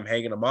 like, hey, I'm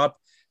hanging him up.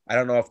 I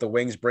don't know if the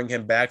Wings bring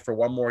him back for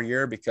one more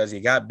year because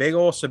you got big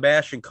old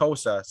Sebastian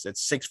Cossa.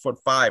 It's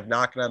 6'5",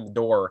 knocking on the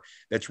door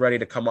that's ready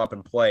to come up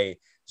and play.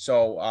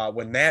 So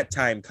when that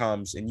time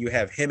comes and you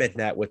have him at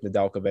net with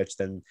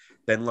Nedeljkovic,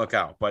 then look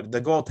out. But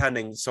the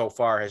goaltending so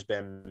far has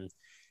been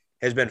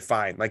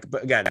fine. Like,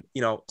 but again,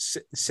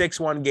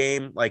 6-1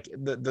 game. Like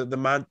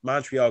the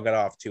Montreal got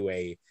off to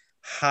a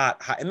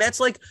hot, and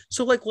that's like,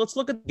 so like, let's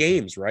look at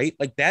games, right?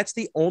 Like that's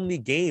the only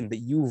game that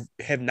you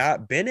have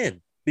not been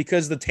in,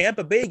 because the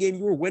Tampa Bay game,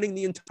 you were winning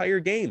the entire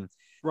game.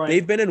 Right.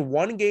 They've been in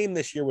one game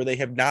this year where they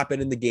have not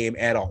been in the game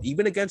at all.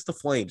 Even against the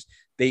Flames,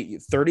 they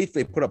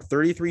put up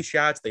 33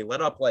 shots. They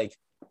let up like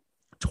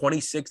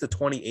 26 to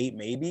 28,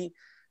 maybe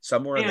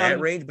somewhere in that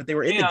range, but they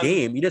were in the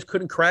game. You just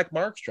couldn't crack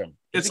Markstrom.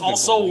 It's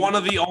also one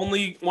of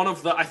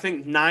the, I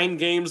think, 9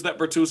 games that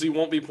Bertuzzi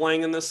won't be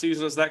playing in this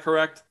season. Is that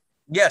correct?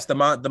 Yes, the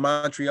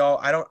Montreal.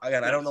 I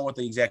don't know what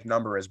the exact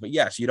number is, but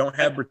yes, you don't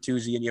have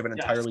Bertuzzi and you have an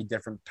entirely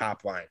different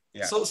top line.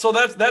 Yeah. So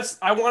that's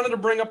I wanted to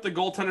bring up the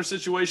goaltender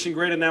situation.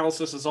 Great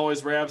analysis as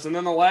always, Rabs. And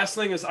then the last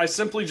thing is I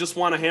simply just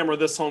want to hammer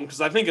this home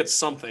because I think it's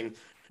something.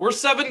 We're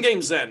 7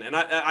 games in, and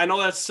I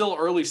know that's still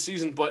early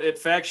season, but it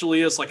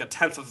factually is like a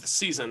 10th of the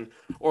season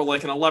or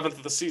like an 11th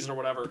of the season or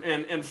whatever.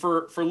 And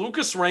for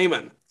Lucas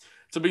Raymond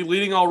to be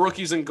leading all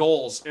rookies in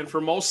goals and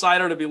for Mo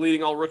Seider to be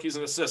leading all rookies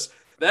in assists,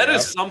 that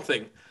is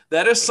something.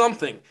 That is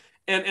something.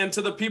 And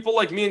to the people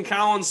like me and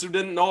Collins who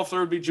didn't know if there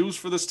would be juice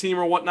for this team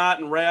or whatnot,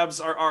 and Rabs,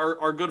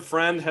 our good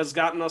friend, has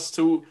gotten us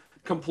to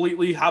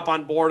completely hop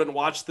on board and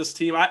watch this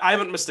team. I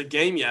haven't missed a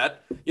game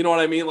yet. You know what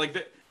I mean?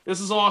 Like,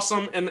 this is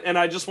awesome, and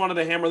I just wanted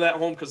to hammer that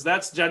home because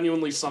that's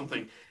genuinely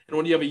something. And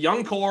when you have a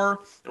young core,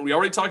 and we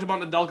already talked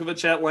about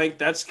Nedeljkovic at length,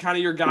 that's kind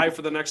of your guy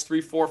for the next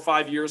 3, 4,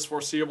 5 years,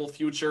 foreseeable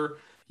future.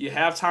 You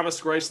have Thomas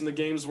Greiss in the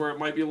games where it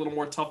might be a little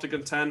more tough to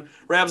contend.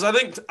 Rabs, I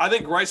think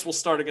Greiss will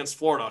start against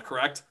Florida,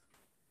 correct?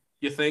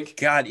 You think?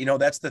 God,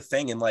 that's the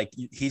thing. And like,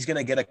 he's going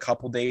to get a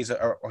couple days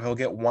or he'll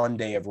get 1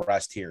 day of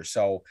rest here.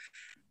 So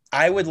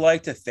I would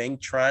like to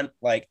think Trent,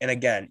 like, and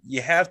again,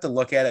 you have to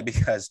look at it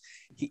because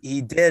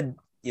he did,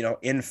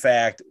 in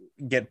fact,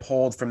 get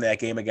pulled from that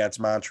game against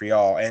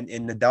Montreal. And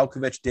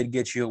Nedeljkovic did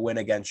get you a win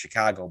against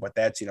Chicago. But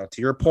that's, to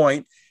your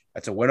point,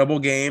 that's a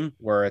winnable game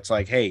where it's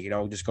like, hey,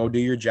 just go do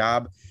your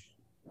job.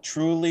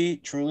 Truly,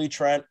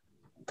 Trent,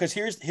 because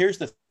here's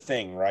the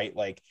thing, right?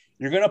 Like,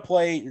 you're gonna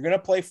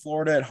play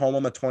Florida at home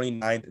on the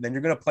 29th, and then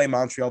you're gonna play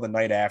Montreal the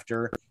night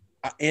after.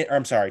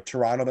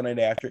 Toronto the night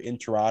after in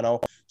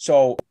Toronto.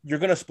 So you're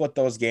gonna split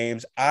those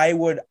games. I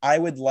would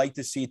like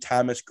to see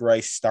Thomas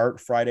Greiss start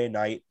Friday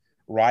night,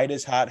 ride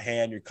his hot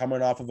hand. You're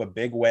coming off of a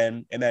big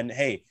win, and then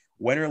hey,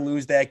 win or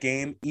lose that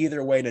game,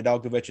 either way,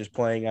 Nedeljkovic is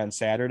playing on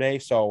Saturday.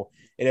 So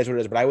it is what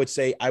it is. But I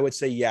would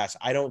say yes.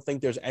 I don't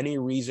think there's any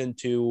reason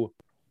to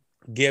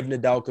give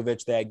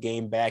Nedeljkovic that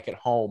game back at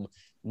home,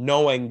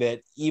 knowing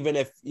that even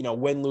if,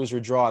 win, lose, or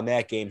draw in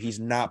that game, he's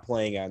not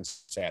playing on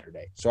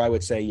Saturday. So I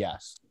would say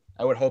yes.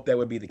 I would hope that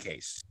would be the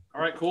case. All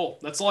right, cool.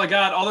 That's all I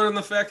got, other than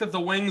the fact that the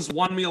Wings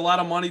won me a lot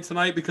of money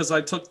tonight because I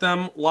took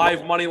them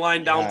live money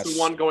line down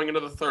 2-1 going into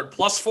the third.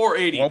 Plus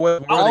 480.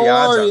 What are the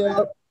odds on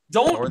that?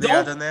 What are the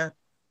odds on that?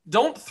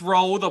 Don't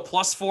throw the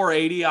plus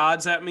 480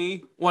 odds at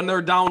me when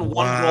they're down 1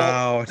 goal.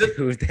 Wow,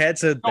 dude,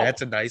 that's a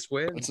nice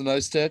win. It's a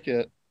nice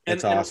ticket.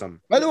 It's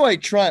awesome. By the way,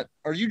 Trent,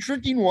 are you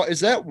drinking what?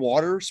 Is that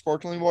water,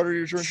 sparkling water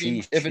you're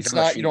drinking? If it's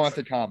not, you don't have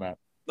to comment.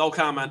 No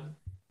comment.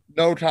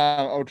 No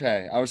time.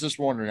 Okay. I was just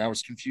wondering. I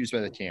was confused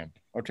by the can.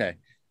 Okay.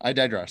 I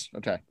digress.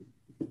 Okay.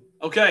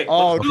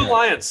 Let's do the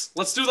Lions.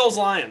 Let's do those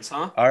Lions,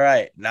 huh? All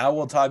right. Now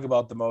we'll talk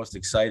about the most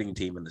exciting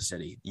team in the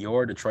city,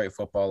 your Detroit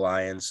Football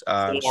Lions.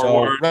 Labs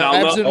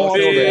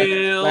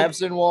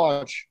and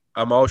watch.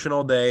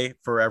 Emotional day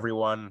for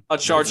everyone. A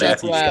charge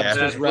at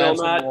Labs will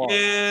not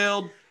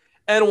yield.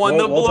 And won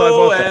the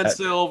blue and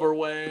silver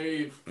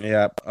wave.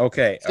 Yeah.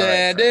 Okay.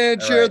 Stand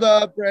and cheer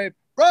the brave.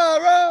 Rah,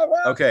 rah,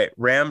 rah. Okay.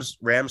 Rams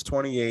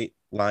 28,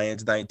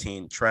 Lions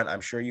 19. Trent,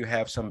 I'm sure you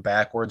have some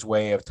backwards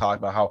way of talking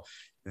about how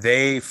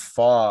they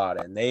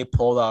fought and they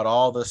pulled out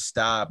all the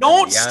stops.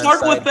 Don't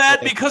start with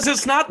that because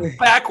it's not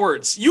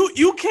backwards.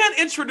 You can't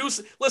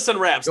introduce. Listen,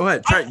 Rams. Go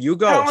ahead, Trent. You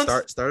go.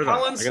 Start it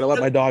off. I gotta let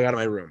my dog out of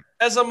my room.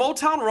 As a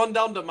Motown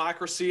rundown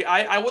democracy,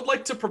 I would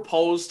like to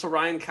propose to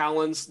Ryan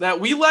Collins that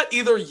we let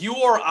either you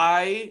or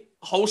I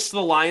host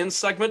the Lions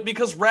segment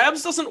because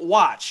Rabs doesn't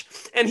watch,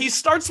 and he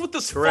starts with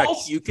this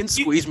false. You can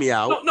squeeze me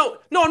out. No,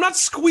 I'm not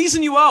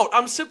squeezing you out.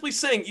 I'm simply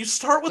saying you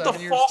start with the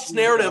false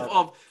narrative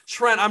of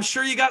Trent. I'm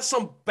sure you got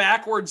some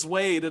backwards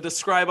way to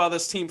describe how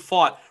this team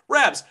fought.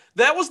 Rabs,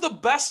 that was the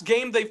best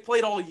game they've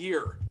played all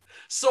year.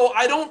 So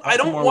I don't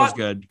want. Was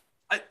good.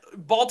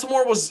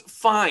 Baltimore was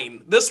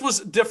fine. This was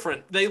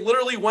different. They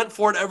literally went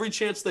for it every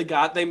chance they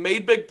got. They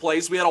made big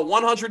plays. We had a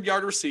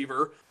 100-yard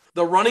receiver.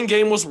 The running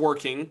game was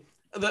working.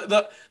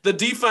 The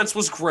defense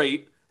was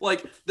great.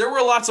 Like, there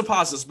were lots of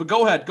positives. But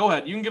go ahead.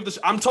 You can give this.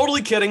 I'm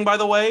totally kidding, by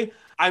the way.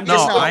 I'm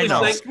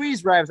just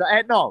squeeze Rabs.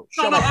 No.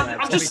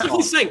 I'm just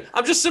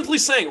simply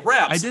saying,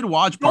 Rabs. I did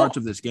watch parts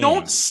of this game.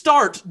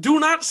 Do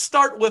not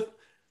start with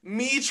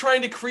me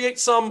trying to create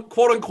some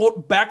quote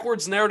unquote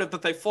backwards narrative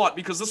that they fought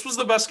because this was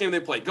the best game they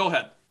played. Go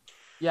ahead.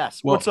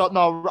 Yes. What's up?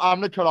 No, I'm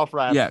gonna cut off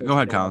Rabs. Yeah, go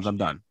ahead, Collins. I'm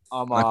done.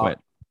 I quit.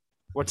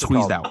 What's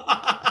squeezed out?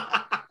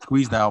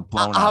 squeezed out,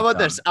 blown out. How about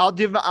this?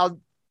 I'll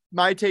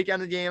my take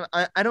on the game.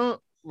 I don't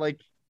like.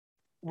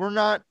 We're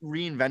not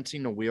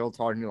reinventing the wheel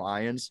talking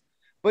Lions,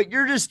 but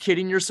you're just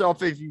kidding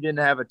yourself if you didn't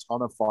have a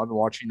ton of fun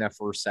watching that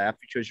first half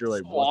because you're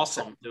like,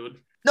 awesome, dude.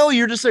 No,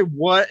 you're just like,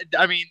 what?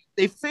 I mean,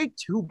 they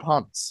faked 2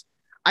 punts.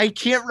 I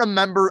can't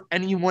remember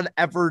anyone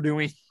ever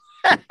doing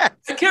I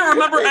can't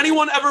remember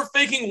anyone ever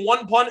faking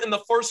 1 punt in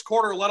the first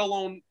quarter, let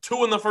alone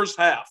 2 in the first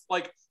half.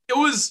 Like it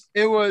was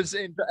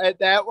insane.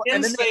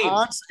 And then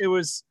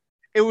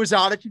it was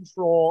out of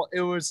control.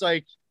 It was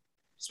like,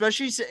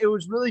 especially it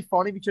was really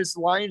funny because the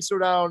Lions go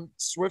down.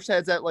 Swift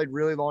has that like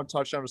really long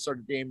touchdown to start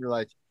the game. You're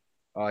like,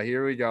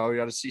 here we go. We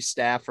got to see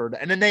Stafford,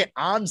 and then they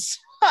onside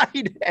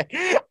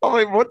it. I'm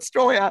like, what's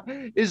going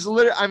on? Is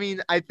literally. I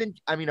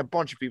mean, a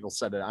bunch of people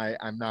said it.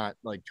 I'm not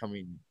like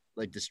coming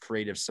like this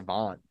creative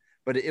savant.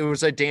 But it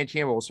was like Dan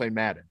Campbell was playing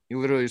Madden. He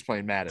literally was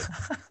playing Madden,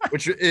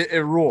 which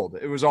it ruled.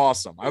 It was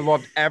awesome. I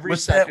loved every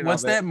second.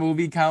 What's that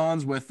movie,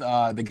 Collins, with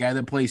the guy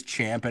that plays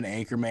Champ and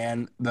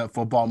Anchorman, the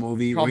football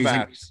movie?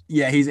 Where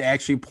he's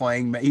actually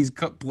playing. He's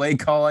play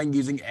calling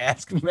using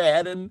Ask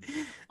Madden.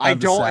 I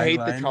don't hate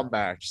the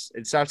comebacks.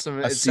 It's got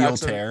some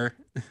tear.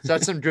 It's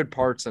got some good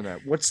parts in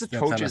it. What's the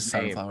coach's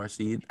name? Sunflower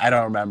seed. I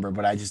don't remember,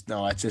 but I just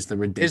know it's just a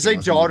ridiculous. His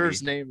like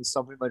daughter's name is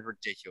something like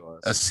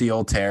ridiculous. A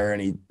seal tear,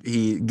 and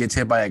he gets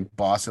hit by a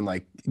boss and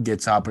like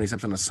gets up and he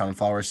steps on a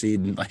sunflower seed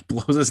and like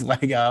blows his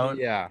leg out.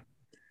 Yeah,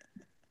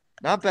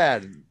 not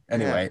bad.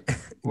 Anyway,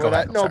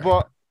 but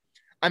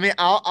I mean,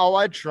 I'll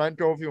let Trent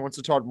go if he wants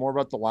to talk more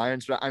about the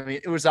Lions. But I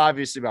mean, it was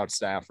obviously about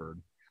Stafford.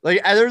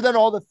 Like other than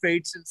all the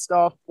fates and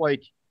stuff,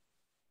 like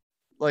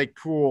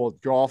cool,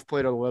 Goff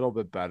played a little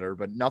bit better,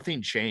 but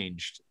nothing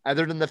changed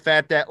other than the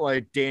fact that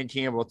like Dan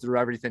Campbell threw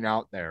everything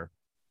out there.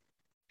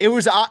 It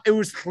was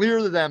clear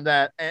to them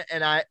that,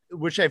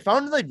 which I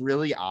found like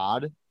really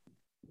odd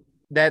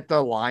that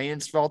the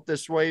Lions felt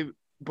this way.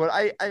 But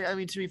I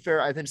mean, to be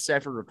fair, I think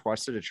Stafford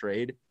requested a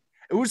trade.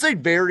 It was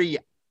like very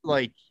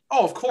like,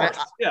 oh, of course.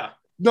 Yeah.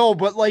 No,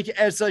 but like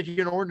as like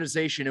an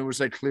organization, it was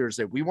like clear as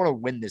that we want to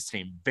win this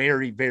team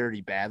very,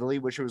 very badly,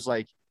 which was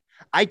like,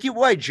 I get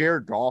why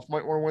Jared Goff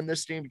might want to win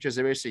this game because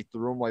they basically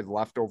threw him like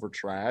leftover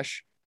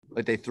trash.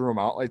 Like they threw him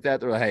out like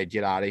that. They're like, hey,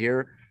 get out of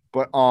here.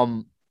 But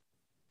I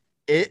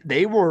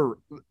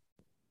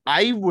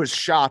was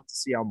shocked to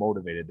see how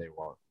motivated they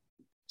were.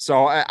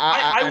 So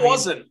I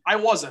wasn't.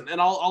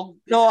 And I'll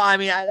no, I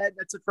mean,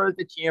 that's a credit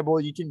to Campbell.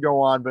 You can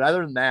go on. But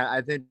other than that,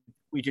 I think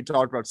we could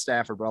talk about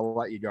Stafford, but I'll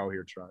let you go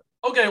here, Trent.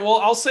 Okay, well,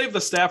 I'll save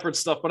the Stafford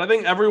stuff, but I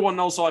think everyone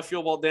knows how I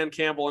feel about Dan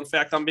Campbell. In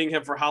fact, I'm being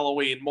him for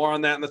Halloween. More on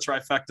that in the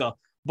trifecta.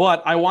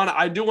 But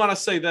I do want to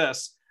say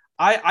this.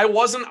 I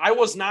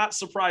was not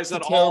surprised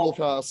at all. Terrible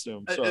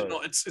costume. Sorry.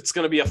 No, it's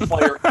going to be a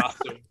fire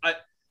costume.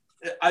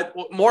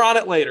 More on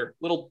it later.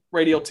 Little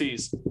radio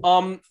tease.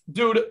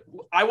 Dude,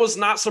 I was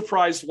not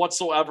surprised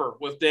whatsoever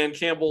with Dan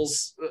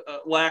Campbell's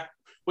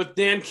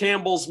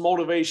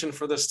motivation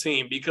for this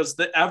team because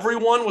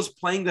everyone was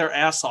playing their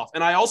ass off.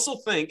 And I also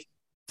think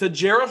to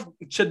Jared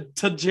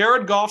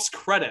Goff's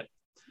credit,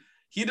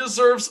 he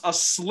deserves a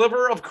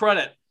sliver of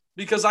credit.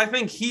 Because I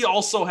think he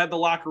also had the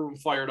locker room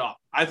fired up.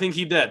 I think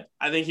he did.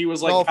 I think he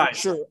was like, guys,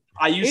 sure.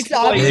 I used to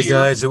play. Hey,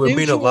 guys, it would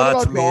mean a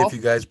lot to me if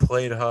you guys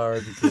played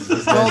hard because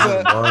you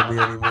guys don't want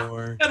me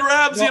anymore. And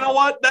Rabs, you know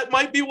what? That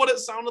might be what it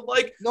sounded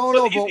like.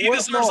 But he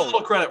deserves a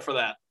little credit for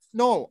that.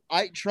 No,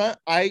 I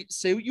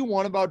say what you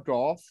want about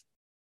Goff.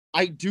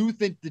 I do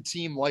think the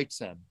team likes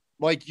him.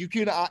 Like you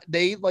can,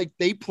 they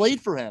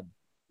played for him,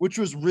 which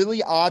was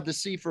really odd to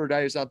see for a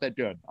guy who's not that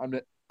good. I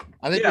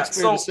think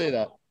it's fair to say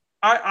that.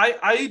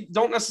 I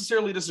don't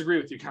necessarily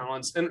disagree with you,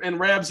 Collins. And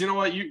Rabs, you know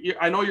what? You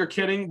I know you're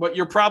kidding, but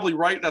you're probably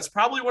right. That's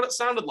probably what it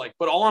sounded like.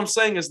 But all I'm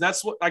saying is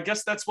that's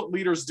what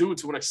leaders do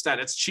to an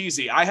extent. It's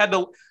cheesy. I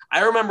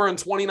remember in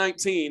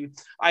 2019,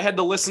 I had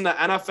to listen to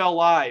NFL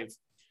Live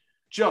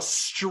just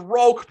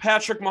stroke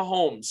Patrick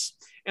Mahomes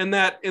in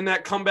that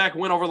comeback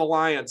win over the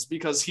Lions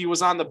because he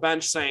was on the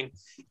bench saying,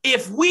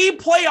 if we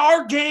play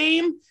our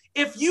game,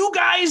 if you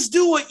guys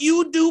do what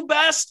you do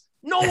best,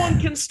 no one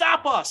can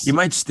stop us. You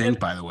might stink,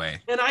 by the way.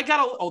 And I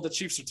the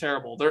Chiefs are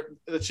terrible.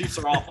 The Chiefs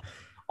are awful.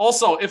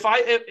 Also,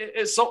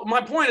 so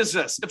my point is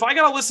this: if I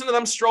gotta listen to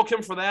them stroke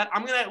him for that,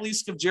 I'm gonna at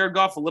least give Jared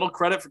Goff a little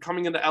credit for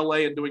coming into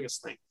LA and doing his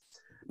thing.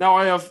 Now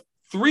I have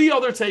 3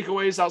 other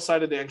takeaways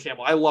outside of Dan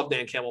Campbell. I love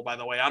Dan Campbell, by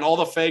the way. On all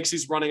the fakes,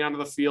 he's running onto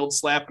the field,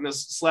 slapping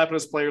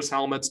his players'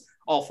 helmets,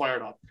 all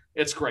fired up.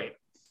 It's great.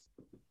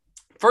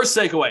 First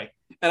takeaway,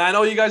 and I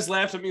know you guys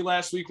laughed at me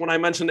last week when I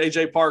mentioned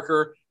AJ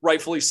Parker,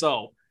 rightfully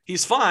so.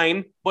 He's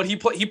fine, but he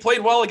played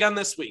well again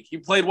this week. He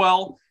played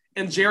well,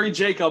 and Jerry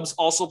Jacobs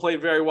also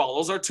played very well.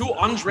 Those are 2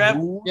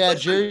 undrafted. Yeah,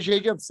 Jerry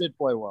Jacobs did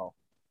play well.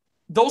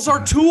 Those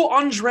are 2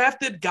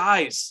 undrafted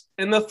guys,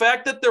 and the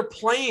fact that they're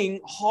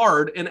playing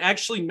hard and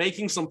actually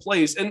making some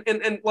plays, and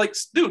like,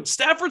 dude,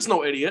 Stafford's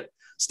no idiot.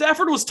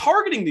 Stafford was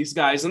targeting these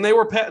guys, and they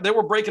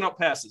were breaking up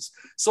passes.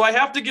 So I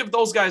have to give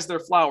those guys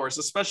their flowers,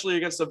 especially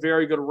against a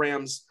very good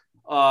Rams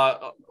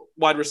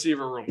wide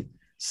receiver room.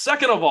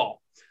 Second of all,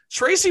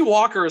 Tracy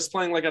Walker is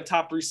playing like a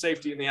top 3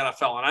 safety in the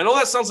NFL. And I know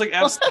that sounds like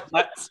absolute.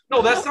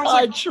 No, that sounds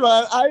like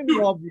I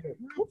love you.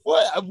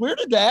 What? Where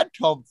did that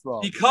come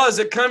from? Because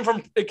it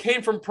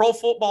came from Pro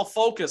Football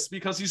Focus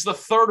because he's the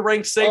 3rd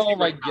ranked safety. Oh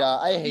my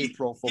God. I hate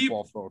Pro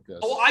Football Focus.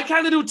 Well, I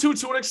kind of do too,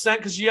 to an extent,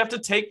 because you have to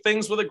take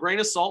things with a grain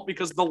of salt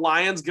because the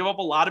Lions give up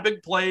a lot of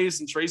big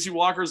plays and Tracy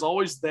Walker is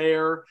always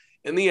there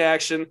in the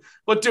action.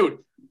 But dude,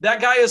 that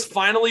guy is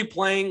finally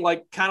playing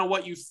like kind of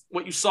what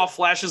you saw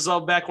flashes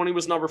of back when he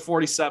was number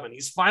 47.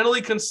 He's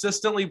finally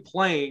consistently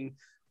playing,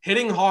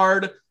 hitting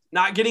hard,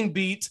 not getting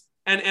beat.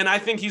 And I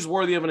think he's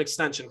worthy of an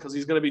extension because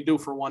he's going to be due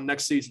for one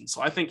next season.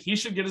 So I think he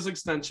should get his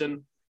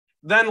extension.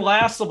 Then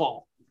last of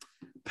all,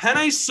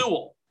 Penei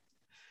Sewell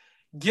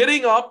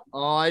getting up.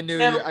 Oh, I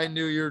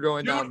knew you were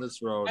going down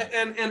this road.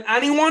 And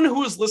anyone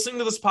who is listening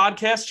to this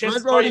podcast,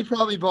 he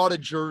probably bought a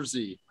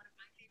jersey.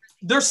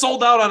 They're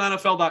sold out on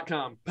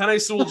NFL.com.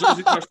 Penei Sewell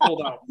jerseys are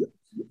sold out.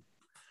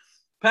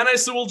 Penei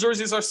Sewell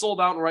jerseys are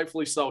sold out, and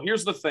rightfully so.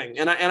 Here's the thing,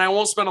 and I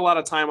won't spend a lot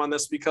of time on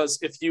this because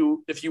if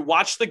you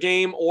watch the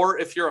game or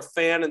if you're a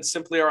fan and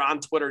simply are on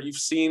Twitter, you've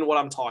seen what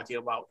I'm talking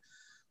about.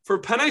 For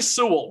Penei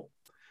Sewell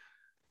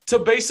to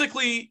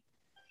basically,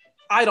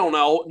 I don't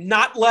know,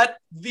 not let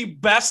the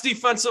best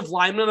defensive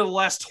lineman of the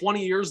last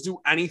 20 years do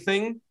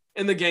anything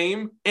in the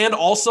game, and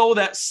also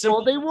that simple.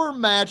 Well, they were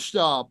matched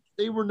up.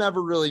 They were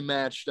never really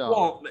matched up.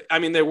 Well, I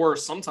mean, they were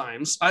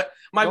sometimes.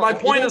 My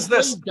point is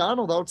this: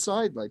 Donald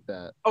outside like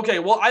that. Okay,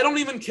 well, I don't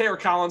even care,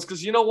 Collins,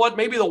 because you know what?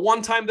 Maybe the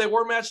one time they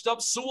were matched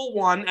up, Sewell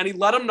won, and he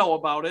let him know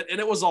about it, and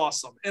it was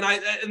awesome. And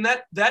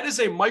that is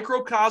a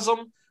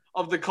microcosm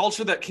of the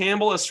culture that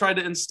Campbell has tried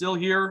to instill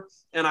here,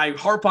 and I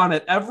harp on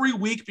it every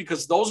week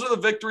because those are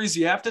the victories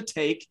you have to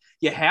take.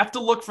 You have to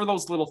look for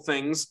those little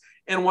things.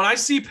 And when I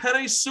see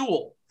Penei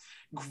Sewell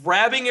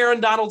grabbing Aaron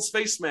Donald's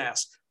face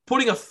mask,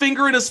 putting a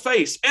finger in his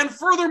face. And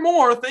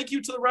furthermore, thank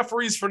you to the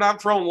referees for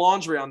not throwing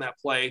laundry on that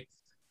play.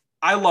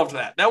 I loved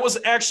that. That was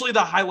actually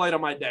the highlight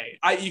of my day.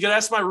 You can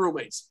ask my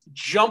roommates.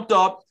 Jumped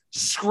up,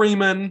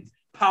 screaming,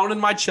 pounding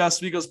my chest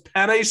because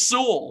Penei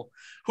Sewell,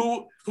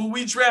 who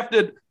we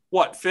drafted,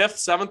 what, 5th,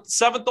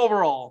 7th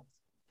overall,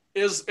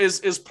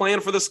 is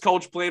playing for this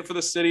coach, playing for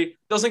the city.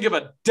 Doesn't give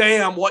a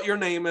damn what your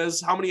name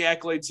is, how many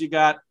accolades you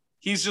got.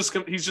 He's just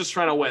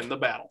trying to win the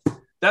battle.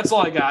 That's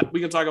all I got. We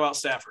can talk about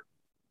Stafford.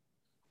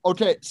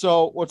 Okay,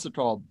 so what's it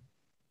called?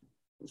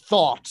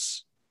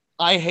 Thoughts.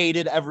 I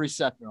hated every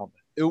second of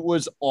it. It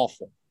was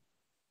awful.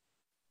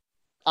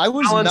 I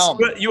was numb.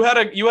 You had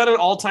an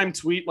all-time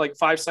tweet like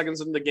 5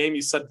 seconds into the game.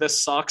 You said,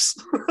 "This sucks."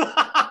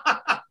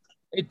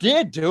 It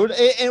did, dude.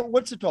 And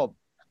what's it called?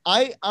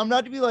 I'm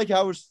not to be like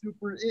I was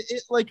super.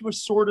 It like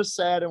was sort of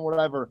sad and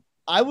whatever.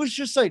 I was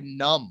just like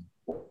numb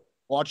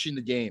watching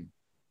the game.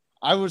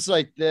 I was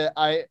like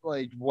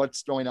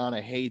what's going on?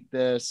 I hate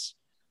this.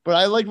 But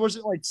I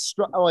wasn't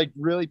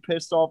really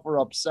pissed off or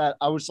upset.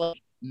 I was like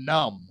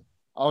numb.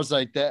 I was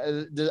like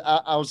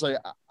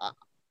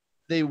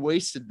they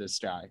wasted this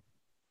guy.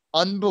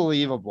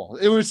 Unbelievable.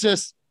 It was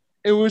just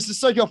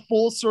like a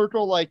full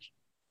circle. Like,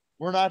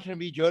 we're not going to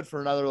be good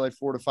for another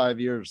 4 to 5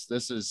 years.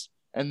 This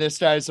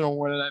guy's going to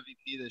win an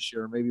MVP this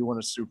year, maybe win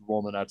a Super Bowl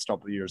in the next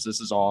couple of years. This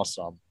is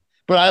awesome.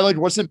 But I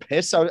wasn't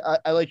pissed.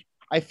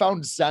 I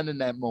found zen in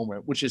that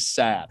moment, which is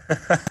sad.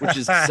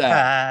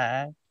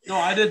 No,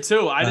 I did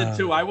too.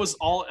 I was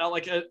all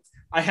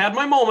I had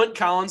my moment,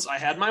 Collins. I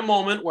had my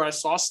moment where I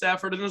saw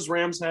Stafford in his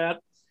Rams hat.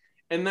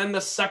 And then the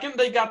second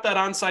they got that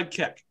onside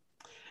kick,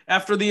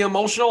 after the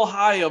emotional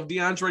high of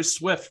DeAndre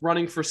Swift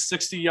running for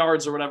 60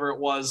 yards or whatever it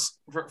was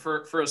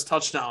for his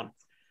touchdown,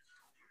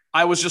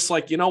 I was just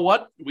like, you know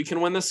what? We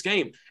can win this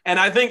game. And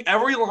I think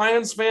every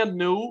Lions fan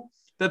knew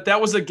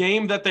that was a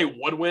game that they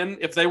would win.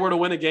 If they were to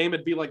win a game,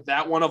 it'd be like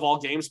that one of all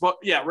games. But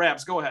yeah,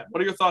 Rabs, go ahead.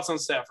 What are your thoughts on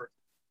Stafford?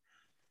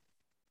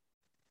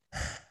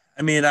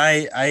 I mean,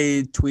 I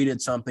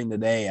tweeted something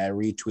today. I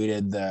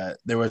retweeted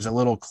there was a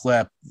little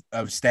clip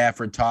of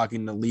Stafford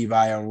talking to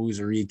Levi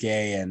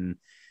Onwuzurike and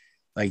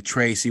like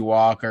Tracy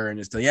Walker and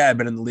just, I've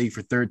been in the league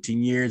for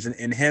 13 years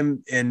and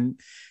him. And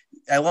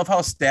I love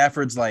how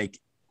Stafford's like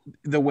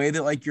the way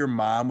that like your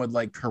mom would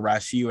like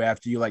caress you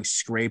after you like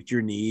scraped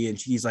your knee. And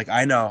she's like,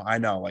 I know,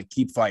 like,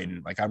 keep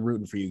fighting. Like, I'm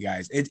rooting for you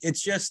guys.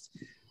 It's just,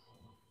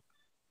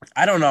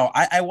 I don't know.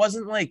 I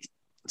wasn't like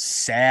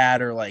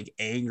sad or like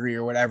angry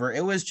or whatever.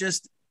 It was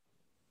just,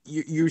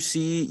 you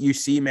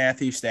see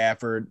Matthew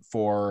Stafford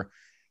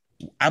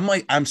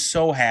I'm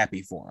so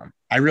happy for him.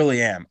 I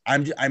really am.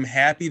 I'm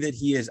happy that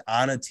he is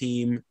on a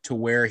team to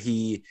where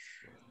he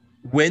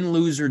win,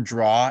 lose, or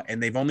draw,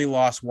 and they've only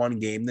lost one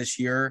game this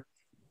year.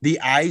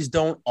 The eyes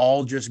don't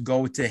all just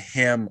go to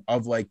him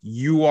of like,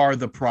 you are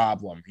the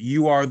problem.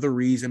 You are the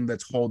reason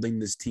that's holding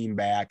this team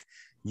back.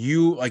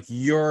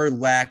 Your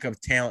lack of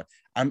talent.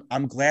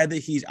 I'm glad that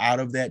he's out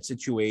of that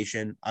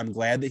situation. I'm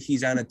glad that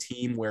he's on a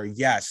team where,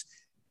 yes,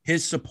 he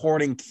has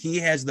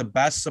the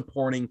best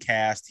supporting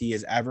cast he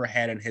has ever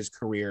had in his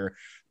career,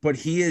 but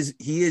he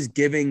is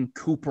giving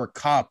Cooper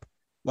Kupp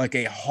like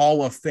a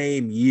Hall of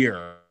Fame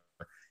year.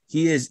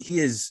 He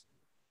is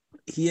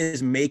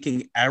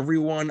making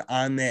everyone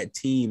on that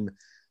team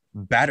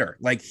better.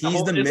 Like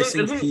he's the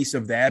missing piece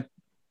of that.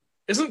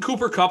 Isn't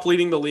Cooper Kupp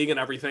leading the league in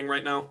everything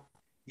right now?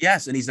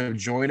 Yes, and he's a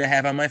joy to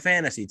have on my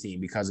fantasy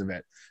team because of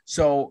it.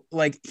 So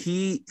like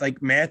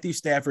Matthew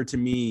Stafford, to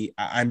me,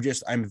 I'm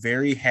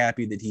very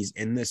happy that he's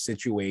in this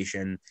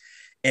situation.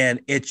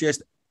 And I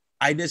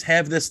just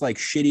have this like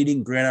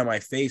shit-eating grin on my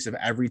face of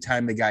every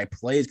time the guy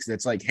plays, because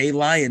it's like, hey,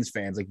 Lions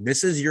fans, like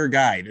this is your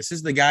guy. This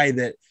is the guy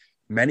that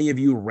many of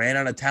you ran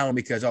out of town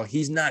because, oh,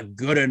 he's not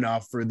good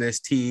enough for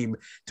this team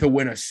to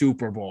win a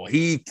Super Bowl.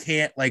 He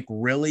can't, like,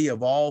 really,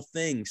 of all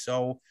things.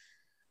 So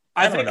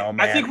I don't know,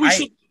 man.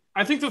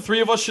 I think the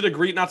three of us should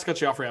agree, not to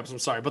cut you off, Rabs, I'm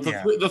sorry, but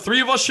the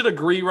three of us should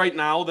agree right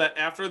now that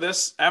after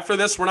this,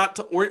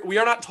 we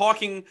are not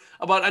talking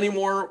about any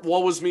more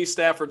woe is me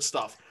Stafford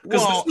stuff.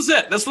 Because this was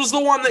it. This was the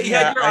one that you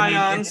had your eye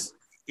on.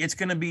 It's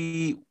going to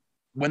be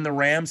when the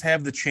Rams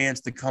have the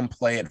chance to come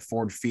play at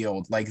Ford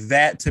Field, like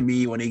that, to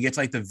me, when he gets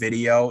like the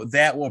video,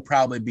 that will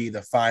probably be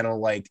the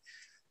final like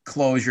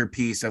closure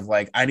piece of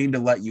like, I need to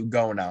let you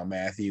go now,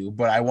 Matthew,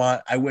 but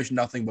I wish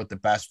nothing but the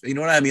best. You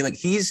know what I mean? Like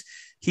he's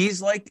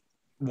like,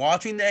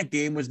 watching that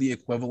game was the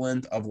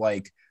equivalent of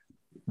like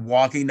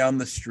walking down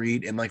the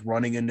street and like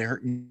running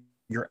into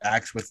your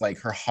ex with like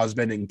her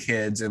husband and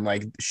kids, and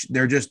like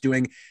they're just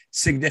doing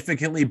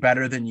significantly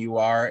better than you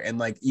are, and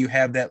like you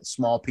have that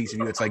small piece of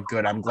you. It's like,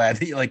 good, I'm glad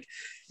that you like,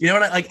 you know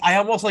what, I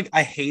almost like,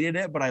 I hated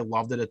it, but I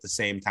loved it at the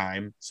same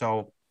time.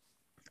 So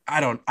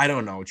I don't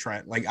know,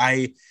 Trent. Like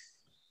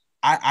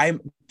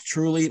I'm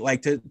truly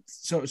like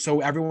so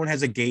everyone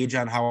has a gauge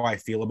on how I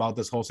feel about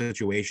this whole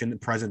situation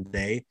present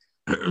day.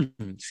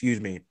 Excuse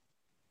me,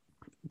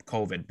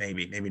 COVID,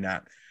 maybe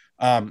not.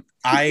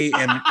 I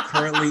am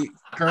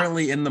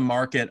currently in the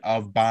market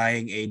of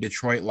buying a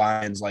Detroit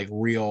Lions like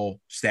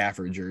real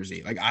Stafford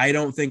jersey. Like I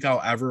don't think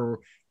I'll ever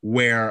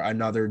wear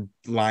another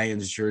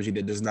Lions jersey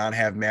that does not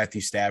have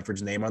Matthew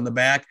Stafford's name on the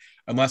back,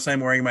 unless I'm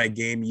wearing my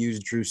game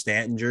used Drew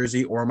Stanton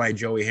jersey or my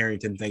Joey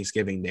Harrington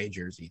Thanksgiving Day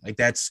jersey. Like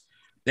that's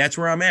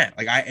where I'm at.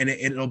 Like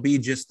it'll be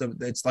just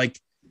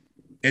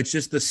it's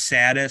just the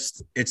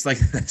saddest. It's like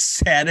the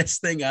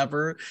saddest thing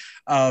ever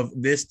of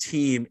this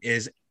team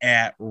is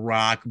at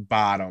rock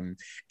bottom.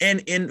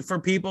 And for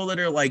people that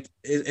are like,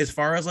 as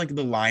far as like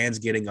the Lions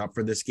getting up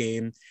for this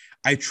game,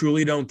 I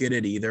truly don't get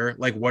it either.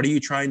 Like, what are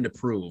you trying to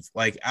prove?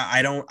 Like,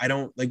 I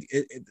don't like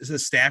it. The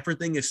Stafford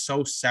thing is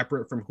so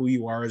separate from who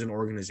you are as an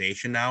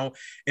organization now.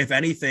 If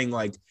anything,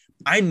 like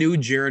I knew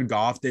Jared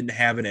Goff didn't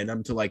have it in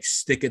him to like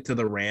stick it to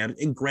the Rams.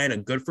 And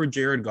granted, good for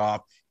Jared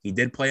Goff. He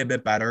did play a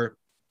bit better.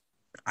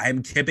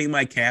 I'm tipping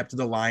my cap to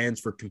the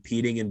Lions for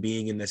competing and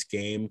being in this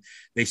game.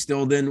 They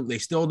still didn't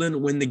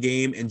win the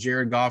game, and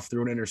Jared Goff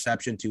threw an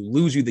interception to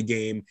lose you the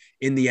game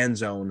in the end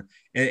zone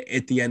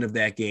at the end of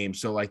that game.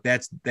 So like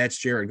that's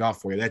Jared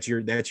Goff for you. That's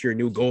your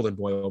new golden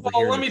boy over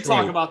here. Let me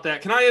talk about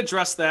that. Can I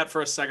address that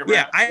for a second?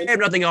 Yeah, I have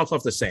nothing else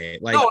left to say.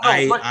 Like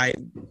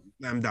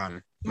I'm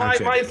done.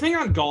 My thing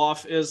on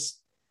Goff is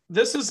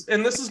this is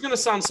going to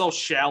sound so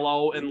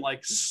shallow and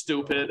like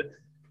stupid,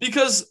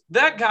 because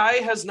that guy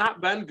has not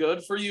been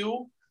good for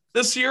you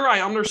this year. I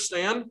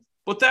understand,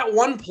 but that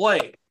one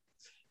play,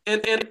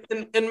 and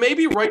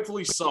maybe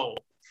rightfully so,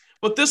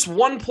 but this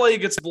one play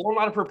gets blown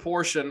out of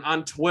proportion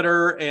on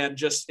Twitter and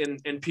just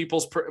in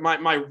people's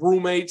my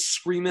roommates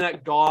screaming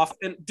at Goff.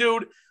 And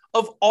dude,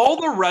 of all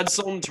the red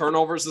zone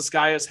turnovers this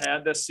guy has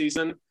had this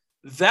season,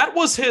 that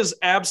was his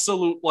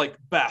absolute like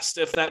best,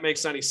 if that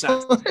makes any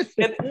sense.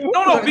 And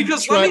no,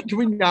 because can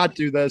we not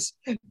do this?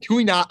 Can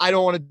we not? I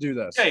don't want to do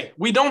this. Okay,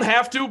 we don't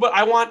have to, but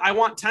I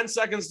want 10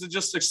 seconds to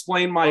just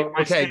explain my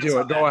okay, do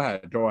it. Go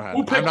ahead.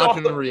 I'm not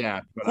going to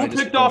react. Who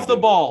picked off the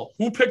ball?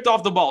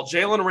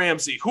 Jalen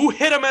Ramsey. Who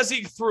hit him as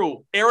he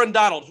threw? Aaron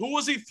Donald. Who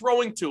was he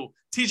throwing to?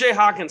 TJ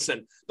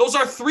Hawkinson. Those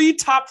are 3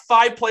 top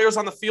 5 players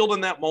on the field in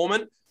that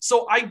moment.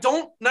 So I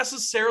don't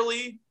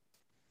necessarily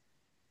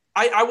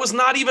I was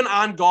not even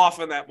on Goff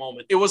in that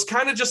moment. It was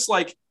kind of just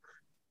like,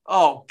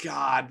 oh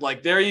God,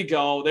 like there you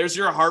go. There's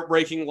your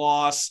heartbreaking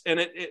loss. And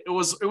it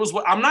was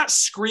I'm not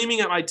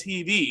screaming at my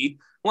TV.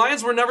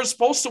 Lions were never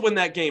supposed to win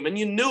that game. And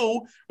you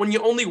knew when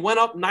you only went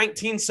up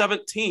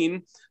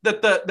 19-17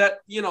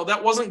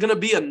 that wasn't going to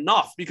be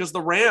enough, because the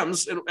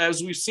Rams,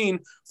 as we've seen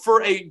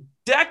for a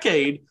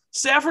decade,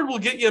 Stafford will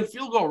get you in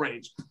field goal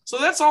range. So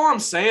that's all I'm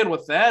saying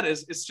with that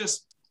is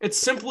it's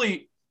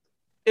simply,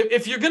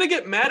 if you're going to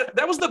get mad,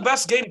 that was the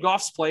best game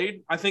Goff's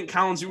played. I think,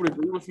 Collins, you would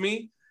agree with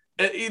me.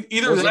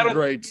 Either that,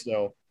 great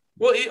still.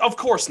 Well, of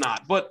course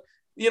not. But,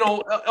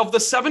 of the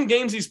 7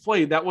 games he's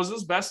played, that was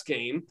his best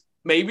game.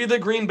 Maybe the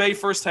Green Bay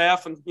first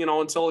half, and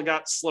until it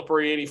got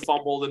slippery and he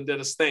fumbled and did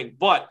his thing.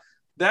 But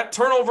that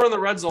turnover in the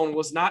red zone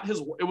was not his.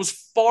 It was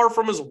far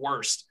from his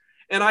worst.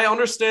 And I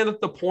understand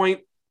that the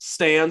point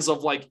stands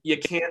of like, you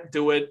can't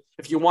do it.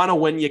 If you want to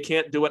win, you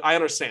can't do it. I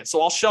understand.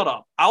 So I'll shut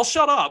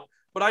up.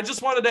 But I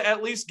just wanted to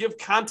at least give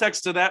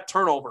context to that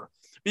turnover,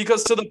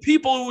 because to the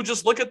people who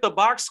just look at the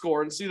box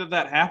score and see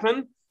that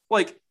happened,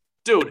 like,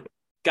 dude,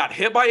 got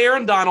hit by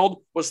Aaron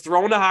Donald, was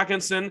thrown to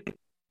Hawkinson,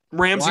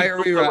 Ramsey. Why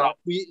are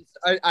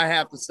I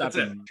have to stop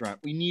him, Trent.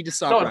 We need to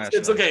stop. No,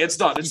 it's okay. It's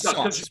done. It's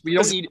done. We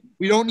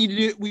don't need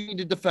to. We need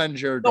to defend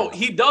Jared. No,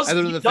 he does.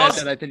 Other than the fact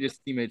that I think his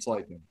teammates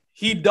like him.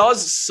 He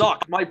does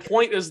suck. My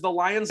point is the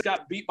Lions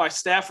got beat by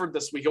Stafford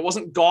this week. It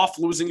wasn't Goff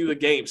losing you the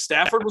game.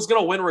 Stafford was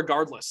going to win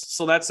regardless.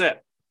 So that's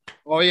it.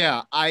 Oh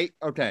yeah.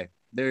 Okay.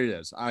 There it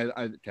is. I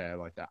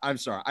like that. I'm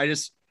sorry.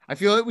 I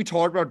feel like we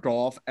talk about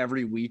Goff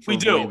every week. We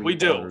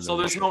do. So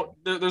there's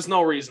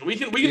no reason. We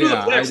can do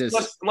the picks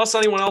unless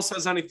anyone else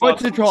has any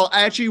thoughts.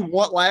 Actually,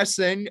 one last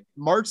thing.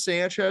 Mark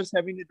Sanchez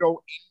having to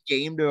go in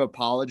game to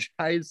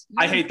apologize.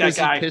 I hate that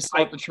guy. He pissed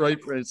off Detroit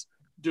for his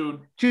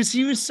dude. Because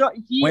he was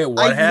Wait,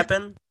 what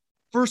happened?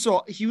 First of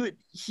all,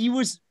 he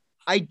was.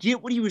 I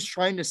get what he was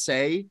trying to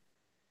say,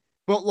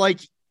 but like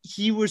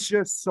he was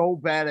just so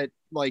bad at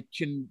like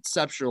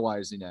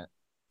conceptualizing it.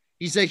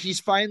 He's like, he's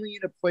finally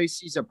in a place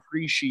he's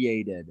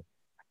appreciated.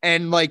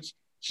 And like,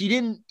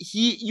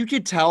 you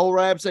could tell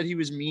Rabs that he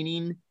was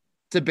meaning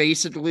to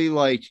basically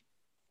like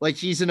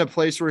he's in a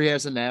place where he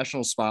has a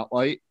national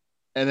spotlight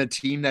and a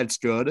team that's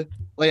good.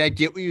 Like, I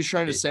get what he was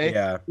trying to say.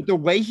 Yeah. But the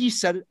way he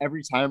said it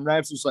every time,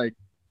 Rabs was like,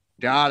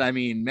 God, I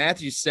mean,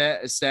 Matthew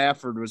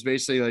Stafford was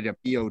basically like a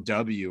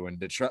POW in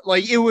Detroit.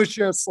 Like, it was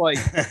just like,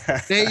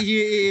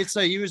 it's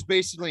like he was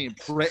basically he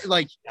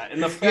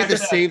had to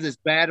save this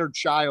battered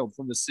child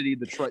from the city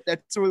of Detroit.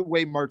 That's the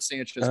way Mark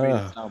Sanchez made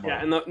it sound.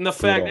 Yeah, and the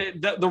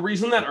fact that the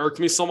reason that irked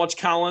me so much,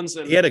 Collins,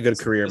 and he had a good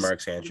career,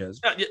 Mark Sanchez.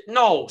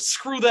 No,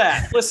 screw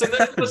that. Listen,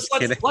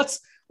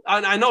 let's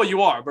I know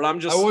you are, but I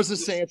was a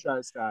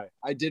Sanchez guy.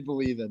 I did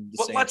believe in the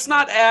Sanchez. Let's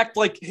not act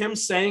like him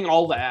saying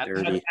all that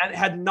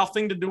had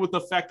nothing to do with the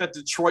fact that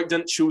Detroit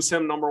didn't choose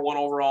him number 1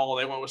 overall.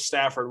 They went with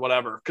Stafford,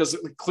 whatever. Because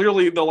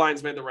clearly the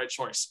Lions made the right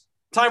choice.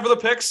 Time for the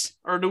picks,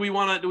 or do we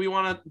want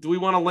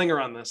to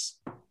linger on this?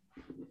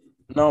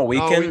 No, we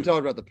can talk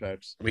about the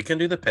picks. We can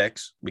do the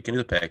picks.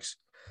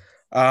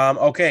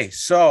 Okay,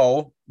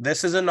 so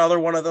this is another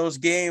one of those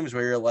games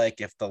where you're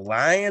like, if the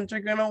Lions are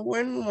gonna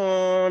win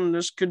one,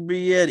 this could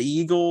be it.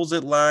 Eagles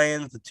at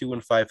Lions, the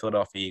 2-5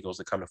 Philadelphia Eagles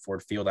that come to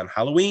Ford Field on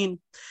Halloween.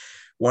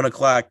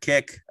 1:00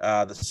 kick.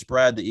 The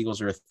spread, the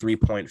Eagles are a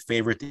 3-point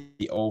favorite.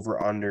 The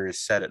over/under is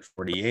set at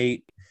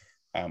 48.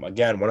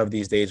 Again, one of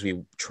these days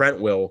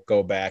Trent will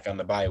go back on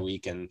the bye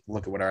week and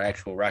look at what our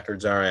actual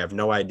records are. I have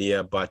no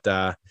idea, but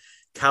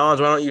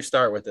Collins, why don't you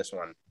start with this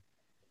one?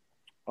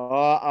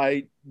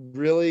 I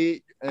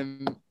really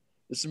am.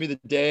 This will be the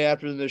day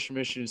after the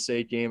Michigan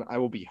State game. I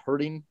will be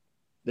hurting.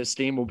 This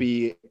game will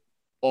be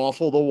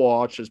awful to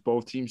watch as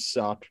both teams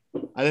suck.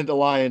 I think the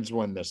Lions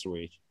win this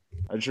week.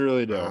 I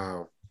truly do.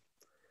 Wow.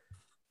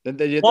 Then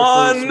they get the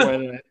first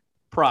win.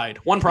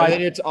 One pride. I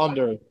think it's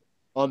under.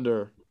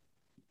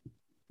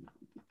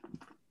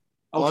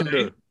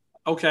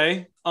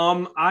 Okay.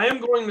 I am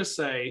going to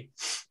say,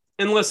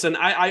 and listen,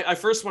 I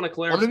first want to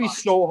clarify. I'm gonna be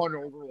so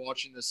hungover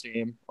watching this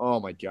game. Oh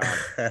my god!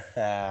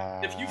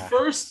 if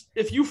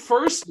you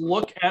first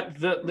look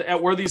at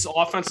at where these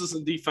offenses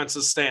and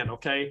defenses stand,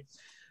 okay.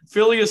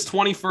 Philly is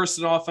 21st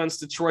in offense.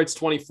 Detroit's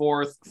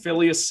 24th.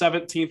 Philly is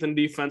 17th in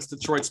defense.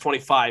 Detroit's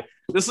 25.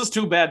 This is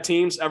 2 bad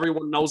teams.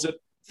 Everyone knows it.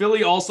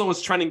 Philly also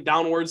is trending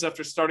downwards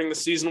after starting the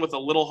season with a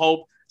little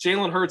hope.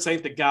 Jalen Hurts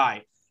ain't the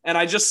guy, and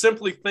I just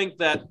simply think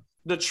that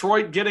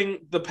Detroit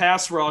getting the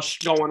pass rush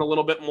going a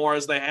little bit more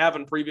as they have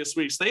in previous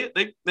weeks.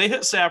 They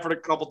hit Stafford a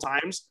couple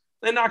times.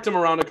 They knocked him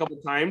around a couple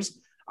times.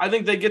 I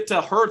think they get to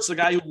Hurts, a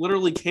guy who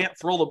literally can't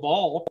throw the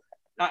ball.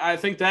 I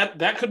think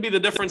that could be the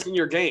difference in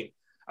your game.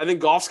 I think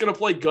Goff's going to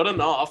play good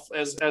enough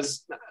as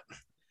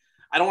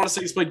I don't want to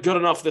say he's played good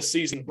enough this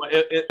season, but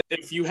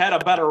if you had a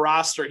better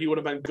roster, he would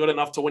have been good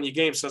enough to win you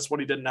games. So that's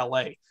what he did in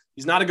LA.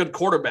 He's not a good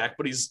quarterback,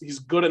 but he's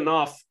good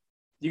enough.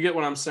 You get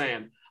what I'm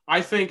saying?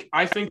 I think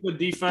the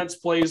defense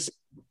plays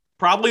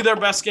probably their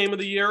best game of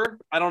the year.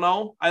 I don't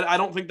know. I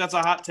don't think that's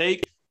a hot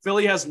take.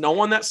 Philly has no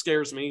one that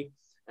scares me,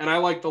 and I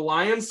like the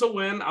Lions to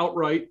win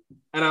outright.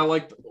 And I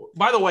like.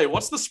 By the way,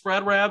 what's the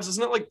spread, Rabs?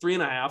 Isn't it like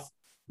 3.5?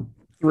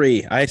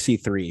 3. I see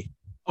 3.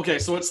 Okay,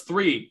 so it's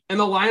 3, and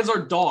the Lions are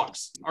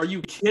dogs. Are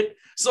you kidding?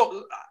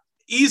 So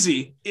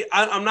easy.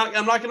 I'm not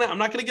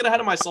gonna get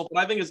ahead of myself,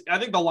 but I think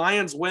the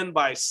Lions win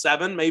by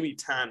 7, maybe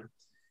 10.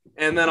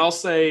 And then I'm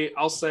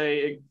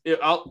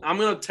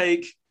gonna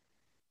take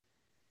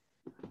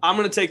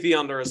the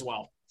under as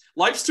well.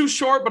 Life's too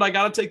short, but I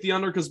gotta take the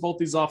under because both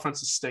these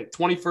offenses stink.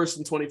 21st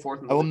and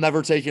 24th. I will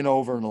never take an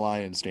over in the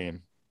Lions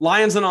game.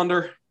 Lions and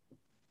under.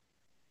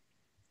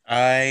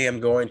 I am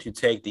going to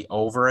take the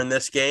over in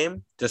this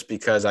game just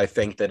because I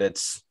think that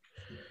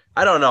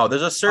I don't know.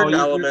 There's a certain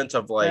element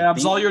of like. Yeah,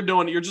 all you're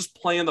doing. You're just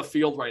playing the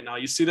field right now.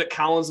 You see that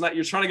Collins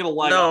you're trying to get a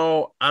leg.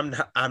 No, I'm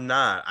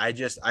not. I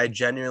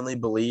genuinely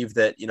believe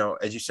that,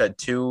 as you said,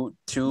 two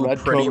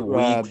pretty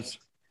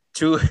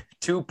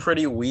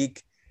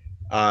weak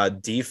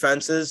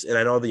defenses, and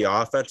I know the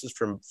offenses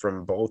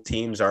from both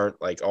teams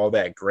aren't like all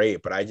that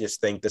great, but I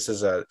just think this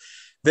is a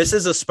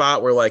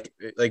spot where like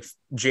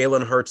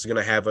Jalen Hurts is going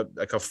to have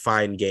a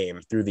fine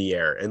game through the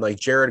air, and like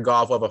Jared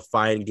Goff will have a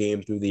fine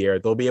game through the air.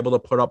 They'll be able to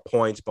put up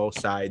points both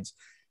sides.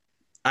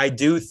 I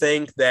do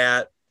think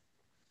that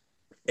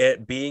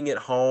it being at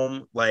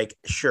home, like,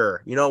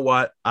 sure, you know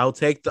what? I'll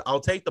take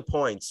the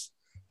points,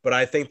 but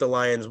I think the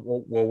Lions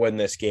will win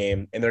this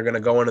game, and they're going to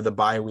go into the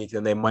bye week,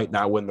 and they might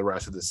not win the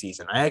rest of the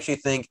season. I actually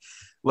think,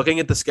 looking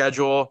at the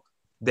schedule,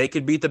 they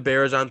could beat the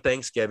Bears on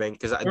Thanksgiving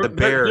because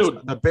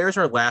the Bears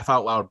are laugh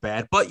out loud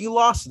bad, but you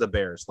lost to the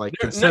Bears, like,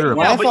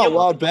 considerably. Laugh out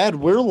loud bad.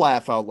 We're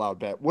laugh out loud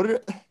bad. What are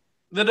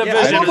the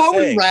division? I love how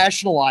we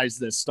rationalize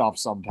this stuff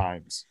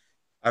sometimes.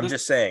 I'm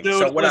just saying. Dude,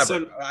 so whatever.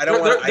 Listen, I don't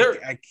want.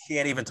 I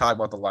can't even talk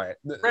about the Lions.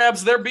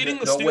 Rabs, they're beating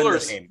the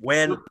Steelers.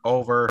 Win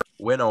over.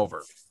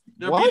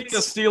 They're beating the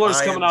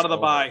Steelers coming out of the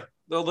bye.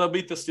 They'll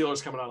beat the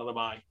Steelers coming out of the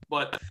bye.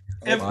 But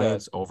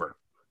Lions over.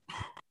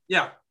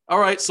 Yeah. All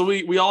right. So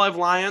we all have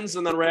Lions,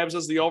 and then Rabs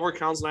has the over,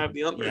 counts, and I have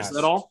the under. Yes. Is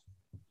that all?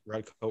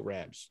 Red coat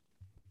Rabs.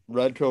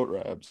 Red coat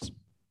Rabs.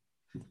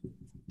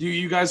 Do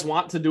you guys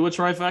want to do a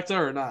trifecta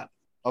or not?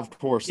 Of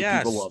course, yes.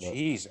 People love it.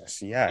 Jesus,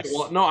 yes.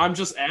 Well, no, I'm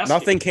just asking.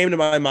 Nothing came to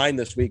my mind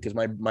this week because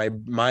my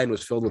mind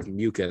was filled with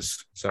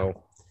mucus.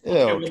 So,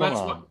 that's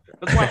why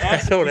I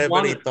asked. I don't have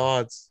any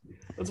thoughts.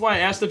 That's why I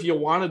asked if you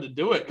wanted to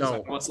do it.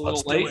 No, it's a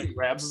little late.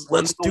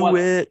 Let's do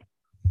it.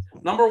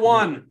 Number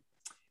one,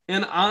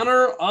 in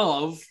honor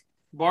of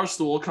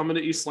Barstool coming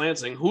to East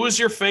Lansing, who is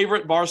your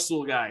favorite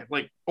Barstool guy,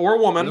 like, or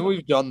woman? I know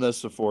we've done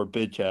this before.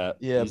 Big Cat.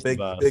 Yeah, big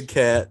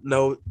Cat.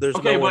 No, there's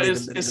no one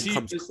that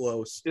comes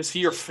close. Is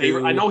he your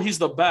favorite? Stu. I know he's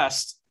the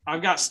best.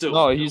 I've got Stu.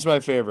 No, he's my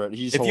favorite.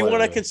 If you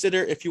want to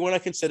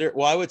consider,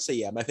 well, I would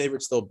say my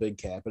favorite's still Big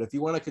Cat. But if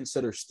you want to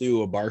consider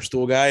Stu a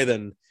Barstool guy,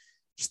 then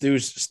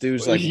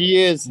Stu's like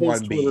he is.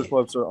 His Twitter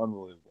clips are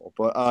unbelievable.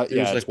 But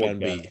Stu's like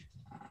 1B.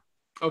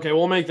 Okay,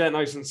 we'll make that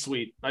nice and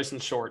sweet, nice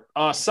and short.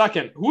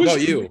 Second,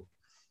 who's you?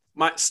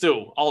 My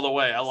Stu, all the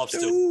way. I love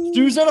Stu.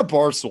 Stu's not a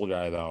Barstool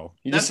guy though.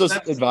 He just does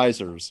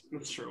Advisors.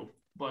 That's true.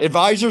 But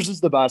Advisors is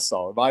the best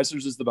though.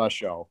 Advisors is the best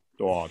show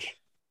to watch.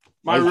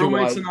 My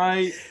roommates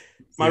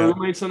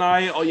and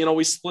I,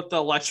 we split the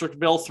electric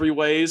bill 3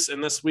 ways,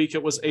 and this week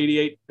it was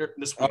 88.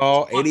 This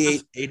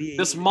week, 88.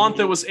 This month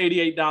it was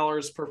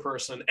 $88 per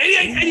person.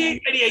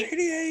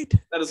 88.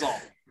 That is all.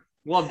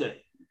 Loved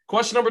it.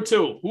 Question number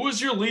 2. Who is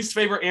your least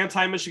favorite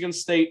anti-Michigan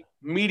State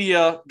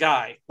media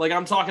guy? Like,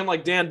 I'm talking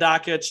like Dan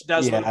Dakich,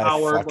 Desmond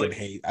Howard.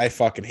 I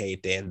fucking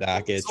hate Dan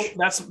Dakich.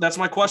 So that's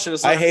my question.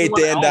 I hate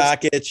Dan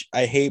Dakich.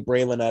 I hate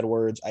Braylon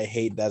Edwards. I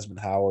hate Desmond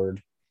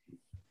Howard.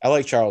 I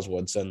like Charles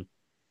Woodson.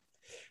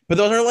 But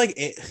those are like,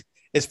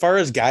 as far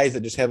as guys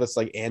that just have this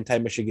like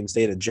anti-Michigan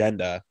State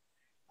agenda,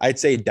 I'd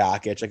say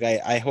Dakich. Like,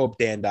 I hope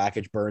Dan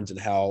Dakich burns in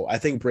hell. I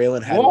think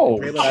Braylon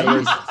Edwards.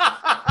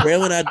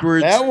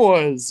 That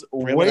was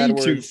way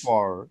too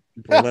far.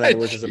 Braylon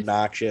Edwards is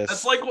obnoxious.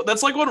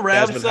 That's like when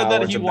Rab said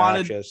that he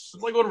wanted. It's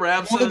like when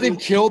Rab said they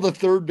kill the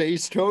third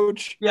base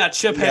coach. Yeah,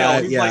 Chip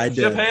Hale. He's like,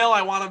 Chip Hale,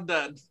 I want him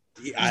dead.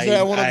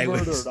 I want him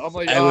murdered. I'm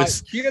like,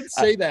 you can't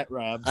say that,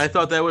 Rab. I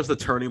thought that was the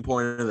turning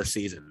point of the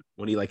season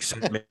when he like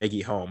sent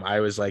Maggie home. I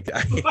was like,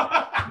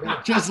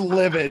 just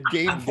livid.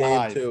 Game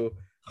 5. 2.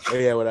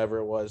 Yeah, whatever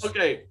it was.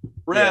 Okay,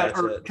 Rab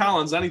or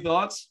Collins, any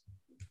thoughts?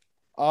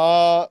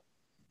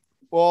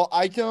 Well,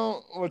 I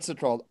don't. What's it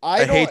called?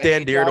 I hate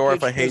Dan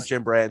Dierdorf. I hate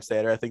Jim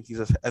Brandstatter. I think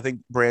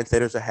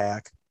Brandstatter's a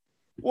hack.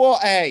 Well,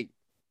 hey,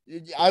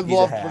 I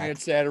loved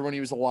Brandstatter when he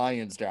was a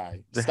Lions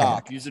guy.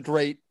 Stop. He's a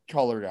great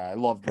color guy. I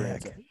love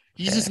Brandstatter.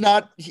 He's just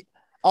not.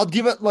 I'll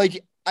give it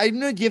like I'm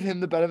gonna give him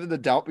the benefit of the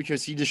doubt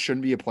because he just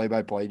shouldn't be a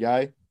play-by-play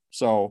guy.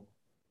 So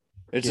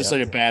it's just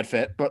like a bad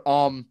fit. But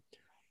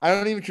I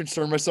don't even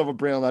concern myself with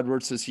Braylon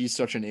Edwards because he's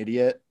such an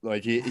idiot.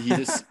 Like he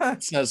just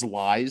says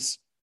lies.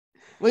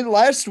 Like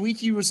last week,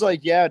 he was like,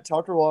 "Yeah,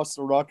 Tucker lost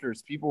to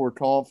Rutgers. People were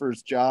calling for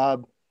his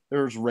job.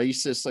 There was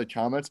racist like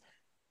comments.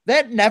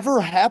 That never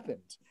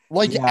happened.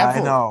 Like ever.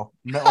 I know.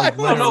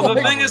 No.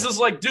 The thing is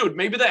like, dude,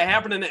 maybe that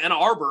happened in Ann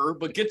Arbor,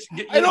 but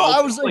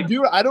I was like,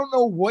 dude, I don't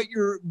know what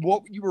you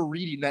were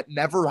reading. That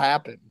never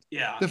happened.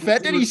 Yeah. The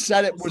fact that he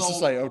said it was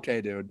just like,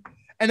 okay, dude.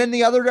 And then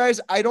the other guys,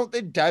 I don't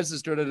think Dez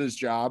is good at his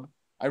job.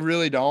 I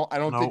really don't. I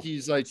don't think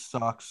he's like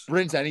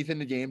brings anything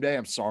to game day.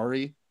 I'm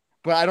sorry.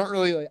 But I don't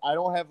really I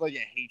don't have like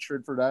a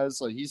hatred for Dez.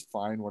 Like he's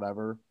fine,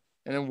 whatever.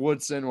 And then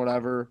Woodson,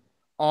 whatever.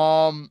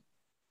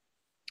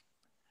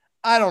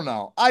 I don't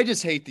know. I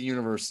just hate the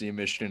University of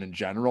Michigan in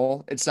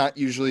general. It's not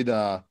usually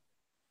the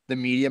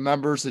media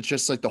members. It's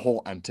just like the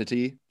whole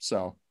entity.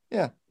 So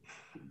yeah.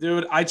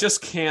 Dude, I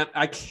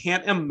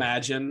can't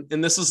imagine.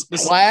 And this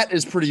Platt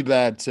is pretty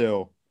bad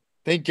too.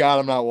 Thank God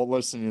I'm not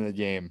listening to the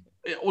game.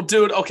 Well,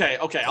 dude, okay.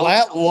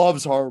 Platt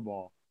loves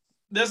Harbaugh.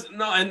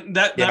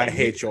 I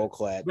hate Joel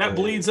Klatt. That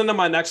bleeds into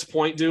my next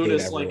point, dude.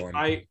 Is everyone.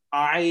 Like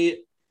I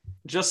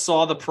just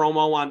saw the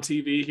promo on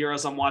TV here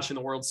as I'm watching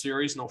the World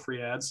Series. No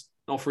free ads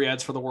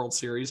for the World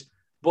Series.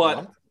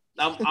 But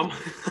I'm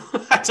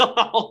I don't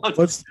know.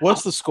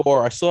 What's the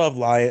score? I still have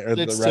the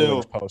Red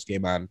Wings post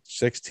game on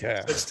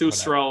 6-2. 6-2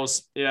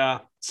 Stros. Yeah.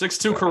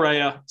 6-2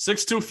 Correa.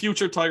 6-2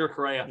 future Tiger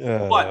Correa.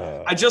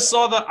 But I just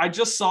saw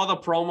the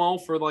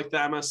promo for like the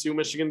MSU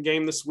Michigan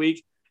game this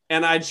week,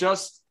 and I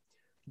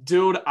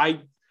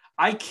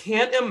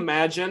can't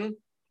imagine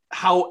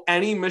how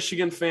any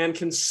Michigan fan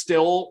can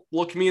still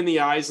look me in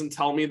the eyes and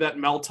tell me that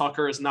Mel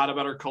Tucker is not a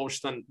better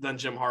coach than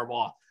Jim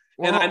Harbaugh.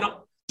 Well, and I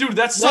know, dude,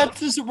 that's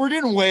just, we're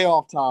getting way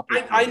off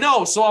topic. I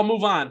know, so I'll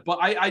move on, but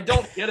I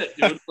don't get it,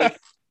 dude.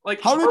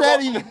 Like how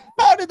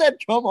did that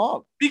come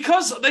up?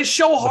 Because they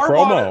show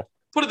Harbaugh.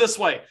 Put it this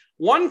way.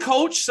 One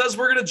coach says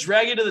we're going to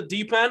drag you to the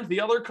deep end. The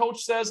other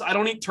coach says I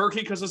don't eat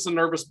turkey because it's a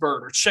nervous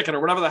bird or chicken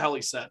or whatever the hell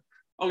he said.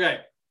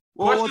 Okay.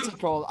 Well, what's it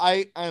called?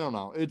 I don't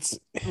know. It's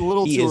a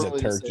little too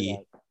early to say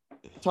that.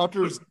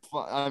 Tucker's,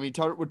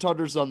 what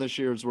Tucker's done this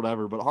year is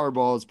whatever, but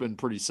Harbaugh has been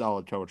pretty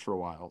solid coach for a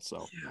while.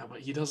 So yeah, but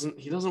he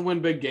doesn't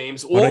win big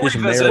games. Tucker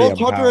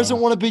hasn't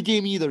won a big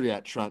game either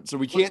yet, Trent. So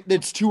we can't.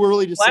 It's too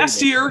early to say.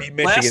 Last year,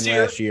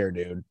 last year,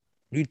 dude.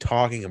 What are you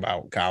talking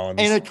about, Collins?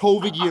 And a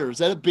COVID year, is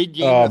that a big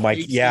game? Oh my,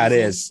 yeah, it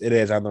is. It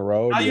is on the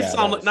road.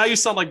 Now you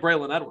sound like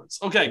Braylon Edwards.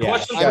 Okay,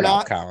 question. Shut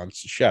up, Collins.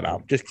 Shut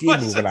up. Just keep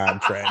moving on,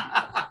 Trent.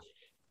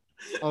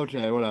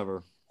 Okay,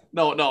 whatever.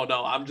 No.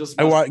 I'm just.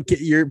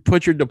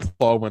 Put your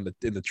diploma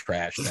in the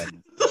trash.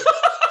 Then.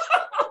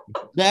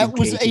 That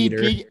was a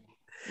big.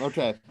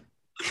 Okay.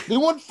 They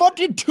won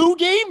fucking 2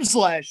 games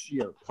last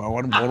year. Well,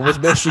 one was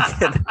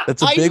Michigan.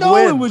 That's a big win. I know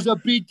it was a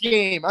big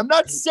game. I'm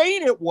not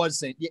saying it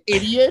wasn't. You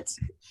idiot.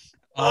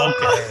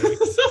 Okay.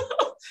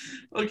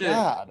 Okay.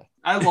 God.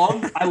 I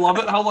love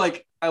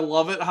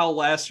it how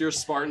last year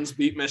Spartans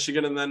beat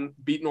Michigan and then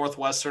beat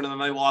Northwestern and then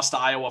they lost to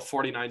Iowa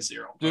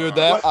 49-0. Dude,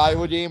 that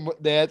Iowa game,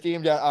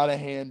 got out of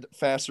hand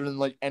faster than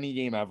like any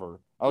game ever.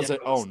 I was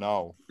oh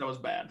no. That was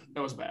bad.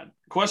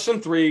 Question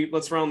 3,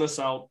 let's round this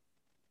out.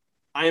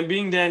 I am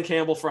being Dan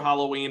Campbell for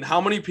Halloween.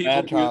 How many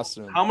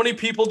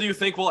people do you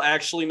think will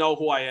actually know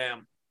who I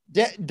am?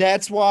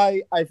 That's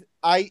why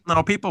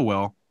No, people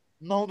will.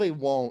 No, they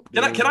won't.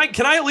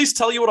 Can I at least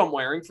tell you what I'm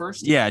wearing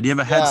first? Yeah. Do you have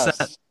a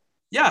headset?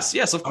 Yes,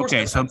 of course.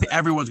 Okay, so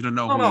everyone's gonna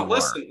know. No,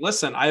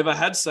 listen. I have a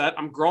headset.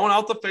 I'm growing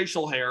out the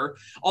facial hair.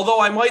 Although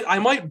I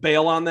might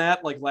bail on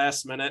that like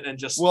last minute and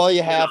just. Well,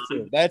 you have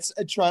to. That's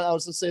a try. I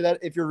was to say that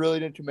if you're really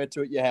going to commit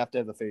to it, you have to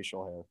have the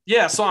facial hair.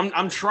 Yeah, so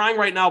I'm trying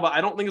right now, but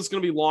I don't think it's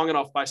going to be long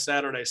enough by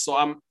Saturday. So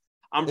I'm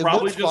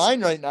probably just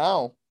fine right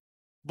now.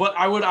 But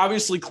I would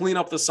obviously clean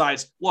up the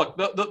sides. Look,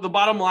 the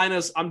bottom line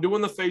is I'm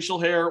doing the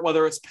facial hair,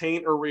 whether it's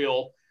paint or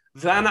real.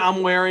 Then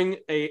I'm wearing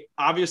a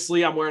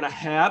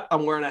hat.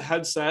 I'm wearing a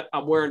headset.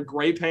 I'm wearing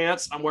gray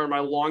pants. I'm wearing my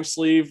long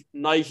sleeve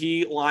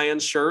Nike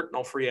Lions shirt.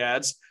 No free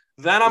ads.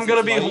 Then I'm going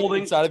to be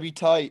holding. It's got to be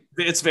tight.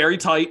 It's very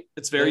tight.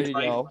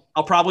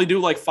 I'll probably do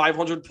like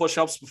 500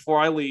 push-ups before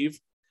I leave.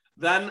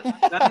 Then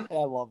I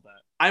love that.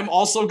 I'm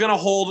also going to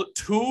hold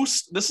 2.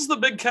 This is the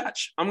big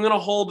catch. I'm going to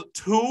hold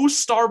 2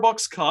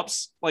 Starbucks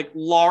cups, like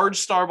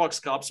large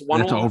Starbucks cups.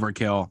 That's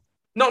overkill.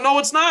 No,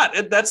 it's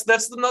not.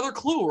 That's another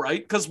clue,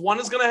 right? Because one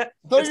is going to. I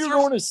thought you were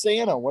going to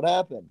Santa. What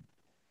happened?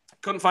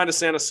 Couldn't find a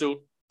Santa suit.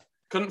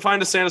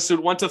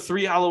 Went to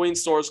 3 Halloween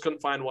stores.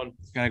 Couldn't find one. You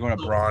gotta go to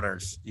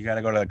Bronner's. You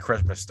gotta go to the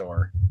Christmas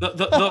store.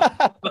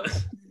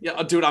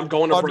 Yeah, dude, I'm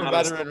going to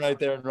Bronner's. Veteran right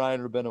there in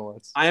Ryan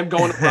Rabinowitz. I am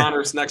going to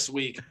Bronner's next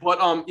week. But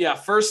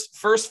first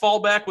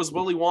fallback was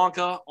Willy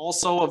Wonka.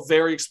 Also a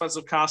very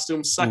expensive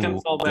costume.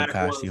 Second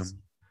fallback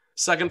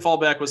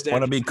was Dan.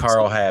 Want to be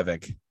Carl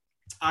Havoc.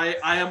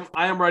 I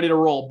am ready to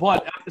roll.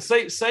 But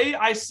say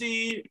I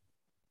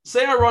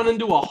run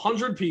into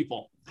 100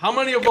 people. How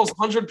many of those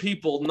 100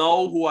 people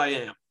know who I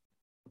am?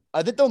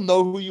 I think they'll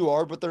know who you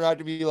are, but they're not going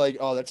to be like,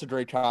 "Oh, that's a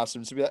great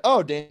costume." So be like,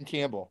 "Oh, Dan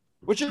Campbell,"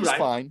 which is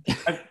fine.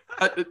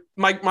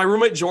 My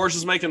roommate George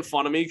is making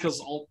fun of me because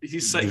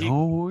he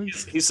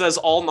says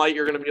all night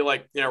you're going to be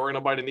like, "Yeah, we're going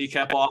to bite a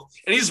kneecap off,"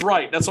 and he's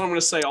right. That's what I'm going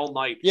to say all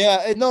night.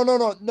 Yeah,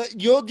 no.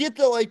 You'll get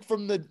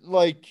from the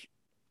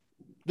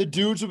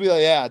dudes will be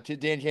like, "Yeah, to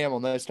Dan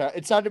Campbell." Nice time.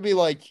 It's not to be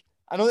like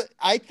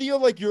I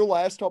feel like your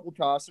last couple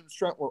costumes,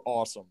 Trent, were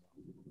awesome.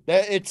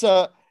 That it's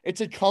a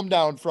come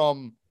down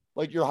from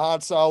like your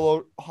Han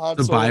Solo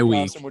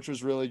costume, which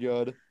was really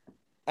good,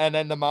 and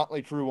then the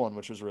Motley Crue one,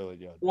 which was really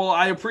good. Well,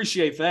 I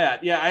appreciate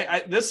that. Yeah,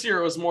 I this year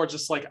it was more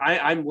just like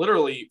I'm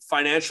literally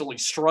financially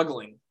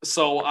struggling,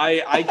 so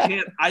I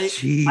can't. I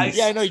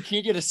know you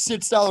can't get a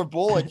 $6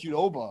 bowl at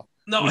Qdoba.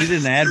 No, we need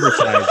an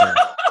advertiser.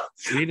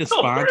 We need a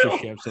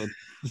sponsorship, so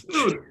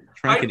dude,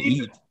 Trent can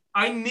eat.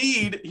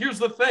 Here's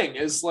the thing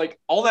is like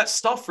all that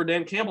stuff for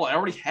Dan Campbell. I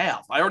already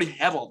have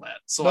all that.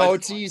 So no,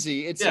 it's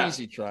easy. It's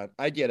easy, Trent.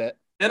 I get it.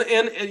 And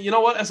you know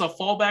what? As a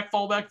fallback,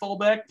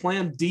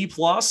 plan D+,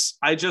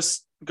 I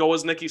just go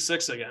as Nikki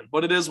Sixx again.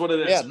 But it is what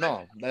it is. Yeah,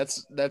 no,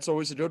 that's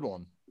always a good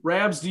one.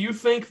 Rabs, do you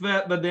think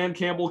that the Dan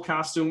Campbell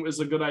costume is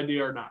a good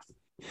idea or not?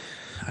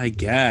 I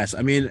guess.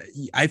 I mean,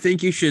 I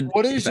think you should.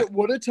 What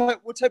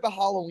type of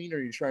Halloween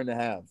are you trying to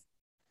have?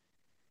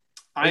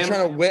 Are you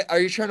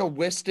trying to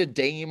whisk a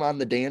dame on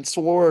the dance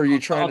floor, or are you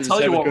trying to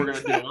tell you what we're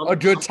gonna do? A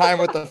good time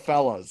with the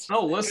fellas?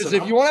 No, listen. Because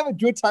if you want to have a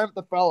good time with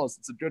the fellas,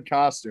 it's a good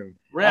costume.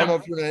 I don't know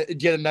if you're gonna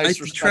get a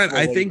nice.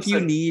 I think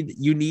you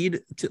need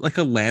to, like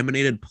a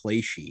laminated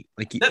play sheet.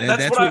 Like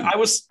that's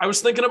what I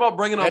was thinking about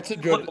bringing up. That's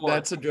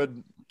a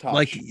good touch.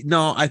 Like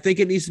no, I think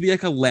it needs to be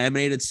like a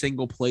laminated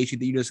single play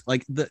sheet that you just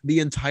like the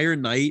entire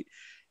night.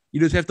 you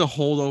just have to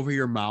hold over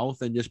your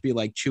mouth and just be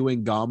like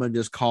chewing gum and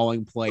just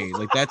calling plays.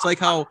 Like that's like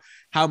how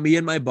me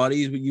and my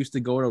buddies we used to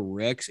go to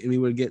Rick's and we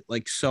would get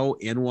like so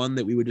in one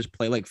that we would just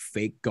play like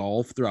fake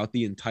golf throughout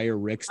the entire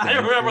Rick's. I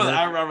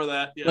remember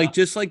that. Yeah. Like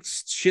just like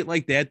shit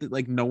like that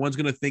like no one's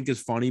gonna think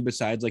is funny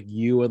besides like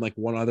you and like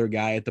one other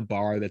guy at the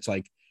bar that's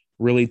like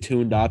really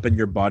tuned up and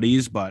your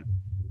buddies. But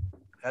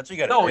that's what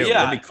you got to do.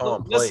 Yeah. Let me call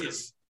them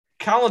plays.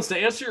 Collins, to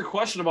answer your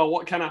question about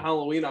what kind of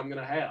Halloween I'm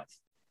gonna have.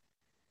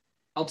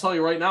 I'll tell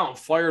you right now, I'm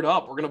fired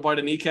up. We're gonna bite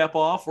a kneecap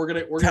off. We're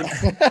gonna.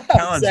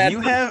 Collins,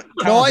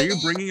 are you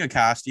bringing a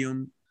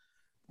costume?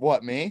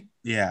 What, me?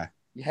 Yeah,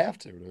 you have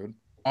to, dude.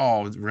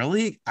 Oh,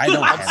 really? I don't.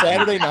 On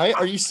Saturday night?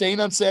 Are you staying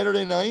on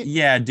Saturday night?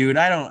 Yeah, dude.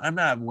 I'm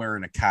not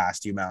wearing a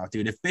costume out,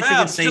 dude. If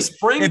Michigan State,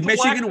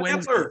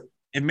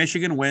 if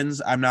Michigan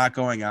wins, I'm not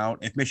going out.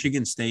 If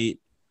Michigan State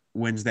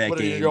wins that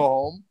game, you go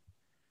home.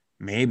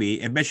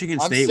 Maybe if Michigan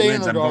State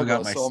wins, I'm going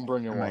out. I'm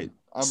bringing one.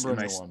 I'm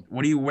bringing one.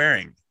 What are you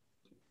wearing?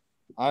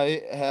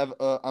 I have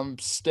I'm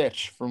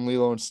Stitch from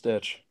Lilo and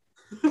Stitch.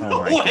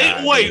 Oh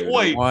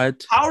wait.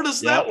 What? How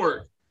does that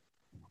work?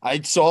 I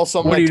saw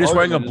something. What are you just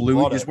wearing a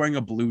blue? Just wearing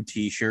a blue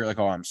T-shirt? Like,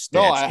 oh, I'm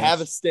Stitch. No, I have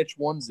a Stitch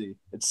onesie.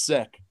 It's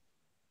sick.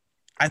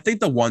 I think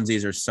the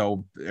onesies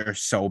are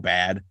so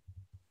bad.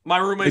 My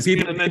roommate's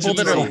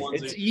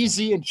it's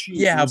easy and cheap.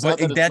 Yeah, but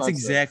that's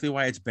exactly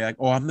why it's bad. Like,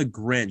 oh, I'm the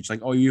Grinch. Like,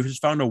 oh, you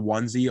just found a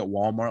onesie at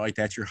Walmart. Like,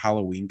 that's your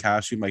Halloween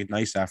costume. Like,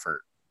 nice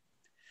effort.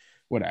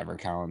 Whatever,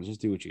 Collins. Just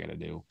do what you got to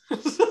do.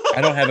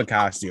 I don't have a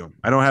costume.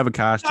 I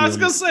was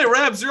gonna say,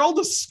 Rabs, you're all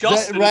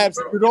disgusting. Rabs,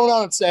 if you're going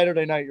on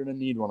Saturday night, you're gonna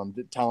need one. I'm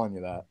telling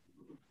you that.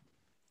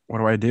 What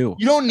do I do?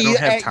 You don't need.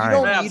 Have time.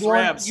 You don't need one.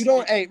 Rabs. You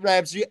don't. Hey,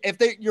 Rabs.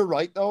 You're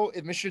right though.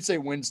 If Michigan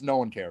State wins, no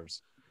one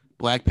cares.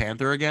 Black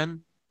Panther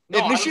again.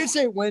 If Michigan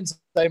State wins,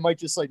 they might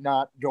just like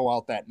not go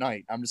out that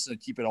night. I'm just gonna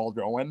keep it all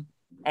going,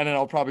 and then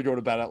I'll probably go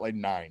to bed at like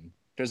 9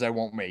 because I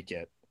won't make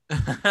it.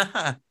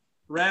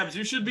 Rabs,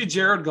 you should be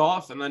Jared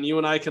Goff, and then you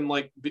and I can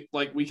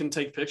we can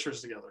take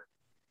pictures together.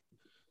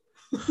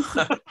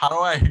 How do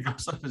I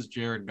dress up as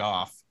Jared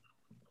Goff?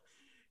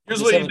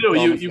 Here's what you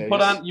do: you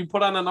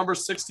put on a number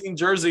 16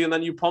 jersey, and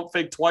then you pump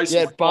fake twice.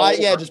 Just buy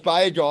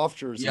a golf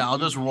jersey. Yeah, I'll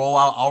just roll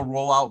out. I'll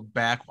roll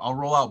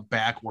out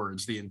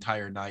backwards the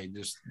entire night.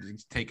 Just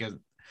take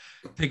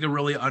a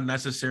really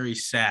unnecessary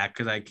sack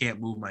because I can't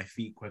move my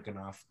feet quick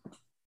enough.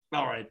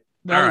 All right.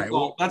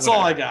 Well, that's all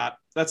I got.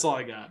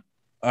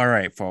 All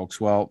right, folks.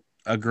 Well,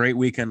 a great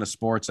weekend of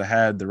sports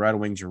ahead. The Red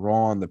Wings are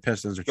rolling. The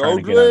Pistons are trying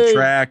to get on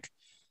track.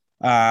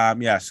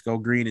 Yes, go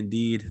green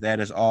indeed. That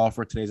is all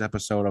for today's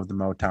episode of the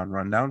Motown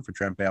Rundown. For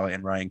Trent Bailey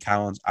and Ryan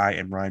Collins, I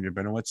am Ryan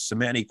Rabinowitz.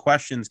 Submit any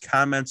questions,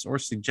 comments, or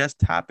suggest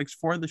topics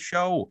for the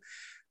show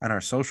on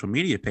our social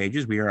media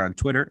pages. We are on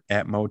Twitter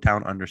at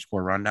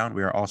Motown_Rundown.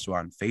 We are also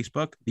on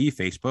Facebook, the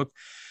Facebook.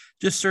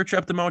 Just search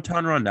up the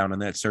Motown Rundown in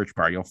that search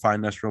bar. You'll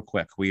find us real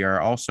quick. We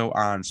are also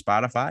on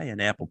Spotify and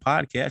Apple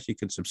Podcasts. You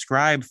can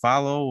subscribe,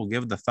 follow,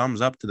 give the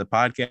thumbs up to the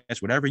podcast,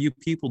 whatever you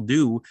people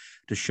do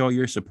to show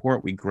your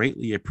support. We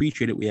greatly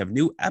appreciate it. We have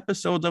new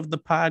episodes of the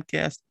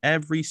podcast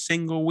every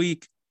single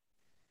week.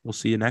 We'll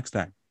see you next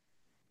time.